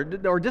cruel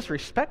or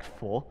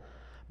disrespectful,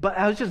 but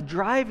I was just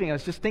driving. I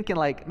was just thinking,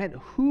 like, man,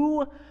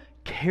 who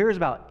cares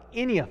about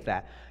any of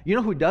that? You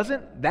know who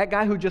doesn't? That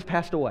guy who just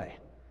passed away.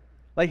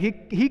 Like,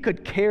 he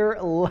could care,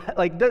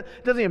 like,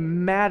 it doesn't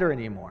even matter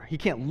anymore. He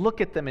can't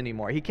look at them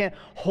anymore. He can't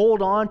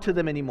hold on to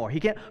them anymore. He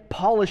can't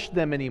polish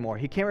them anymore.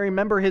 He can't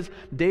remember his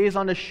days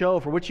on the show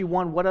for which he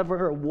won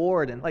whatever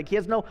award. And, like, they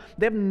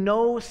have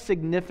no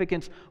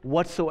significance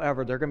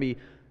whatsoever. They're going to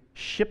be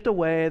shipped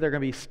away, they're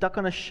going to be stuck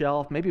on a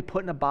shelf, maybe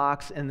put in a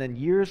box, and then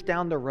years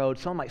down the road,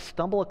 someone might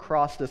stumble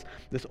across this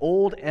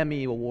old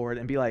Emmy award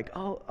and be like,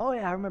 oh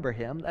yeah, I remember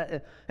him,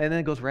 and then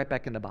it goes right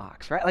back in the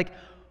box, right? Like,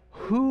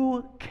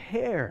 who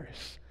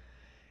cares?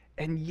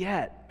 And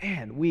yet,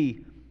 man,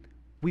 we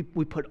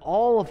put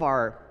all of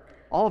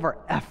our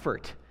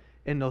effort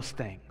in those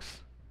things.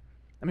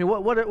 I mean,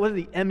 what are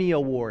the Emmy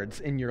Awards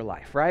in your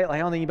life, right? Like, I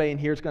don't think anybody in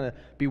here is going to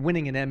be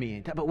winning an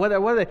Emmy. But what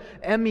are the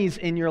Emmys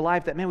in your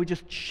life that, man, we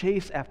just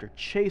chase after,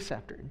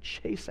 and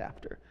chase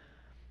after?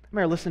 I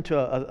remember listening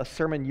to a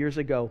sermon years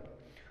ago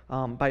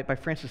by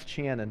Francis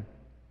Chan, and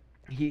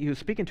he was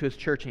speaking to his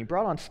church, and he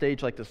brought on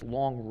stage like this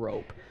long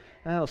rope.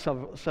 I know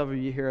some of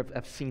you here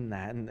have seen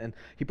that, and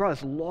he brought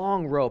this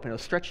long rope, and it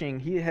was stretching.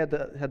 He had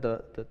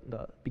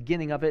the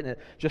beginning of it, and it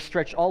just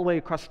stretched all the way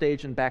across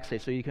stage and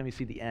backstage, so you can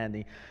see the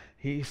end.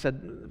 He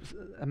said,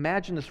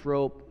 imagine this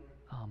rope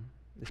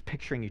is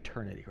picturing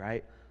eternity,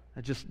 right?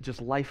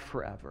 Just life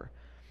forever.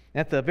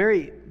 And at the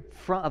very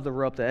front of the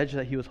rope, the edge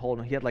that he was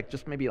holding, he had had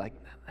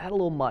a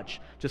little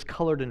much, just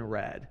colored in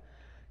red.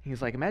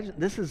 He's like, imagine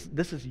this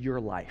is your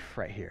life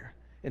right here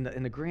in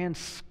the grand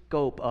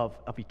scope of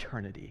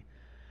eternity.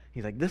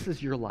 He's like, this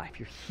is your life.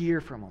 You're here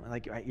for a moment.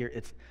 Like, right,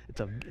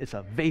 it's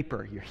a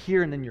vapor. You're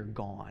here and then you're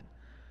gone.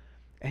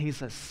 And he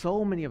says,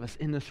 so many of us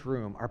in this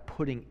room are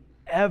putting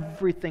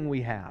everything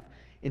we have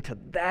into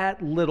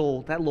that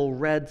little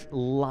red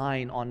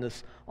line on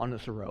this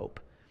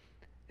rope.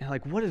 And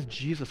like, what is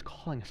Jesus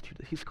calling us to?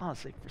 He's calling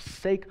us to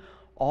forsake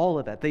all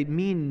of that. They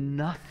mean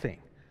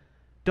nothing.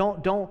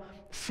 Don't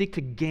seek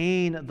to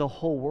gain the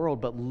whole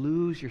world, but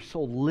lose your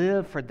soul.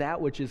 Live for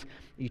that which is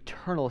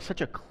eternal. It's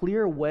such a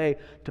clear way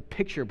to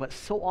picture, but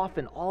so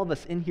often, all of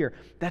us in here,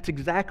 that's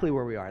exactly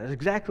where we are. That's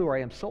exactly where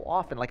I am so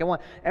often. Like, I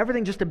want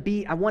everything just to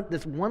be, I want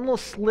this one little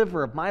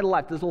sliver of my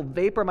life, this little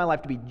vapor of my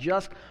life to be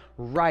just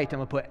right. I'm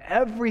going to put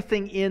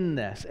everything in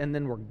this, and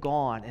then we're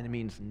gone, and it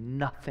means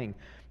nothing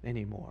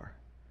anymore.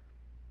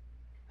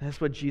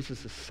 That's what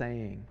Jesus is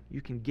saying.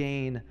 You can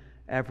gain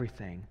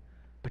everything,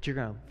 but you're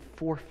going to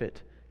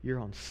forfeit your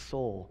own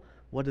soul.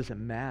 What does it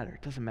matter?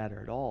 It doesn't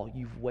matter at all.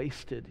 You've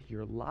wasted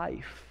your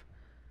life.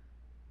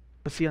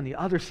 But see, on the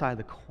other side of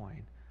the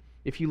coin,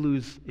 if you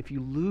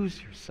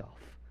lose yourself,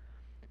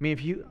 I mean,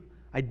 if you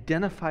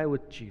identify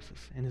with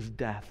Jesus and his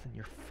death and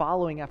you're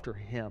following after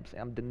him, say,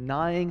 I'm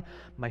denying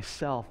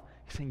myself,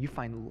 he's saying you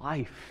find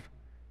life.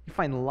 You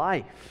find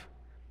life.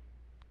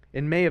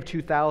 In May of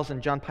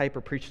 2000, John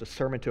Piper preached a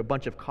sermon to a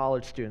bunch of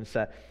college students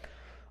that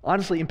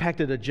honestly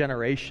impacted a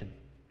generation.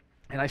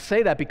 And I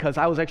say that because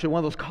I was actually one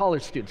of those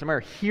college students. I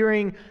remember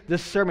hearing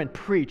this sermon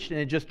preached, and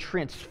it just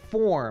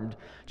transformed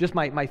just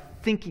my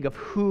thinking of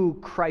who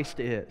Christ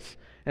is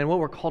and what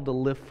we're called to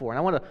live for. And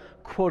I want to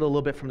quote a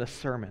little bit from this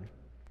sermon.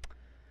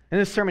 In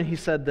this sermon, he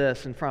said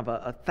this in front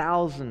of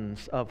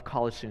thousands of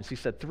college students. He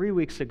said, 3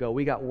 weeks ago,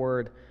 we got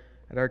word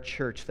at our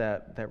church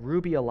that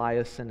Ruby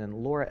Eliason and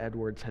Laura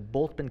Edwards had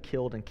both been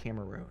killed in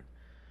Cameroon.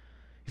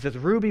 He says,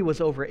 Ruby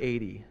was over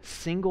 80,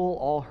 single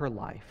all her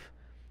life.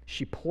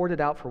 She poured it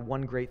out for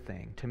one great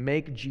thing, to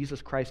make Jesus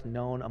Christ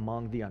known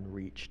among the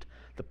unreached,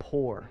 the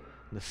poor,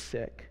 and the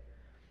sick.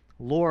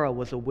 Laura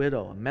was a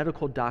widow, a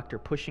medical doctor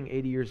pushing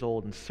 80 years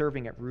old and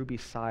serving at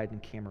Ruby's side in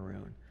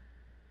Cameroon.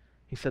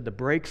 He said, the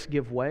brakes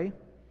give way,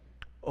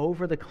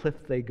 over the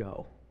cliff they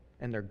go,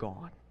 and they're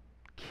gone,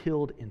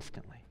 killed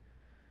instantly.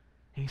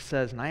 He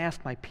says, and I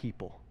asked my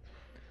people,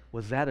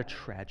 was that a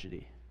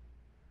tragedy?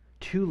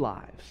 2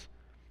 lives,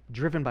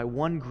 driven by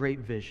one great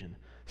vision,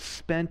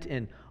 spent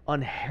in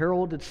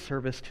unheralded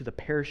service to the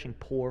perishing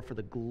poor for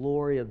the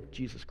glory of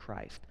Jesus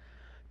Christ.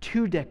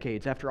 2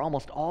 decades after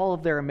almost all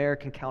of their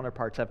American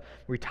counterparts have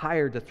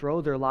retired to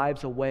throw their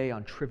lives away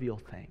on trivial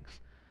things.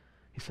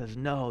 He says,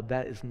 no,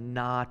 that is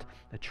not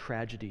a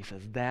tragedy. He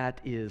says, that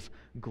is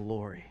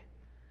glory.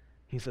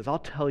 He says, I'll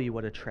tell you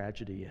what a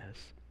tragedy is.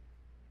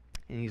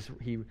 And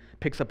he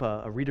picks up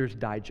a Reader's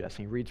Digest,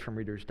 and he reads from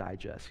Reader's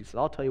Digest. He says,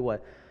 I'll tell you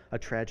what a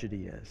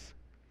tragedy is.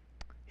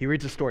 He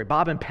reads a story.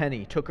 Bob and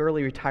Penny took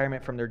early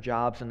retirement from their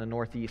jobs in the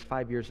Northeast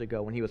 5 years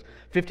ago when he was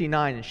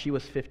 59 and she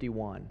was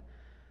 51.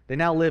 They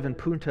now live in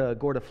Punta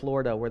Gorda,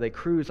 Florida, where they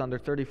cruise on their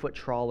 30-foot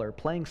trawler,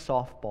 playing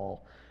softball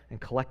and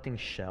collecting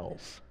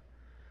shells.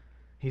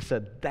 He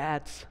said,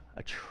 that's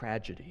a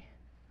tragedy.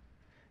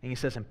 And he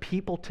says, and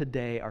people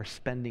today are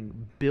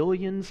spending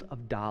billions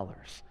of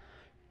dollars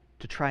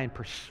to try and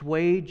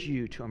persuade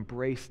you to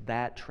embrace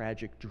that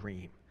tragic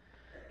dream.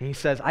 And he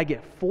says, I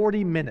get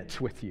 40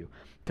 minutes with you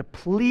to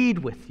plead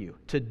with you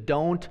to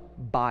don't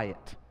buy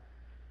it.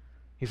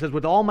 He says,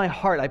 with all my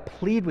heart, I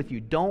plead with you,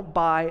 don't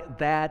buy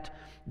that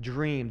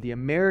dream, the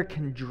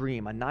American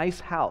dream, a nice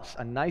house,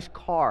 a nice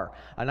car,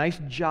 a nice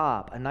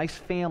job, a nice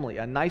family,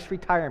 a nice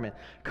retirement,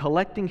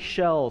 collecting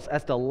shells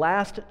as the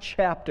last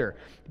chapter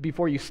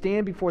before you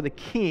stand before the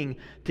king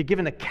to give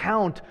an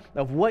account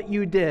of what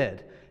you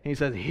did. And he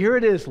says, here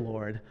it is,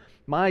 Lord,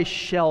 my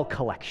shell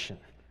collection.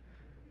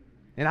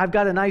 And I've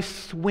got a nice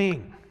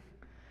swing.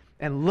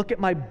 And look at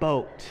my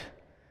boat.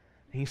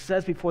 And he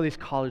says before these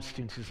college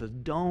students, he says,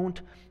 don't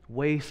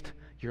waste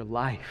your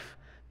life.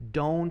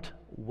 Don't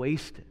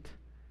waste it.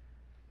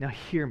 Now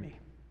hear me.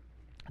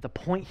 The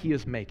point he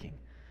is making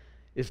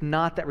is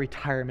not that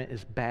retirement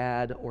is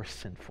bad or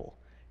sinful.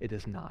 It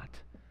is not.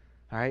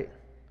 All right?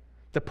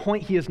 The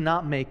point he is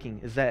not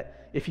making is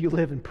that if you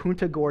live in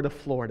Punta Gorda,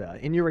 Florida,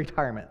 in your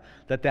retirement,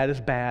 that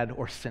is bad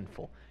or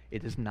sinful.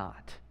 It is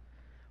not.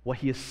 What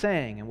he is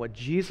saying and what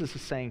Jesus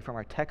is saying from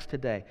our text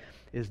today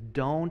is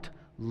don't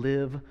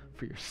live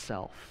for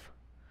yourself.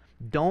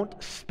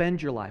 Don't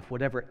spend your life,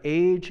 whatever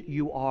age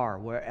you are,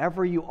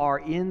 wherever you are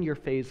in your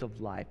phase of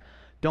life.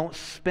 Don't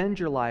spend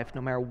your life, no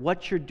matter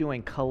what you're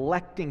doing,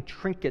 collecting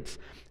trinkets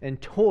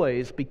and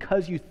toys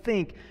because you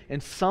think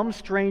in some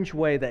strange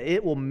way that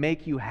it will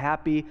make you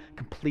happy,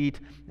 complete,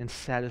 and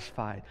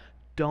satisfied.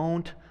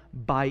 Don't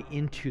buy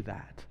into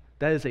that.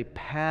 That is a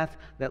path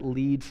that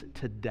leads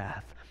to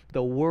death.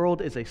 The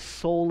world is a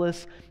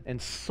soulless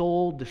and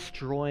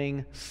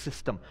soul-destroying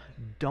system.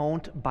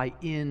 Don't buy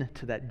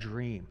into that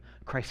dream.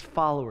 Christ's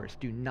followers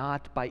do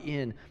not buy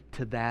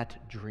into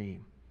that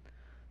dream.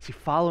 See,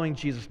 following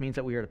Jesus means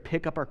that we are to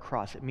pick up our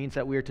cross. It means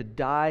that we are to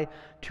die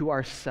to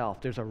ourselves.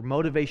 There's a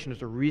motivation,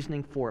 there's a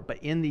reasoning for it.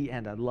 But in the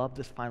end, I love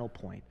this final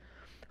point.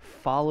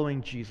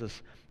 Following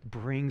Jesus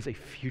brings a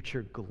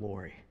future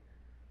glory.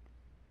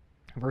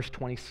 Verse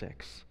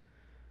 26.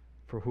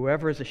 For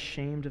whoever is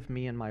ashamed of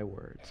me and my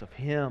words, of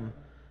him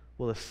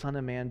will the Son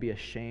of Man be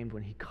ashamed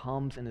when he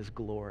comes in his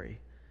glory,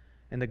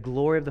 and the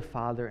glory of the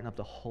Father and of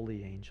the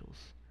holy angels.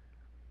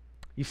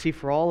 You see,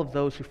 for all of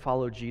those who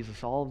follow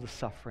Jesus, all of the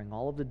suffering,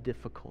 all of the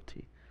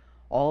difficulty,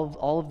 all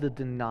of the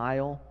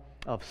denial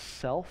of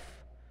self,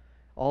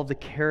 all of the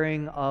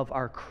carrying of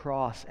our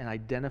cross and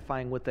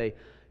identifying with a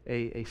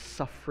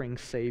suffering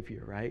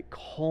Savior, right,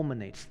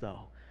 culminates,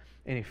 though,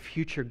 in a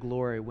future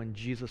glory when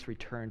Jesus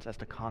returns as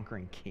the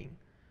conquering King.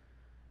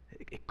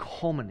 It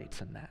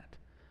culminates in that.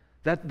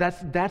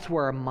 That's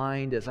where our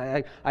mind is.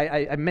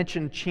 I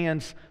mentioned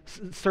Chan's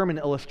sermon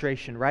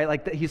illustration, right?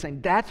 Like he's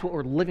saying that's what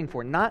we're living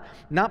for, not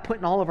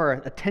putting all of our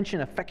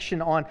attention,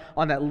 affection on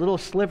that little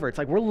sliver. It's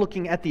like we're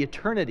looking at the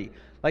eternity.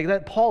 Like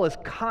that, Paul is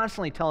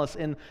constantly telling us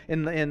in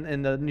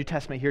the New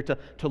Testament here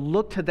to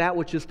look to that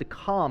which is to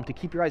come, to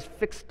keep your eyes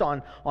fixed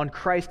on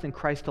Christ and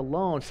Christ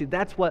alone. See,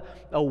 that's what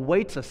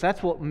awaits us.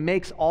 That's what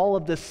makes all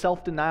of this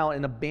self-denial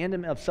and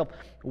abandonment of self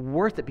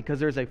worth it, because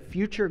there's a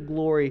future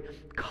glory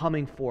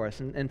coming for us.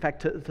 And in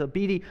fact,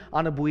 Tabidi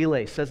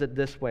Anabuile says it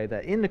this way,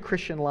 that in the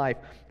Christian life,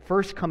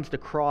 first comes the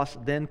cross,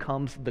 then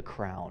comes the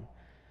crown.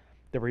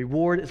 The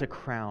reward is a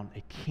crown,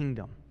 a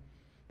kingdom.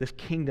 This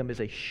kingdom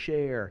is a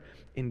share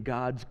in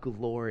God's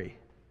glory.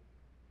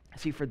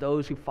 See, for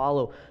those who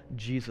follow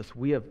Jesus,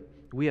 we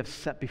have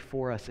set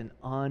before us an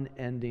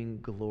unending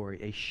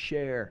glory, a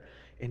share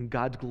in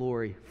God's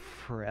glory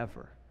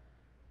forever.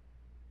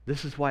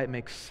 This is why it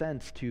makes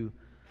sense to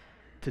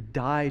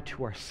die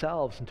to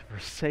ourselves and to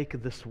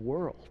forsake this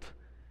world.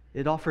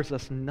 It offers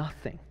us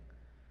nothing.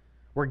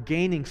 We're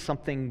gaining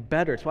something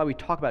better. It's why we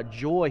talk about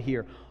joy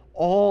here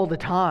all the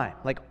time.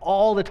 Like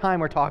all the time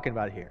we're talking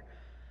about it here.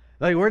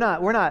 Like we're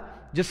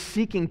not just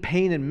seeking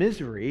pain and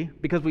misery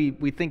because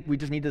we think we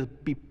just need to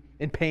be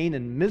in pain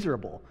and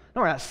miserable.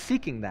 No, we're not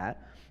seeking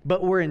that.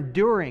 But we're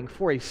enduring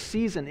for a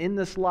season in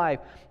this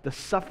life the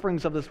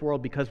sufferings of this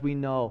world because we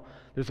know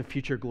there's a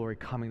future glory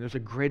coming. There's a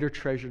greater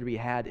treasure to be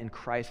had in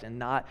Christ and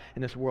not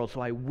in this world. So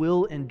I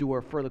will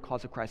endure for the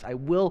cause of Christ. I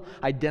will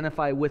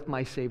identify with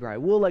my Savior. I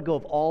will let go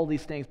of all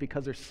these things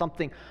because there's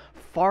something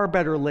far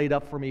better laid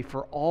up for me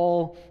for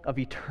all of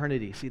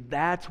eternity. See,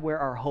 that's where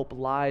our hope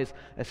lies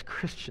as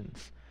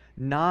Christians.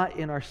 Not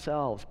in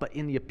ourselves, but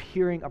in the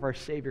appearing of our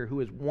Savior,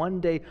 who is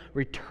one day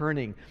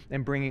returning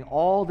and bringing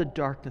all the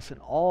darkness and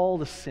all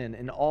the sin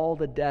and all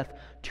the death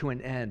to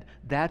an end.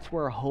 That's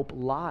where our hope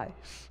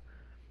lies.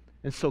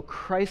 And so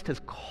Christ has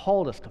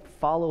called us to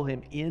follow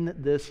him in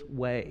this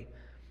way.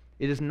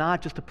 It is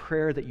not just a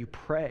prayer that you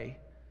pray.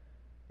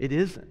 It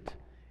isn't.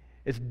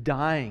 It's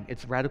dying.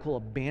 It's radical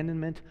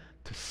abandonment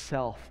to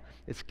self.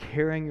 It's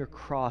carrying your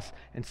cross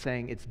and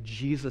saying, it's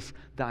Jesus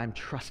that I'm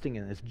trusting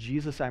in. It's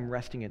Jesus I'm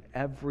resting in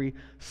every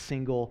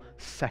single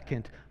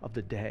second of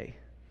the day.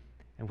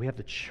 And we have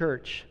the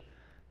church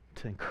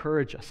to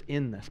encourage us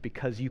in this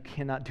because you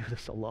cannot do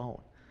this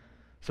alone.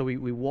 So we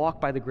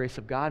walk by the grace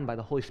of God and by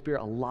the Holy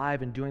Spirit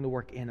alive and doing the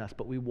work in us,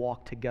 but we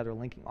walk together,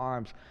 linking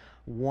arms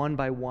one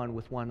by one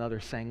with one another,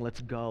 saying,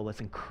 let's go,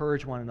 let's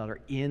encourage one another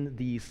in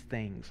these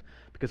things.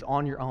 Because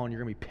on your own,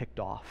 you're going to be picked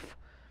off.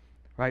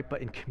 Right?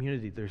 But in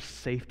community, there's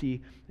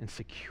safety and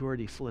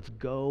security. So let's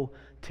go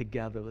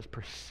together. Let's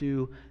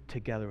pursue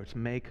together. Let's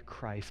make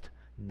Christ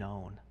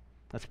known.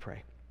 Let's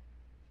pray.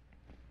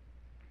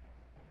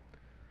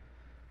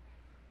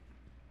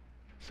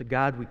 So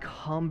God, we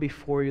come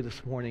before you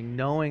this morning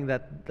knowing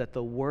that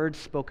the words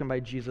spoken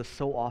by Jesus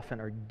so often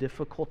are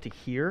difficult to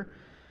hear,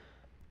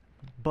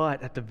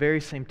 but at the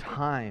very same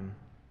time,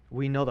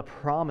 we know the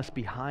promise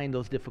behind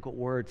those difficult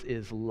words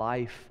is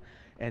life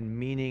and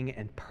meaning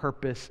and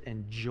purpose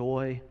and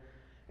joy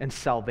and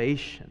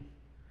salvation.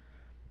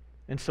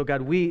 And so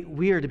God,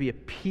 we are to be a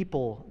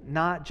people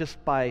not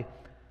just by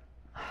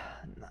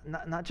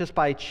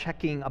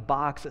checking a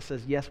box that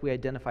says, yes, we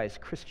identify as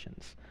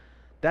Christians.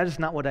 That is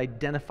not what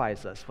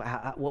identifies us,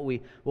 what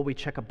we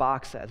check a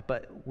box as.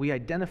 But we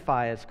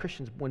identify as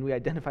Christians when we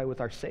identify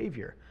with our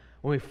Savior,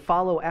 when we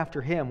follow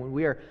after him, when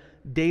we are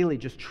daily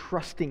just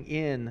trusting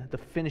in the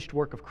finished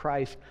work of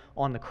Christ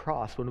on the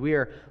cross, when we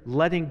are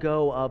letting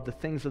go of the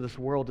things of this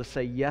world to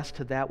say yes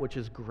to that which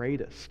is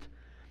greatest.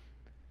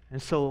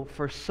 And so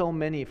for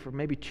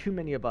maybe too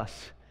many of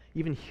us,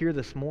 even here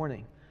this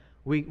morning,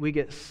 we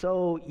get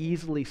so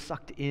easily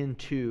sucked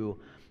into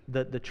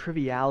the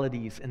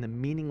trivialities and the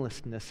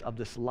meaninglessness of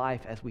this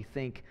life as we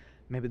think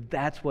maybe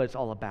that's what it's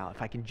all about.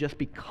 If I can just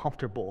be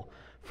comfortable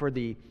for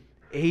the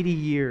 80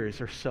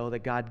 years or so that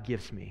God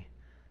gives me,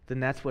 then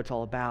that's what it's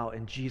all about.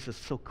 And Jesus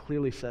so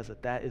clearly says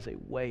that is a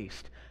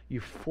waste.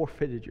 You've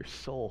forfeited your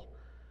soul.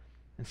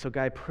 And so,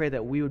 God, I pray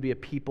that we would be a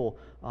people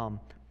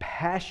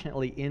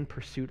passionately in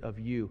pursuit of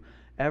you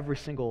every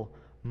single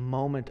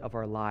moment of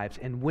our lives.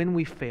 And when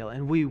we fail,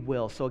 and we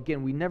will. So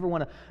again, we never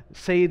want to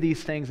say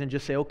these things and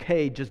just say,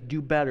 okay, just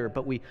do better.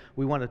 But we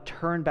want to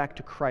turn back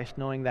to Christ,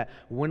 knowing that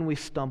when we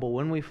stumble,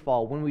 when we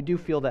fall, when we do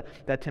feel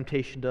that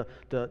temptation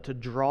to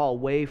draw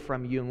away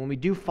from you, and when we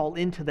do fall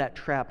into that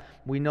trap,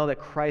 we know that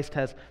Christ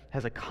has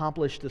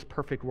accomplished this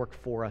perfect work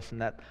for us, and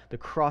that the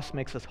cross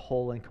makes us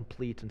whole and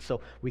complete. And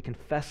so we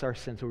confess our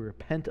sins, we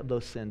repent of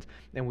those sins,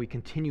 and we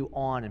continue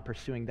on in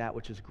pursuing that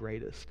which is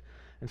greatest.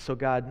 And so,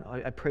 God,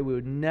 I pray we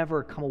would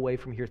never come away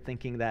from here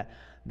thinking that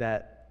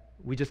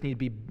we just need to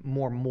be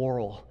more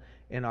moral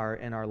in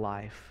our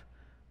life,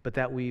 but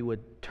that we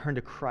would turn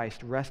to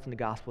Christ, rest in the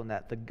gospel, and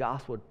that the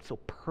gospel would so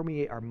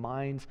permeate our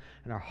minds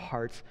and our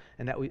hearts,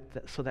 and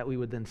so that we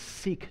would then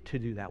seek to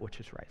do that which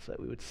is right, so that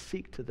we would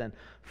seek to then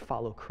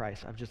follow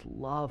Christ. I've just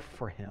love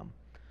for him.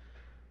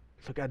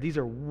 So, God, these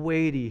are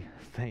weighty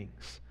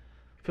things.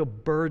 I feel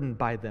burdened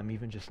by them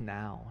even just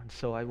now, and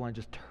so I want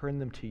to just turn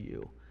them to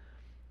you.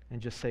 And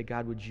just say,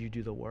 God, would you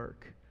do the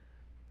work?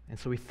 And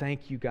so we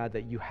thank you, God,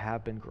 that you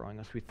have been growing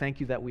us. We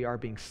thank you that we are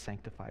being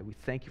sanctified. We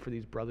thank you for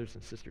these brothers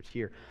and sisters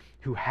here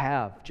who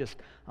have just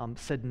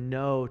said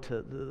no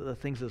to the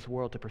things of this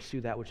world to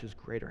pursue that which is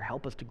greater.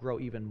 Help us to grow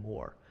even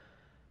more.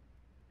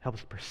 Help us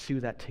to pursue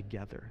that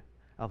together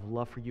out of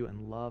love for you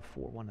and love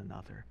for one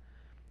another.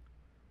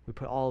 We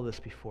put all of this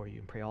before you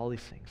and pray all these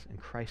things. In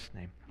Christ's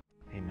name,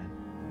 amen.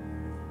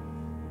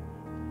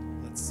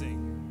 Let's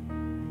sing.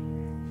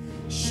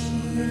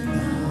 Should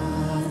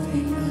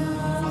nothing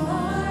of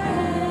our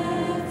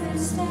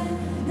efforts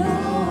stand,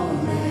 no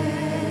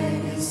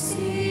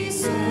legacy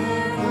survive,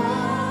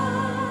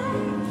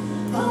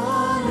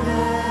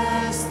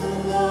 unless the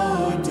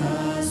Lord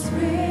does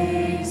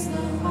raise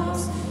the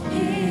house,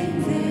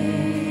 in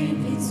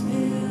vain its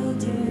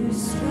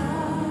builders strive.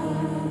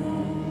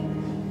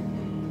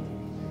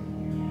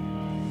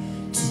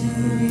 To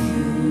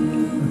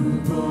you who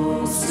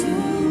boast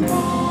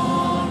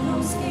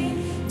tomorrow's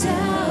gain,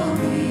 tell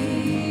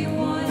me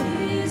what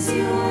is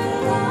your life?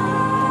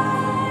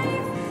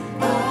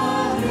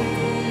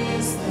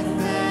 Amidst the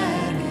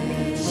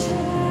vanishes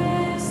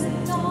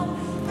at dawn,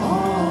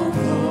 all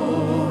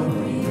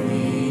glory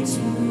be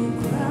to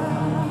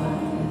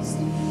Christ.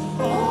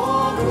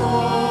 All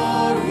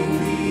glory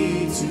be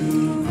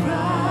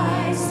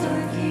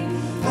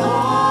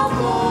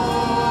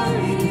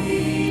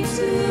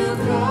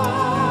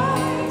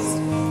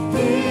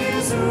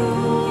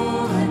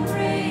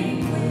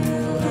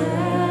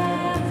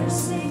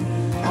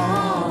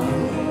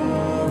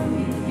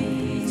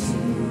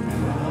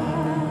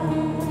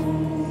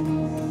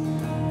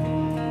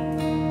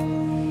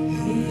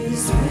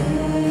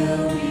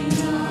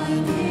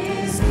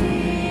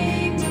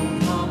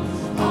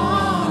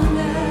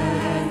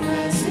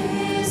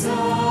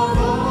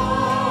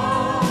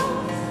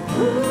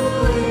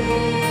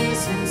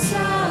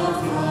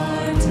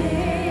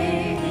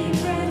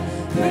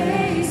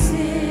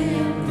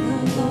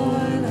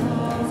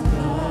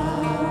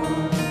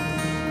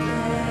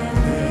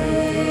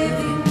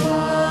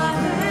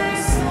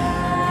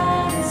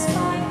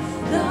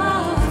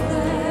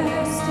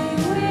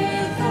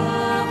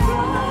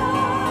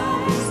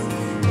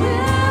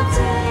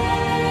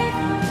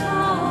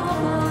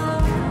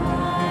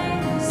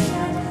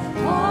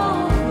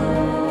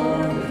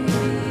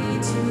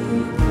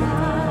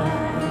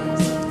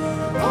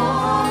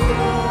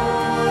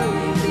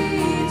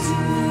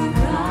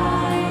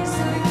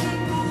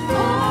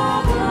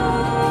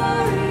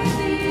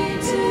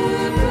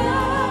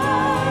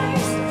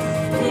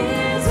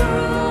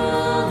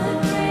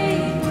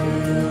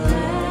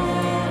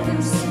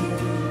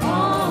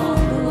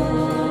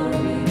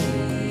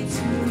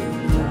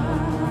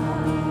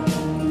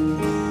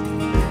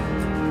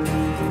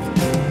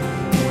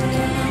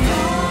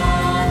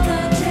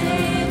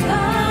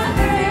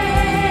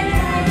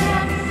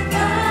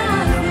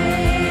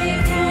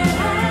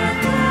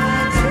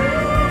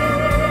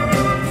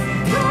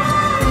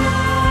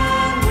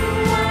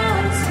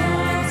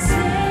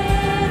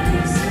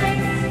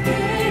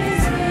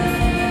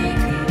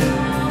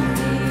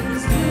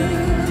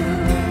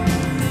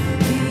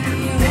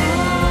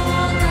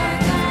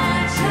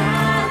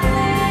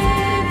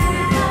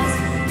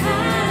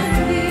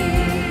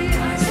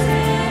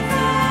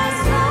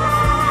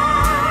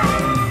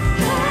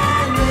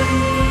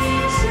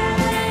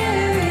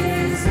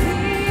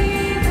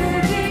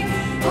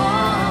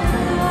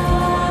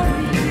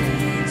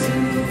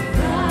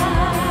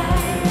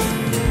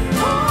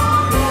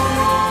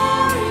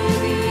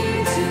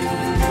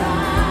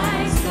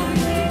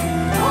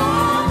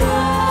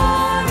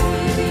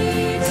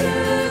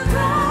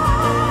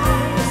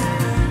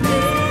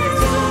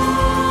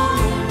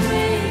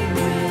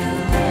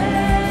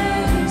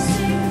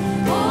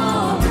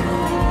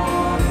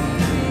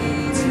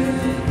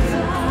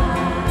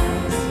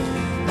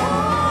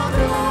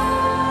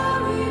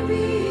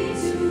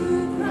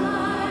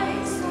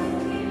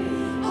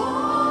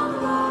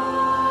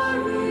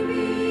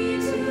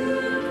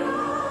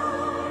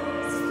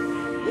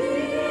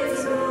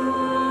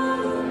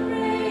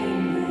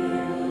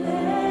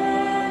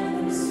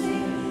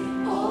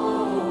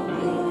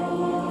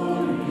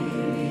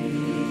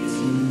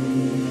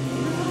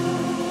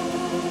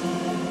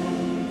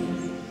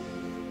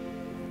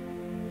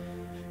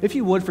if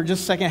you would, for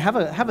just a second,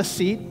 have a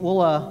seat.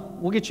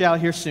 We'll get you out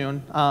here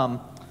soon.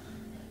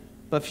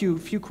 But a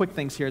few quick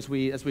things here as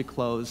we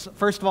close.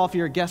 First of all, if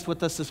you're a guest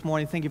with us this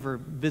morning, thank you for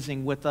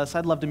visiting with us.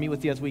 I'd love to meet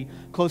with you as we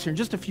close here in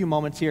just a few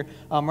moments here,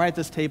 right at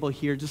this table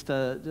here, just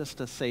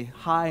to say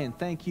hi and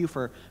thank you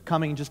for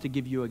coming, just to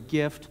give you a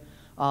gift.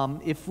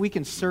 If we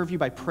can serve you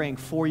by praying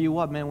for you,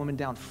 we'll have men and women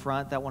down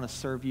front that want to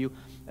serve you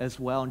as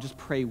well and just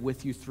pray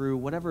with you through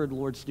whatever the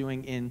Lord's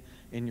doing in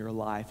your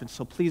life. And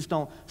so please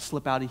don't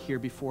slip out of here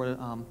before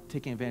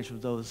taking advantage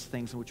of those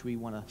things in which we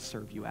want to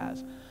serve you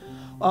as.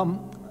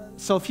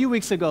 So a few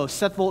weeks ago,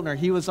 Seth Voltner,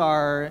 he was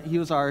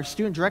our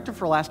student director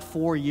for the last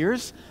 4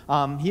 years.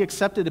 He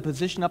accepted a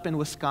position up in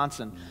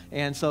Wisconsin.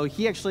 And so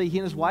he and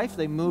his wife,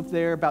 they moved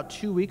there about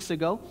 2 weeks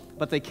ago,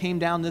 but they came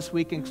down this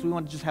weekend because we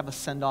wanted to just have a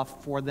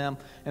send-off for them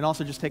and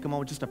also just take a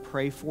moment just to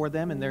pray for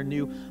them and their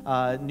new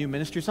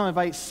ministry. So I'm going to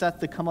invite Seth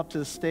to come up to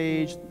the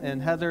stage,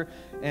 and Heather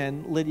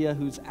and Lydia,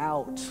 who's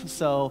out.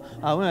 So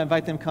I'm going to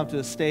invite them to come to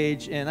the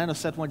stage. And I know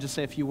Seth wanted to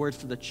say a few words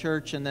to the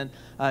church. And then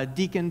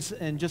deacons,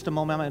 in just a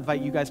moment, I'm going to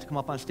invite you guys to come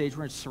up on stage. We're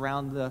going to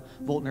surround the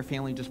Voltner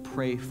family and just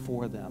pray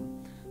for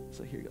them.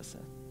 So here you go,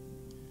 Seth.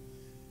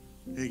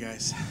 Hey,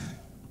 guys.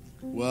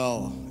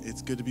 Well,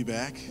 it's good to be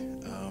back.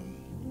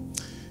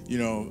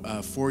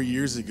 4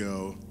 years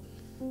ago,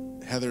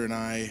 Heather and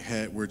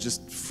I were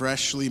just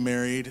freshly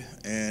married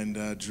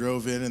and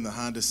drove in the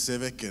Honda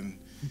Civic and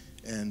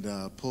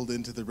pulled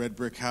into the red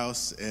brick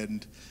house,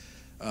 and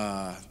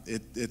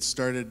it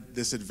started.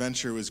 This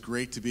adventure was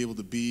great to be able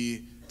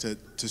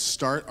to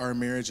start our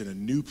marriage in a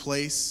new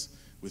place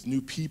with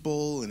new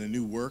people and a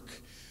new work.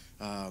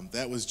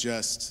 That was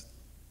just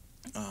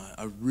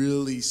a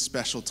really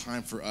special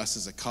time for us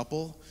as a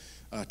couple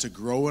to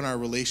grow in our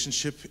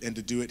relationship and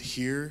to do it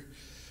here.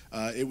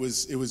 It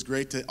was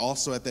great to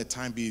also at that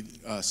time be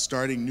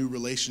starting new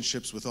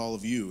relationships with all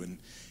of you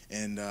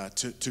and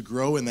to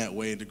grow in that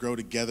way and to grow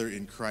together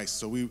in Christ.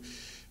 So we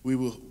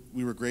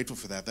were grateful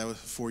for that. That was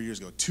 4 years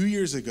ago. 2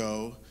 years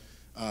ago,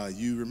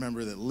 you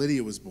remember that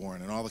Lydia was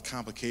born and all the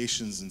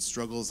complications and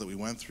struggles that we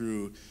went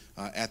through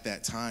at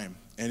that time.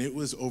 And it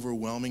was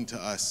overwhelming to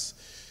us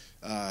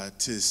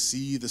to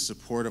see the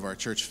support of our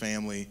church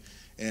family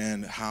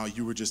and how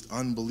you were just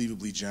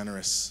unbelievably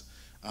generous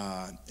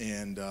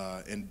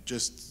and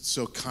just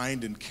so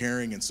kind and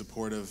caring and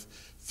supportive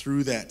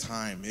through that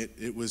time.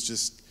 It was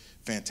just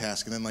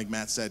fantastic. And then, like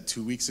Matt said,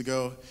 2 weeks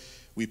ago,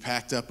 we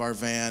packed up our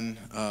van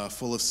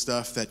full of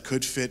stuff that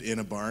could fit in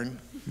a barn.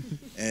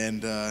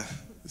 And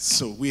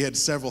so we had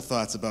several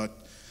thoughts about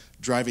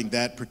driving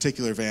that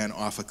particular van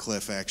off a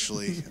cliff,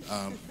 actually,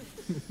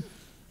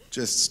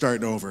 just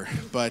starting over.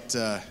 But,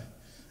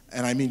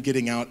 and I mean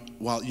getting out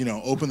while,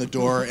 open the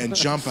door and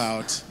jump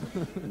out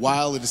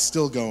while it is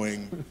still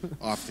going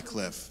off the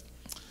cliff,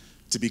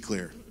 to be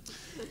clear.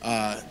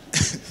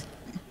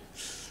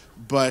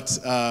 But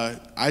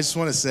I just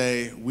want to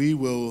say we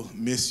will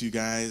miss you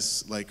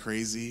guys like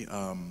crazy.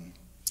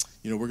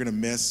 We're going to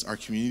miss our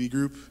community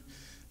group.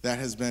 That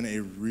has been a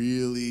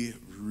really,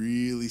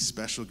 really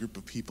special group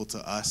of people to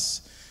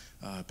us.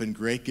 Been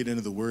great getting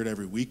into the Word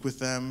every week with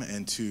them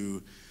and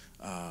to,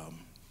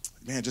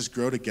 just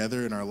grow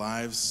together in our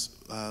lives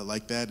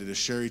like that and to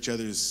share each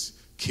other's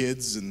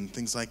kids and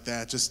things like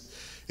that.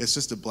 It's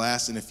just a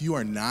blast. And if you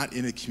are not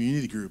in a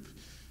community group,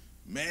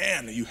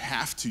 man,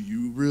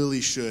 you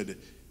really should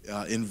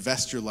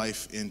invest your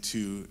life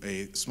into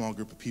a small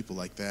group of people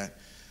like that.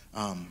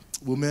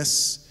 We'll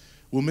miss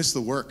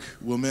the work.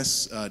 We'll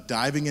miss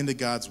diving into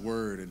God's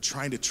Word and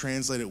trying to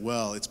translate it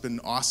well. It's been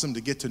awesome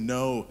to get to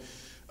know,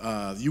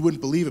 you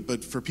wouldn't believe it,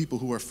 but for people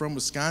who are from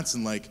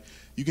Wisconsin,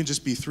 you can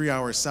just be 3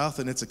 hours south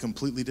and it's a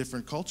completely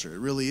different culture. It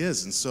really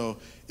is. And so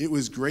it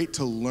was great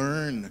to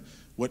learn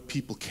what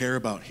people care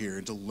about here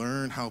and to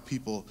learn how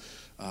people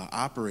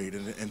operate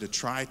and to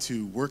try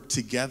to work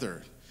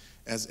together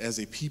as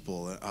a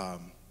people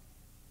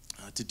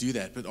to do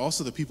that. But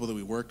also the people that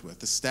we worked with.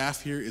 The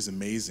staff here is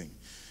amazing.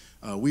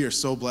 We are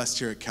so blessed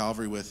here at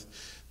Calvary with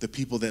the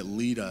people that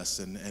lead us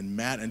and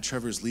Matt and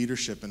Trevor's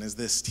leadership. And as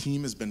this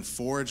team has been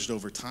forged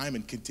over time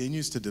and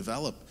continues to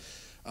develop,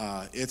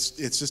 it's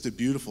just a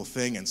beautiful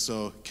thing. And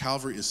so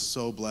Calvary is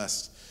so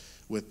blessed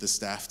with the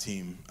staff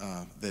team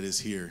that is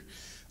here.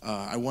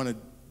 I wanted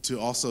to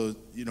also,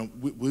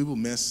 we will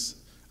miss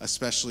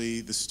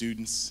especially the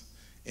students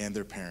and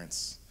their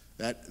parents.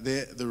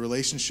 The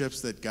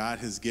relationships that God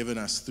has given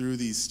us through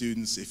these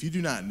students, if you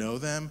do not know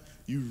them,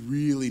 you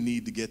really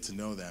need to get to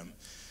know them.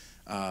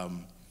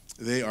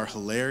 They are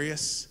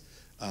hilarious,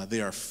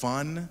 they are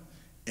fun,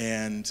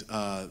 and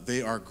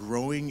they are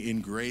growing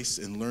in grace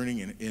and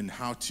learning in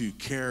how to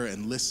care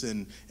and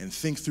listen and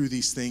think through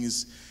these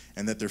things,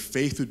 and that their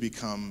faith would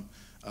become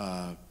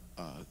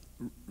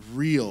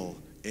real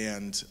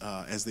and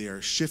as they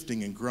are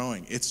shifting and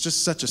growing. It's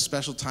just such a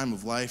special time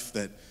of life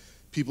that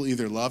people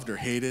either loved or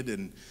hated,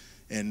 and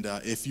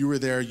if you were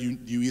there,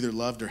 you either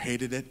loved or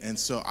hated it. And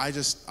so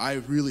I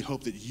really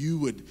hope that you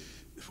would,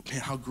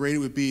 man, how great it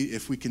would be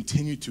if we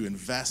continue to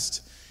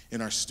invest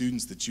in our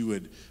students, that you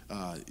would,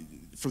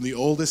 from the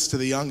oldest to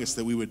the youngest,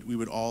 that we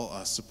would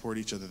all support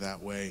each other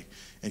that way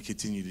and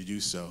continue to do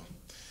so.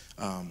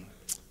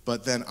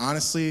 But then,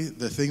 honestly,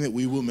 the thing that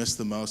we will miss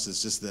the most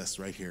is just this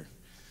right here.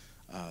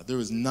 There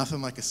was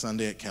nothing like a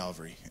Sunday at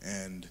Calvary,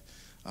 and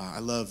I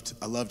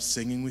loved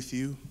singing with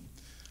you.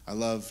 I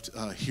loved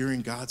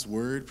hearing God's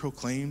word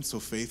proclaimed so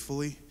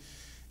faithfully,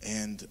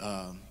 and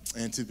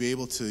to be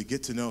able to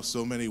get to know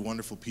so many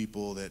wonderful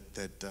people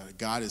that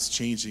God is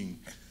changing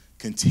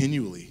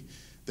continually,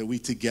 that we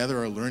together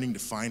are learning to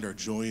find our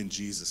joy in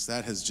Jesus.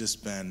 That has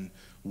just been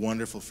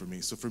wonderful for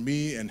me. So for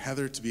me and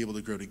Heather to be able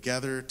to grow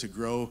together, to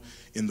grow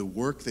in the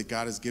work that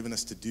God has given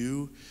us to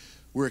do,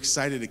 we're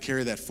excited to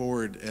carry that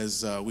forward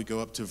as we go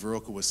up to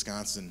Viroqua,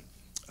 Wisconsin.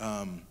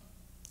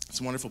 It's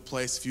a wonderful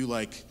place. If you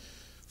like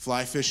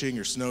fly fishing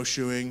or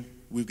snowshoeing,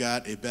 we've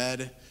got a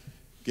bed.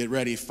 Get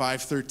ready,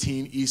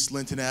 513 East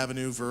Linton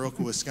Avenue,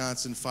 Viroqua,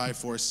 Wisconsin,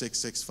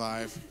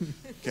 54665.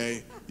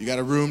 Okay, you got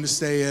a room to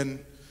stay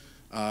in.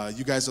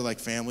 You guys are like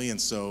family, and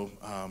so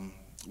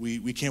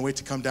we can't wait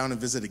to come down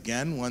and visit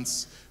again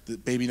once the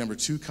baby number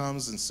 2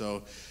 comes, and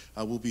so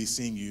we'll be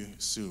seeing you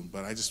soon.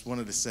 But I just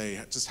wanted to say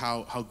just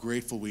how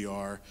grateful we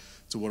are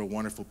to what a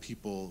wonderful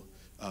people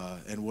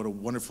and what a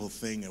wonderful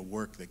thing and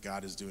work that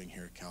God is doing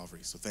here at Calvary.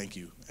 So thank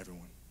you,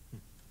 everyone.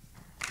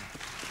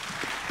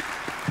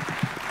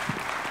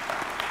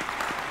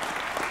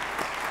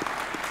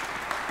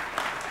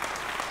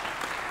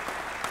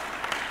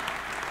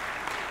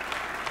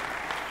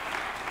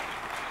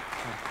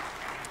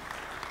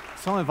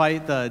 So I'll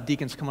invite the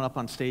deacons coming up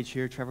on stage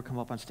here. Trevor, come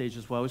up on stage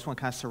as well. We just want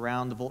to kind of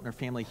surround the Voltner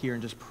family here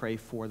and just pray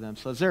for them.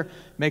 So as they're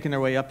making their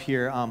way up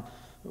here,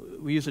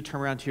 we use a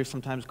term around here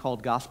sometimes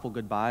called gospel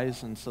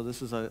goodbyes. And so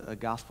this is a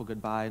gospel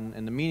goodbye.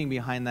 And the meaning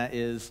behind that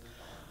is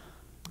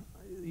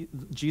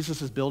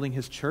Jesus is building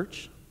his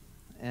church.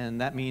 And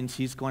that means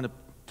he's going to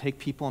take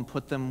people and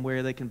put them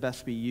where they can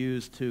best be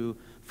used to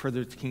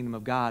further the kingdom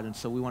of God. And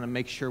so we want to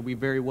make sure we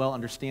very well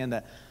understand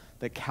that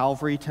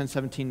Calvary,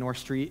 1017 North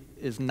Street,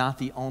 is not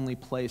the only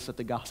place that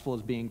the gospel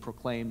is being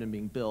proclaimed and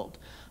being built.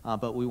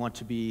 But we want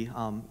to be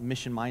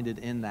mission-minded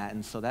in that.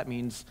 And so that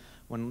means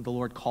when the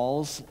Lord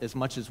calls, as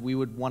much as we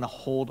would want to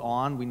hold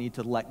on, we need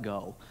to let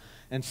go.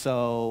 And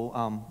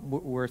so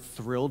we're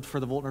thrilled for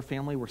the Voltner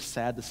family. We're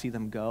sad to see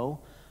them go.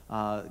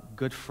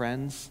 Good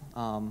friends,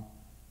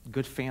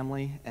 good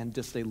family, and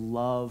just they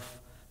love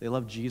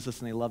Jesus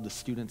and they love the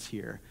students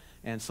here.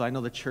 And so I know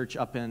the church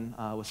up in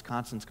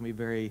Wisconsin is going to be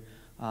very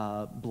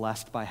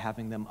blessed by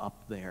having them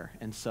up there.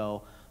 And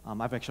so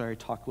I've actually already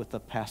talked with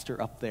the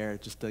pastor up there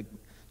just to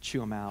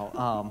chew them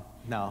out.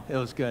 No, it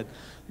was good.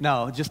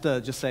 No, just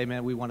to say,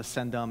 man, we want to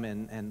send them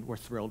and we're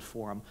thrilled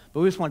for them.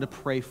 But we just wanted to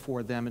pray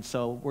for them. And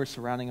so we're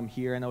surrounding them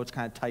here. I know it's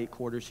kind of tight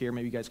quarters here.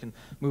 Maybe you guys can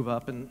move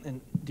up and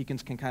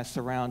deacons can kind of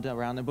surround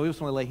around them. But we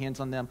just want to lay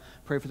hands on them,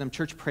 pray for them.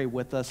 Church, pray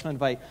with us. I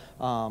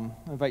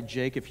invite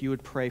Jake, if you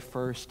would pray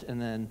first,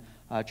 and then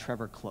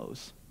Trevor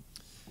close.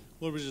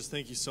 Lord, we just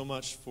thank you so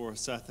much for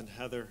Seth and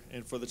Heather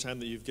and for the time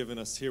that you've given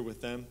us here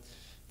with them.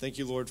 Thank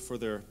you, Lord, for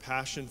their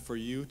passion for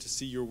you, to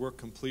see your work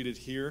completed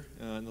here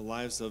in the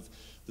lives of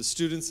the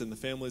students and the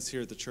families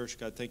here at the church.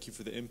 God, thank you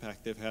for the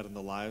impact they've had on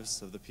the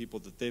lives of the people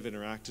that they've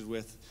interacted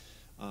with.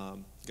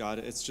 God,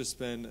 it's just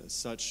been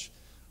such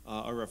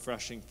a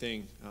refreshing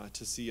thing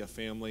to see a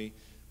family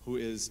who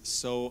is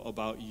so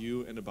about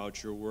you and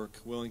about your work,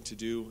 willing to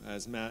do,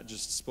 as Matt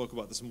just spoke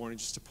about this morning,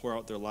 just to pour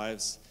out their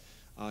lives.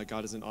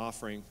 God, is an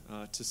offering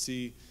to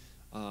see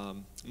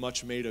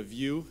much made of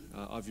you,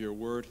 of your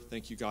word.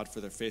 Thank you, God, for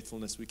their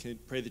faithfulness. We can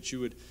pray that you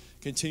would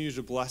continue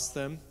to bless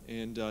them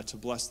and to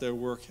bless their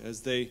work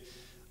as they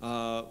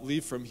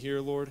leave from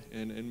here, Lord,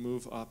 and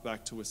move up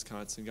back to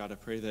Wisconsin. God, I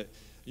pray that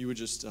you would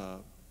just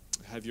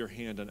have your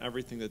hand on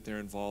everything that they're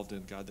involved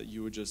in, God, that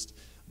you would just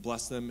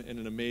bless them in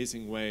an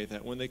amazing way,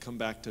 that when they come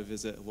back to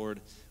visit,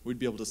 Lord, we'd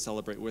be able to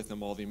celebrate with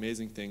them all the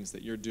amazing things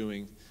that you're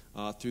doing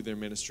through their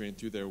ministry and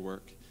through their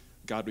work.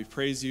 God, we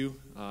praise you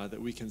that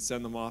we can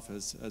send them off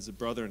as a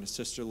brother and a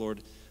sister,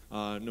 Lord,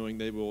 knowing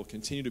they will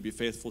continue to be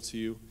faithful to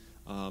you.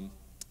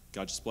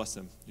 God, just bless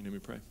them. In your name we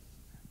pray.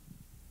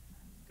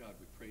 God,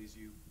 we praise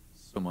you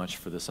so much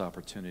for this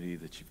opportunity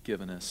that you've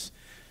given us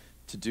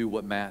to do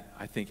what Matt,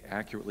 I think,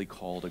 accurately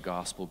called a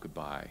gospel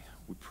goodbye.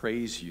 We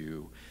praise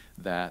you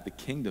that the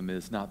kingdom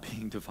is not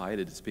being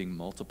divided, it's being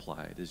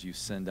multiplied as you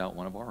send out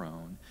one of our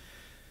own.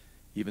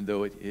 Even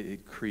though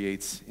it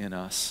creates in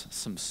us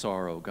some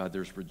sorrow, God,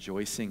 there's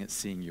rejoicing at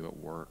seeing you at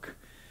work.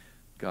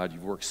 God,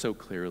 you've worked so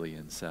clearly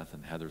in Seth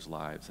and Heather's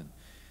lives, and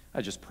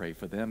I just pray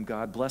for them.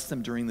 God, bless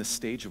them during this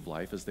stage of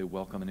life as they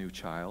welcome a new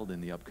child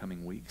in the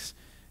upcoming weeks.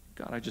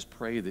 God, I just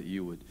pray that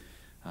you would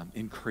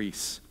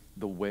increase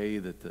the way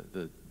that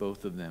the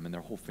both of them and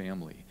their whole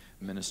family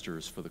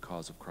ministers for the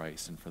cause of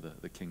Christ and for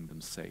the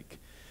kingdom's sake.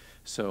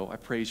 So I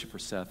praise you for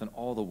Seth and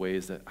all the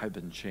ways that I've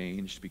been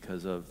changed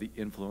because of the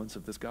influence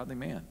of this godly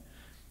man.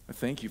 I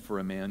thank you for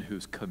a man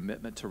whose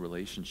commitment to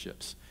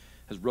relationships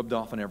has rubbed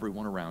off on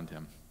everyone around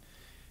him.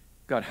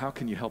 God, how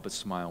can you help but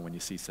smile when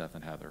you see Seth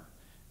and Heather?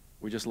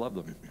 We just love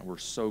them, and we're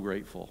so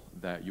grateful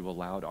that you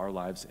allowed our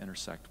lives to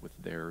intersect with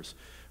theirs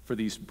for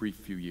these brief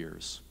few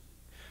years.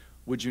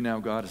 Would you now,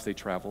 God, as they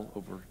travel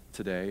over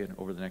today and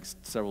over the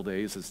next several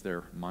days, as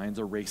their minds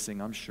are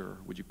racing, I'm sure,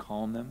 would you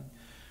calm them?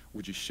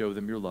 Would you show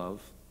them your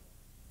love?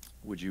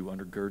 Would you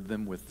undergird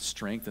them with the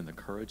strength and the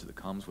courage that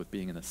comes with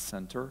being in the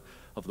center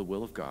of the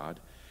will of God?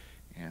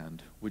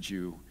 And would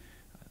you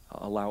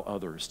allow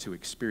others to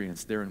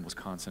experience there in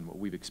Wisconsin what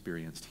we've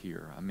experienced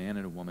here, a man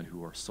and a woman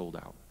who are sold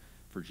out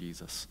for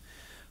Jesus.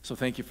 So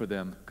thank you for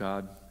them,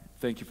 God.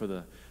 Thank you for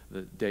the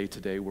day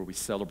today where we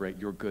celebrate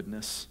your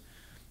goodness.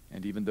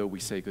 And even though we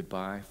say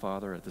goodbye,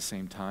 Father, at the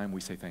same time,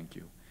 we say thank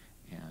you.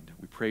 And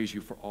we praise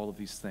you for all of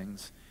these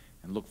things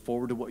and look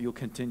forward to what you'll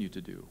continue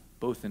to do,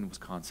 both in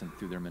Wisconsin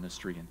through their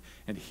ministry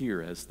and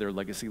here as their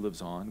legacy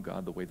lives on,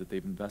 God, the way that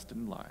they've invested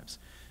in lives.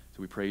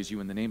 So we praise you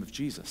in the name of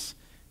Jesus.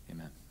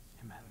 Amen.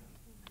 Amen.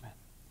 Amen.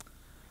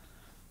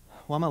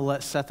 Well, I'm going to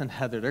let Seth and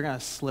Heather, they're going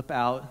to slip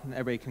out, and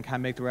everybody can kind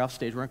of make their way off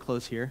stage. We're going to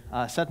close here.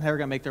 Seth and Heather are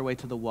going to make their way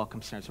to the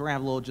Welcome Center. So we're going to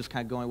have a little just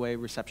kind of going away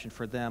reception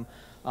for them.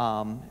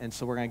 And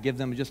so we're going to give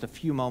them just a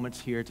few moments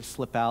here to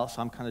slip out.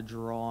 So I'm kind of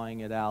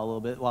drawing it out a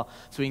little bit, so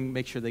we can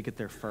make sure they get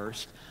there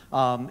first.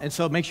 And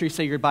so make sure you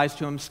say your goodbyes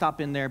to them.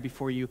 Stop in there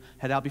before you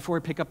head out. Be sure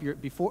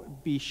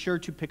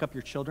to pick up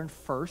your children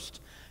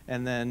first,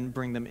 and then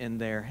bring them in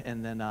there,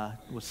 and then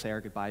we'll say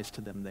our goodbyes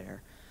to them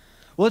there.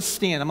 Well, let's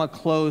stand. I'm going to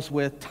close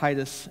with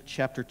Titus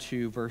chapter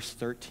 2, verse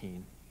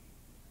 13.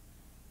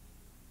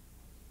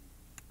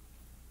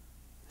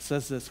 It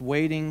says this,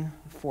 waiting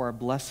for our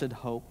blessed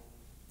hope,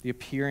 the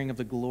appearing of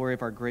the glory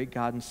of our great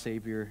God and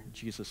Savior,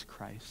 Jesus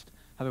Christ.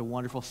 Have a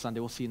wonderful Sunday.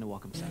 We'll see you in the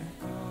Welcome Center.